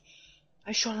head?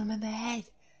 I shot him in the head.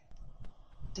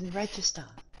 Didn't register.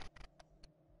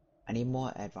 I need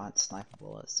more advanced sniper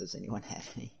bullets. Does anyone have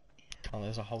any? Oh,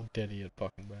 there's a whole dead at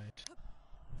fucking base.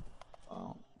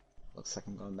 Oh, looks like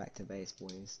I'm going back to base,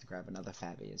 boys, to grab another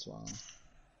Fabby as well.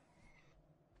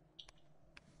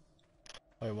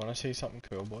 Oh, wanna see something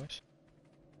cool, boys?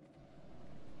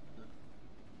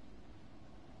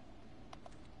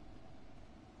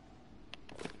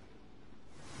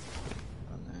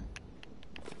 I don't know.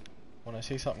 Wanna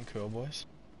see something cool, boys?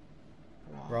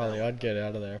 Wow. Riley, I'd get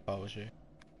out of there if I was you.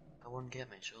 That wouldn't get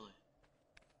me, surely.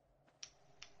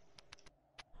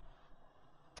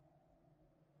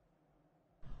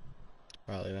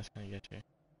 Riley, that's gonna get you.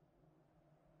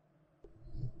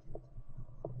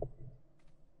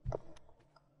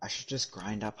 I should just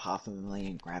grind up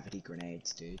 500,000 gravity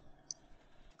grenades, dude.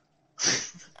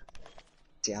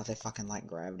 See how they fucking like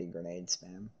gravity grenade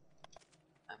spam?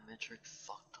 That metric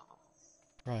fucked up.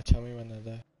 Right, tell me when they're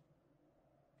there.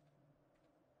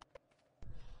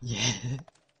 Yeah.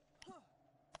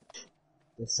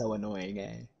 They're so annoying,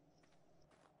 eh?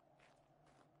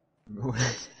 Remember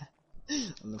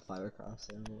when on the Fibercraft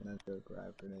server when I threw a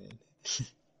grab grenade?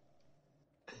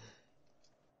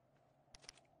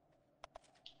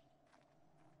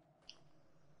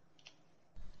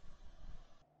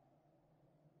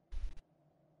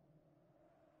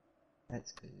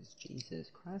 That's cause Jesus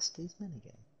Christ, these men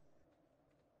again.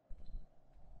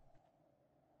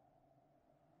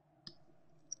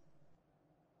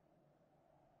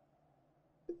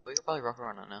 We could probably rock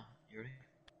around it now. You ready?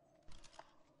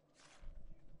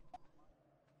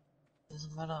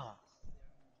 Doesn't matter.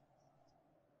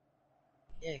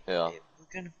 Yeah, Yeah. we're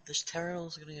gonna. This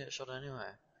Terrell's gonna get shot anyway.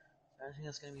 I don't think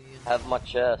that's gonna be. Have my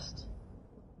chest.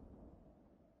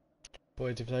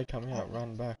 Boys, if they come out,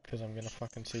 run back, because I'm gonna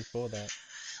fucking C4 that.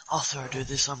 After I do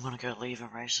this, I'm gonna go leave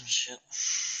and raise some shit.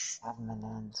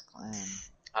 Adminan's clan.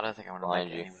 I don't think I'm gonna Behind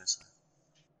make it you. anyway, so.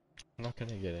 I'm not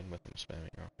gonna get in with them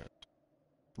spamming rockets.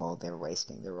 Well, they're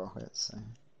wasting the rockets,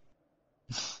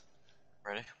 so.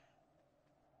 Ready?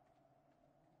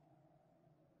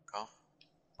 Go.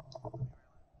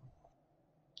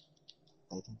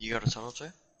 They can. You got a tunnel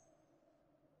too?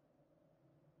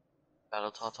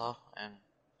 Battle Tata and.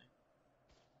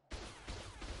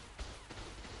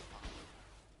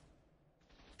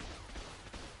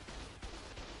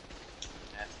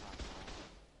 Yeah, it's not.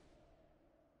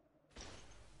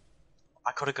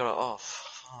 I could've got it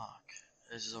off. Fuck.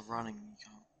 This is a running, you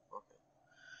can't rock it.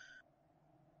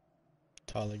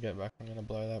 Tyler, get back, I'm gonna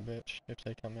blow that bitch if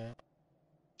they come out.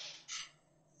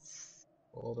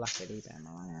 Oh, Black City, damn,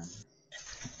 I am.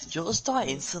 Did yours die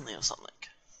instantly or something?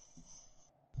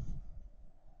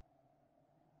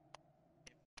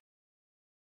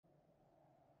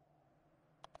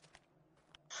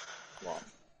 What?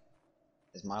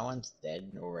 Is my one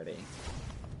dead already?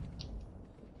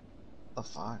 The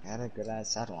fuck? I had a good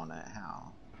ass saddle on it.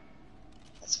 How?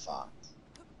 That's fucked.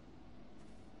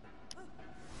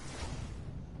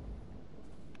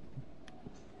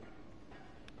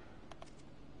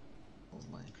 Oh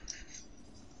my.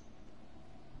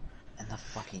 And the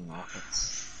fucking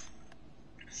rockets.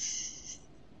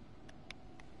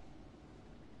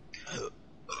 I love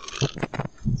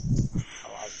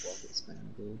rocket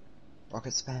spam, dude.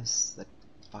 Rocket spam's the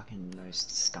fucking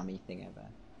most scummy thing ever.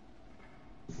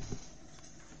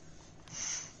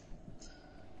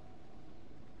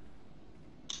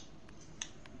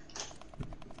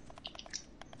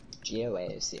 GOA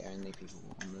is the only people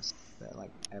on this that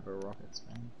like ever rocket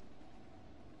spam.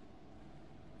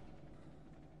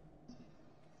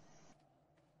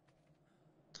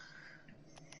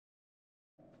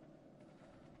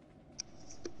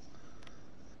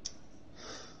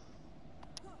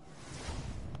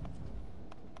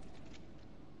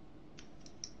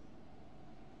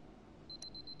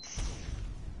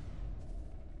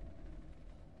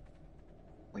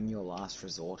 When your last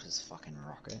resort is fucking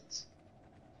rockets.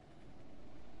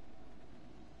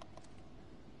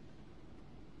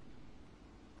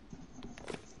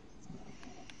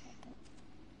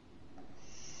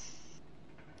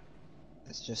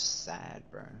 It's just sad,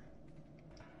 bro.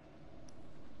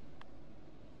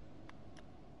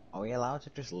 Are we allowed to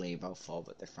just leave our fob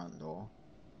at the front door?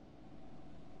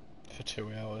 For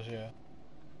 2 hours, yeah.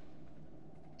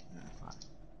 No, fine.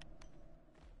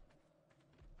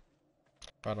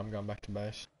 Right, I'm going back to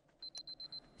base.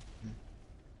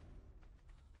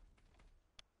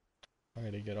 I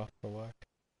gotta get off for work.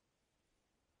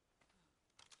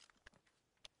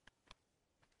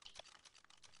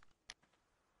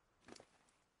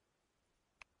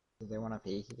 Do they want to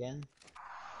peek again?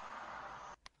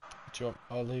 Do you want,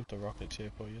 I'll leave the rockets here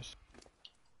for you.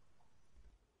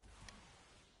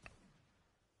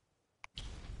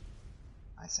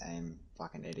 I same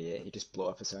fucking idiot. He just blew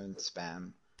up his own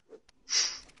spam.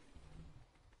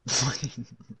 Fucking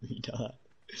retard.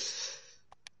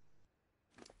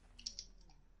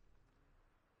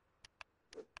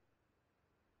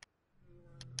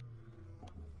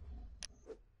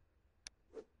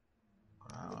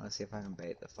 I wanna see if I can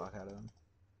bait the fuck out of him.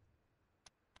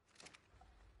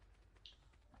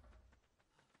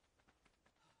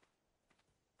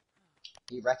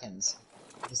 He reckons.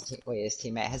 His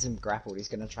teammate has him grappled. He's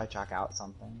gonna try chuck out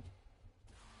something.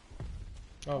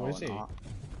 Oh, is he? Not.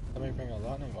 Let me bring a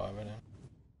lightning wyvern in.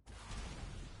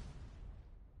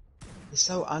 He's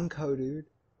so unco, dude.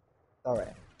 Throw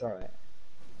it. Throw it.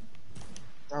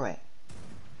 Throw it.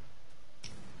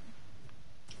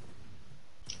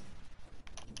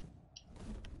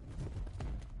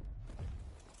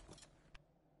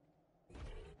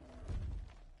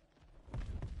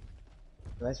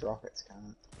 Where's rockets,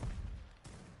 can't?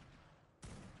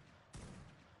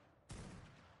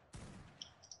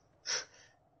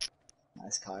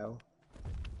 Nice, Kyle.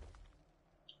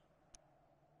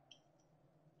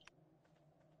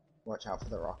 Watch out for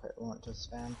the rocket launcher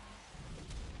spam.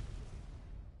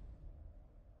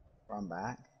 Run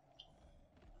back.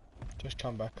 Just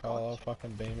come back, Kyle. I'll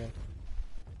fucking beam in.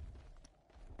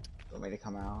 Want me to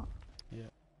come out? Yeah.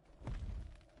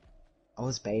 I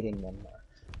was baiting them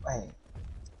though. Wait.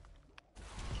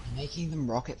 Making them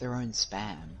rocket their own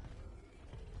spam.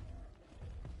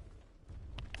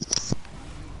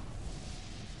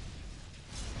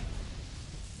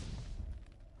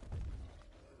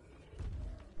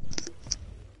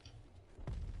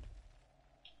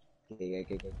 Go.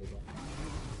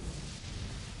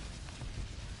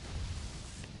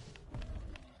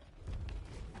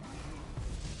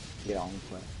 Get on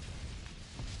quick.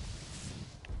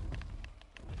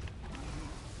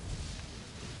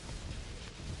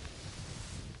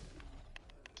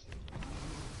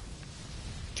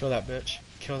 Kill that bitch.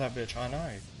 Kill that bitch, I know.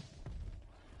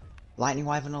 Lightning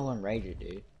Wyvern on Rager,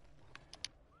 dude.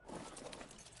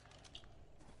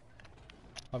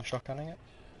 I'm shotgunning it.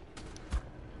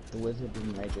 The wizard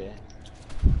didn't Rager.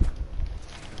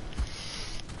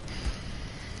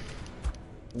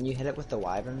 Can you hit it with the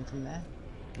Wyvern from there?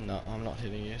 No, I'm not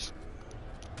hitting you.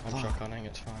 I'm Fuck. shotgunning,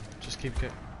 it's fine. Just keep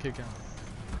going.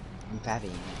 I'm fabbing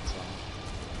it, so...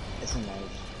 It's a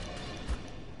mage.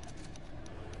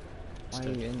 Why are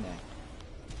you in there?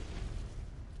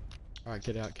 Alright,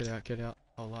 get out.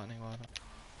 Oh, lightning wyvern.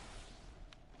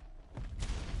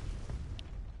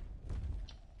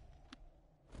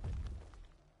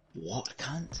 What,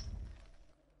 cunt?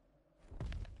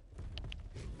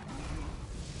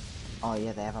 Oh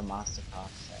yeah, they have a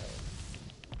Mastercraft sale.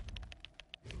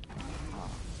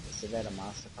 Oh, so they had a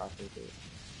Mastercraft reboot.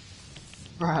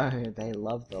 Bro, they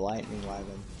love the lightning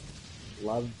wyvern.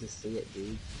 Love to see it,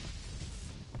 dude.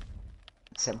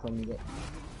 Except when you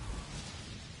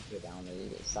get down there, you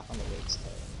get stuck on the weak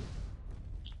tail.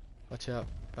 Watch out.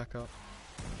 Back up.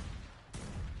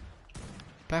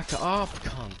 Back up,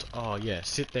 cunt! Oh yeah,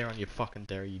 sit there on your fucking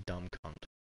dairy, you dumb cunt.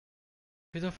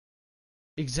 Who the f—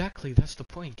 Exactly, that's the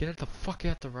point. Get it the fuck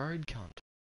out the road, cunt.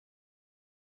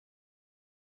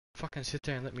 Fucking sit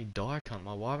there and let me die, cunt.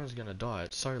 My wyvern's gonna die.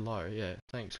 It's so low. Yeah,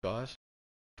 thanks, guys.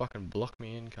 Fucking block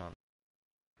me in, cunt.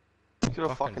 You could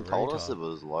have Fucking fucking told us retard. it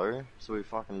was low, so we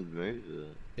fucking moved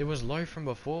it. It was low from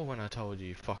before when I told you,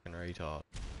 you fucking retard.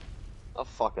 Not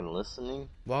fucking listening.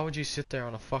 Why would you sit there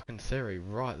on a fucking theory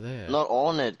right there? Not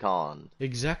on it, Con.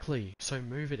 Exactly. So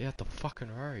move it out the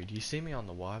fucking road. You see me on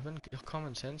the wyvern?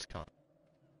 Common sense, cunt.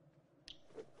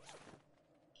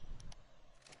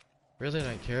 Really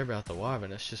don't care about the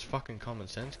wyvern. It's just fucking common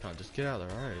sense, cunt. Just get out of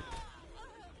the road.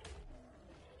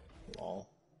 Lol.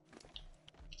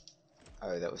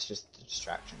 Oh, that was just a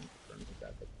distraction for him to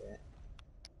grab it there.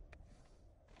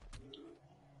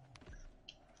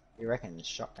 You reckon it's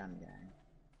shotgun gang?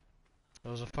 It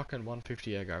was a fucking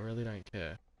 150 egg. I really don't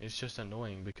care. It's just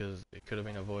annoying because it could have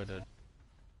been avoided.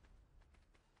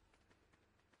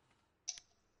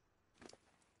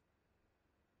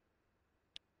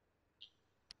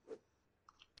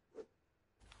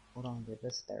 Hold on, get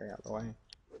this theory out the way.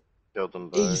 Killed them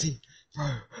both. Easy!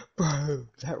 Bro,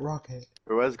 that rocket.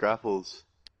 Who has grapples?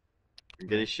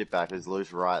 Get his shit back, there's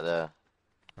loose right there.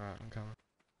 Alright, I'm coming.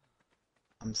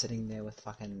 I'm sitting there with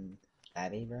fucking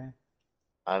Abby, bro.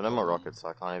 I have no more rockets, so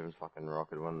I can't even fucking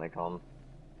rocket when they come.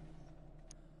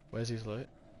 Where's his loot?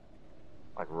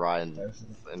 Like right in, Both of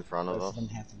them, in front of both us. of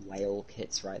them have whale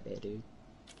kits right there, dude.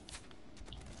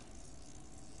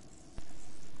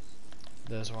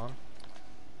 There's one.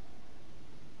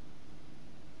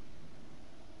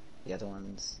 The other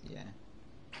ones, yeah.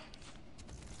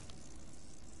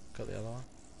 Got the other one.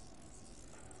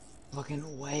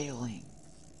 Fucking whaling.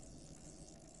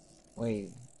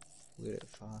 Wait, loot it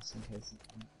fast in case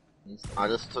it I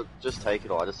just take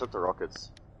it all, I just took the rockets.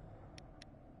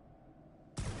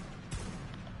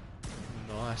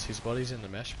 Nice, his body's in the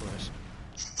mesh, boys.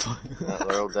 Yeah,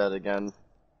 they're all dead again.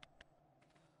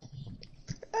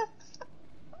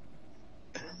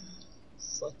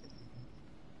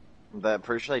 They're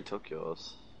pretty sure they took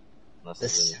yours. Unless they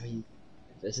This is didn't. how you.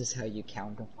 This is how you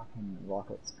counter fucking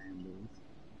rocket spam, dude.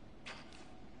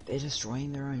 They're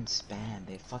destroying their own spam.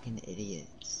 They're fucking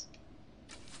idiots.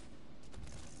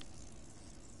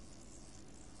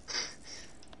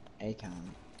 Akon.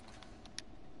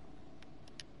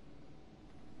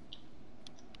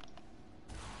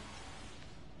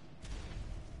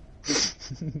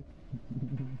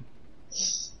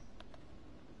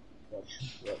 What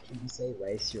should you say?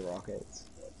 Waste your rockets.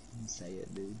 What should you say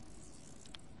it, dude?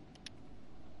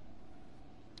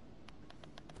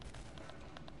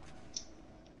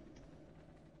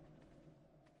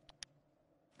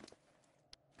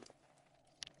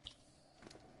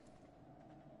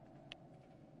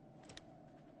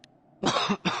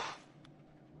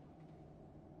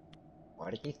 Why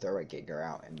did he throw a Giga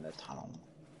out in the tunnel?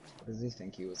 What does he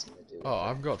think he was gonna do? Oh,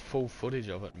 I've got full footage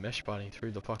of it mesh biting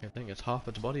through the fucking thing. It's half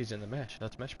its body's in the mesh.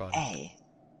 That's mesh biting. Hey!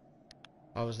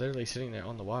 I was literally sitting there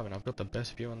on the wyvern. I've got the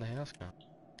best view in the house now.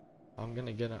 I'm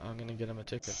gonna get him a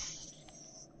ticket.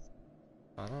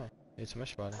 I know. It's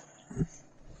mesh biting.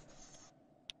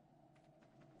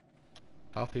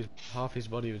 Half his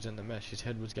body was in the mesh. His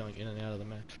head was going in and out of the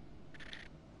mesh.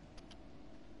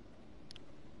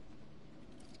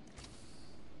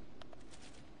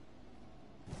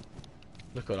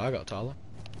 Look what I got, Tyler.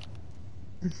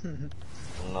 I'm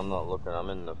not looking, I'm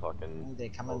in the fucking... Oh, they're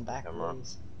coming back, camera.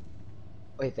 boys.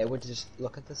 Wait, they would just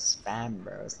look at the spam,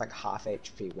 bro. It's like half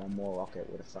HP. One more rocket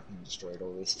would have fucking destroyed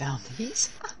all these founties.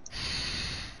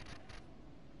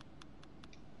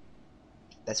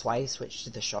 That's why he switched to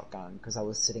the shotgun, because I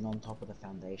was sitting on top of the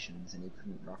foundations and he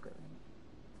couldn't rocket them.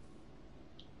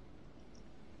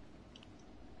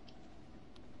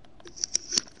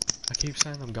 I keep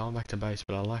saying I'm going back to base,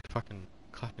 but I like fucking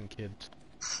clapping kids.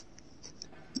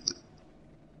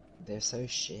 They're so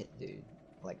shit, dude.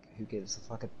 Like, who gives a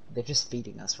fuck? They're just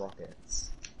feeding us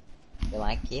rockets. They're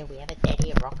like, yeah, we have a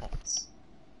daddy of rockets.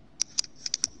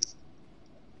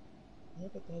 We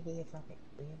have a daddy of rockets.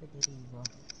 We have a daddy of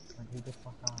rockets. Like, who the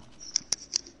fuck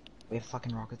us? We have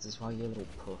fucking rockets as well, you little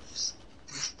puffs.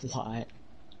 Like...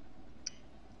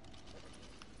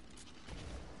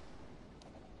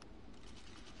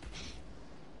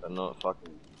 They're not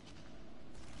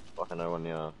fucking nowhere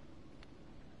near.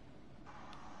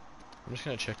 I'm just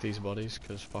gonna check these bodies,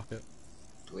 cause fuck it.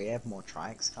 Do we have more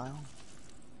trikes, Kyle?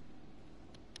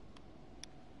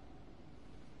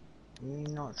 You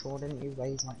not sure, didn't you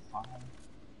raise like 5?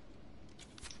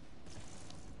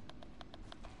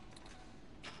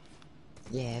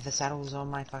 Yeah, the saddle's on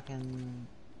my fucking,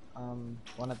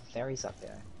 one of the ferries up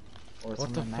there. Or it's What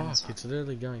on the my man's fuck? hut. It's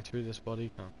literally going through this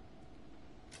body count.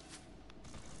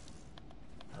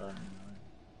 I don't know.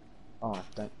 Oh,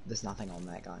 there's nothing on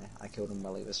that guy. I killed him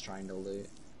while he was trying to loot.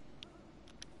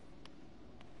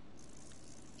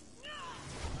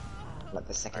 Like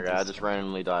the second Okay, I he's just gone.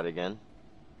 randomly died again.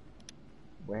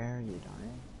 Where are you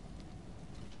dying?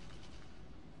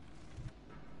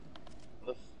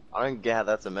 I don't get how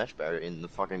that's a mesh barrier in the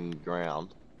fucking ground.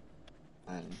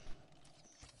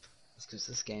 It's because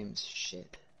this game's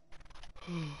shit.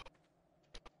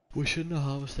 We shouldn't have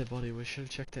harvested their body, we should have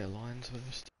checked their lines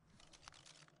first.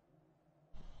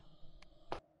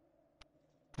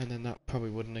 And then that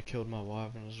probably wouldn't have killed my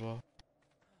wyvern as well.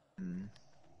 Mm.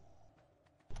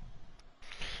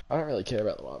 I don't really care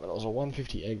about the wyvern. It was a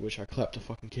 150 egg which I clapped a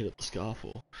fucking kid at the scar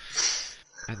for.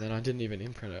 And then I didn't even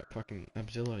imprint it. Fucking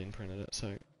Abzilla imprinted it, so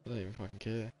I don't even fucking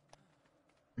care.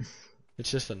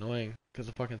 It's just annoying, because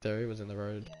the fucking theory was in the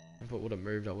road. Yeah. If it would have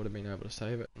moved, I would have been able to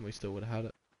save it, and we still would have had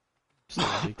it. Still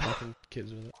would be clapping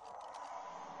kids with it.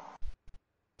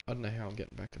 I don't know how I'm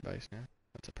getting back to base now.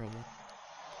 That's a problem.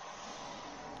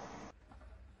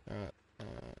 Alright,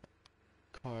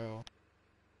 Kyle.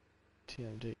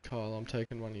 TMD. Kyle, I'm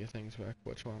taking one of your things back.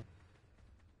 Which one?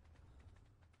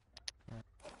 Alright.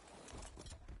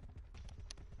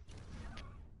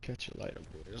 Catch you later,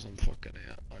 boys. I'm fucking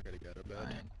out. I gotta go to bed.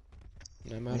 Right.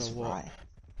 No matter Where's what. Rye?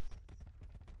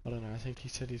 I don't know. I think he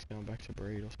said he's going back to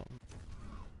breed or something.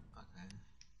 Okay.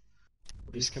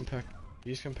 Use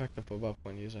compact the fob up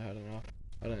when user had enough.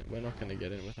 We're not gonna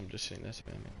get in with him just sitting there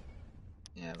spamming.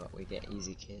 Yeah, but we get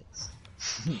easy kits.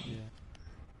 Yeah.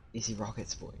 Easy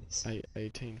rockets, boys.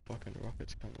 18 fucking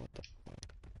rockets come, what the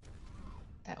fuck.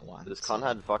 At once. This cunt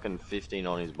had fucking 15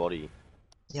 on his body.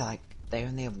 Yeah, like, they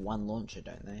only have one launcher,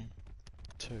 don't they?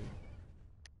 2.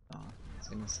 Oh, I was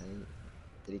gonna say,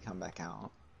 did he come back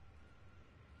out?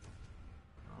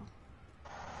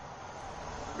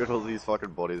 Look at all these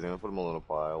fucking bodies. I'm gonna put them all in a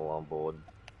pile while I'm bored.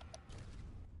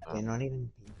 They're not even...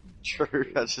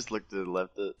 True, I just looked and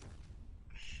left it.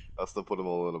 I'll still put them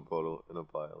all in a pile.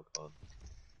 Come on.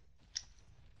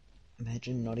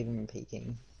 Imagine not even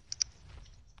peeking.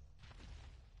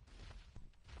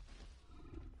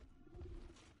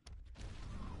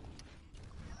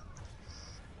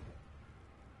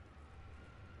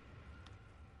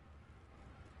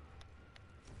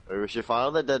 We should find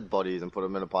all the dead bodies and put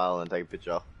them in a pile and take a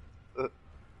picture. And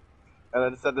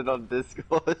then send it on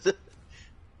Discord.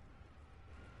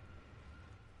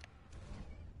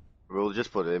 We'll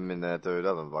just put him in there too, it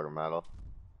doesn't fucking matter.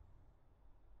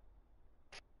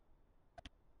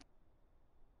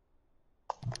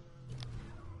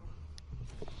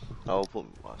 I'll put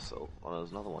myself. Oh,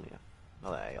 there's another one here.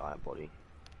 Another AI body.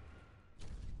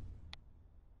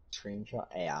 Screenshot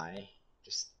AI.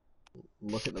 Just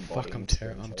look at the body. Fuck, I'm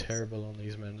and I'm screenshots. terrible on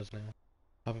these menus now.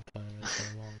 I haven't played them in so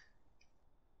long.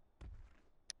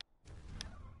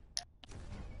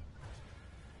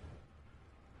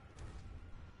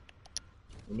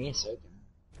 We need a circuit.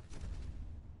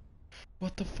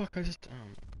 What the fuck, I just... Oh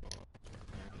my god.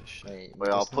 This shit. Wait, Wait,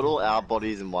 I'll just put need- all our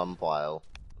bodies in one pile.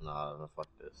 No, fuck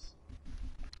this.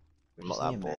 we I'm not just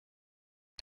that need a bored.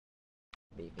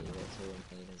 BP, that's all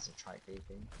we need is a trike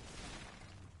BP.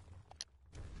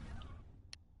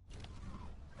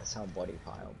 That's our body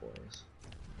pile, boys.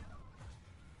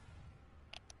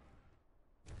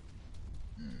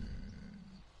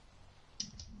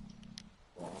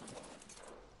 Well,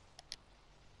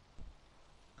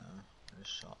 I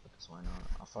just shot because why not?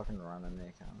 I'll fucking run in the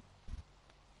account.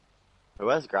 Who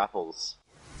has grapples?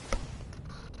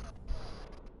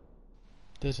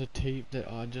 There's a T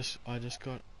that I just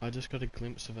got a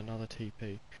glimpse of another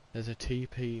TP. There's a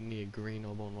TP near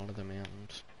Greenob on one of the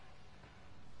mountains.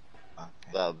 Okay.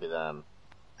 That'll be them.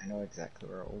 I know exactly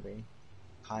where it will be.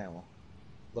 Kyle,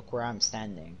 look where I'm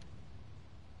standing.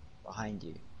 Behind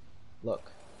you.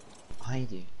 Look.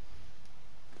 Behind you.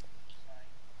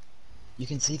 You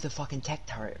can see the fucking tech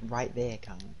turret right there,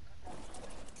 cunt.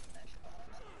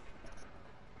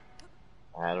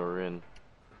 I had her in.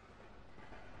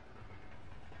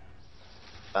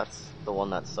 That's the one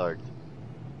that soaked.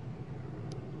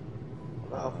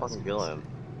 I'll fucking kill him.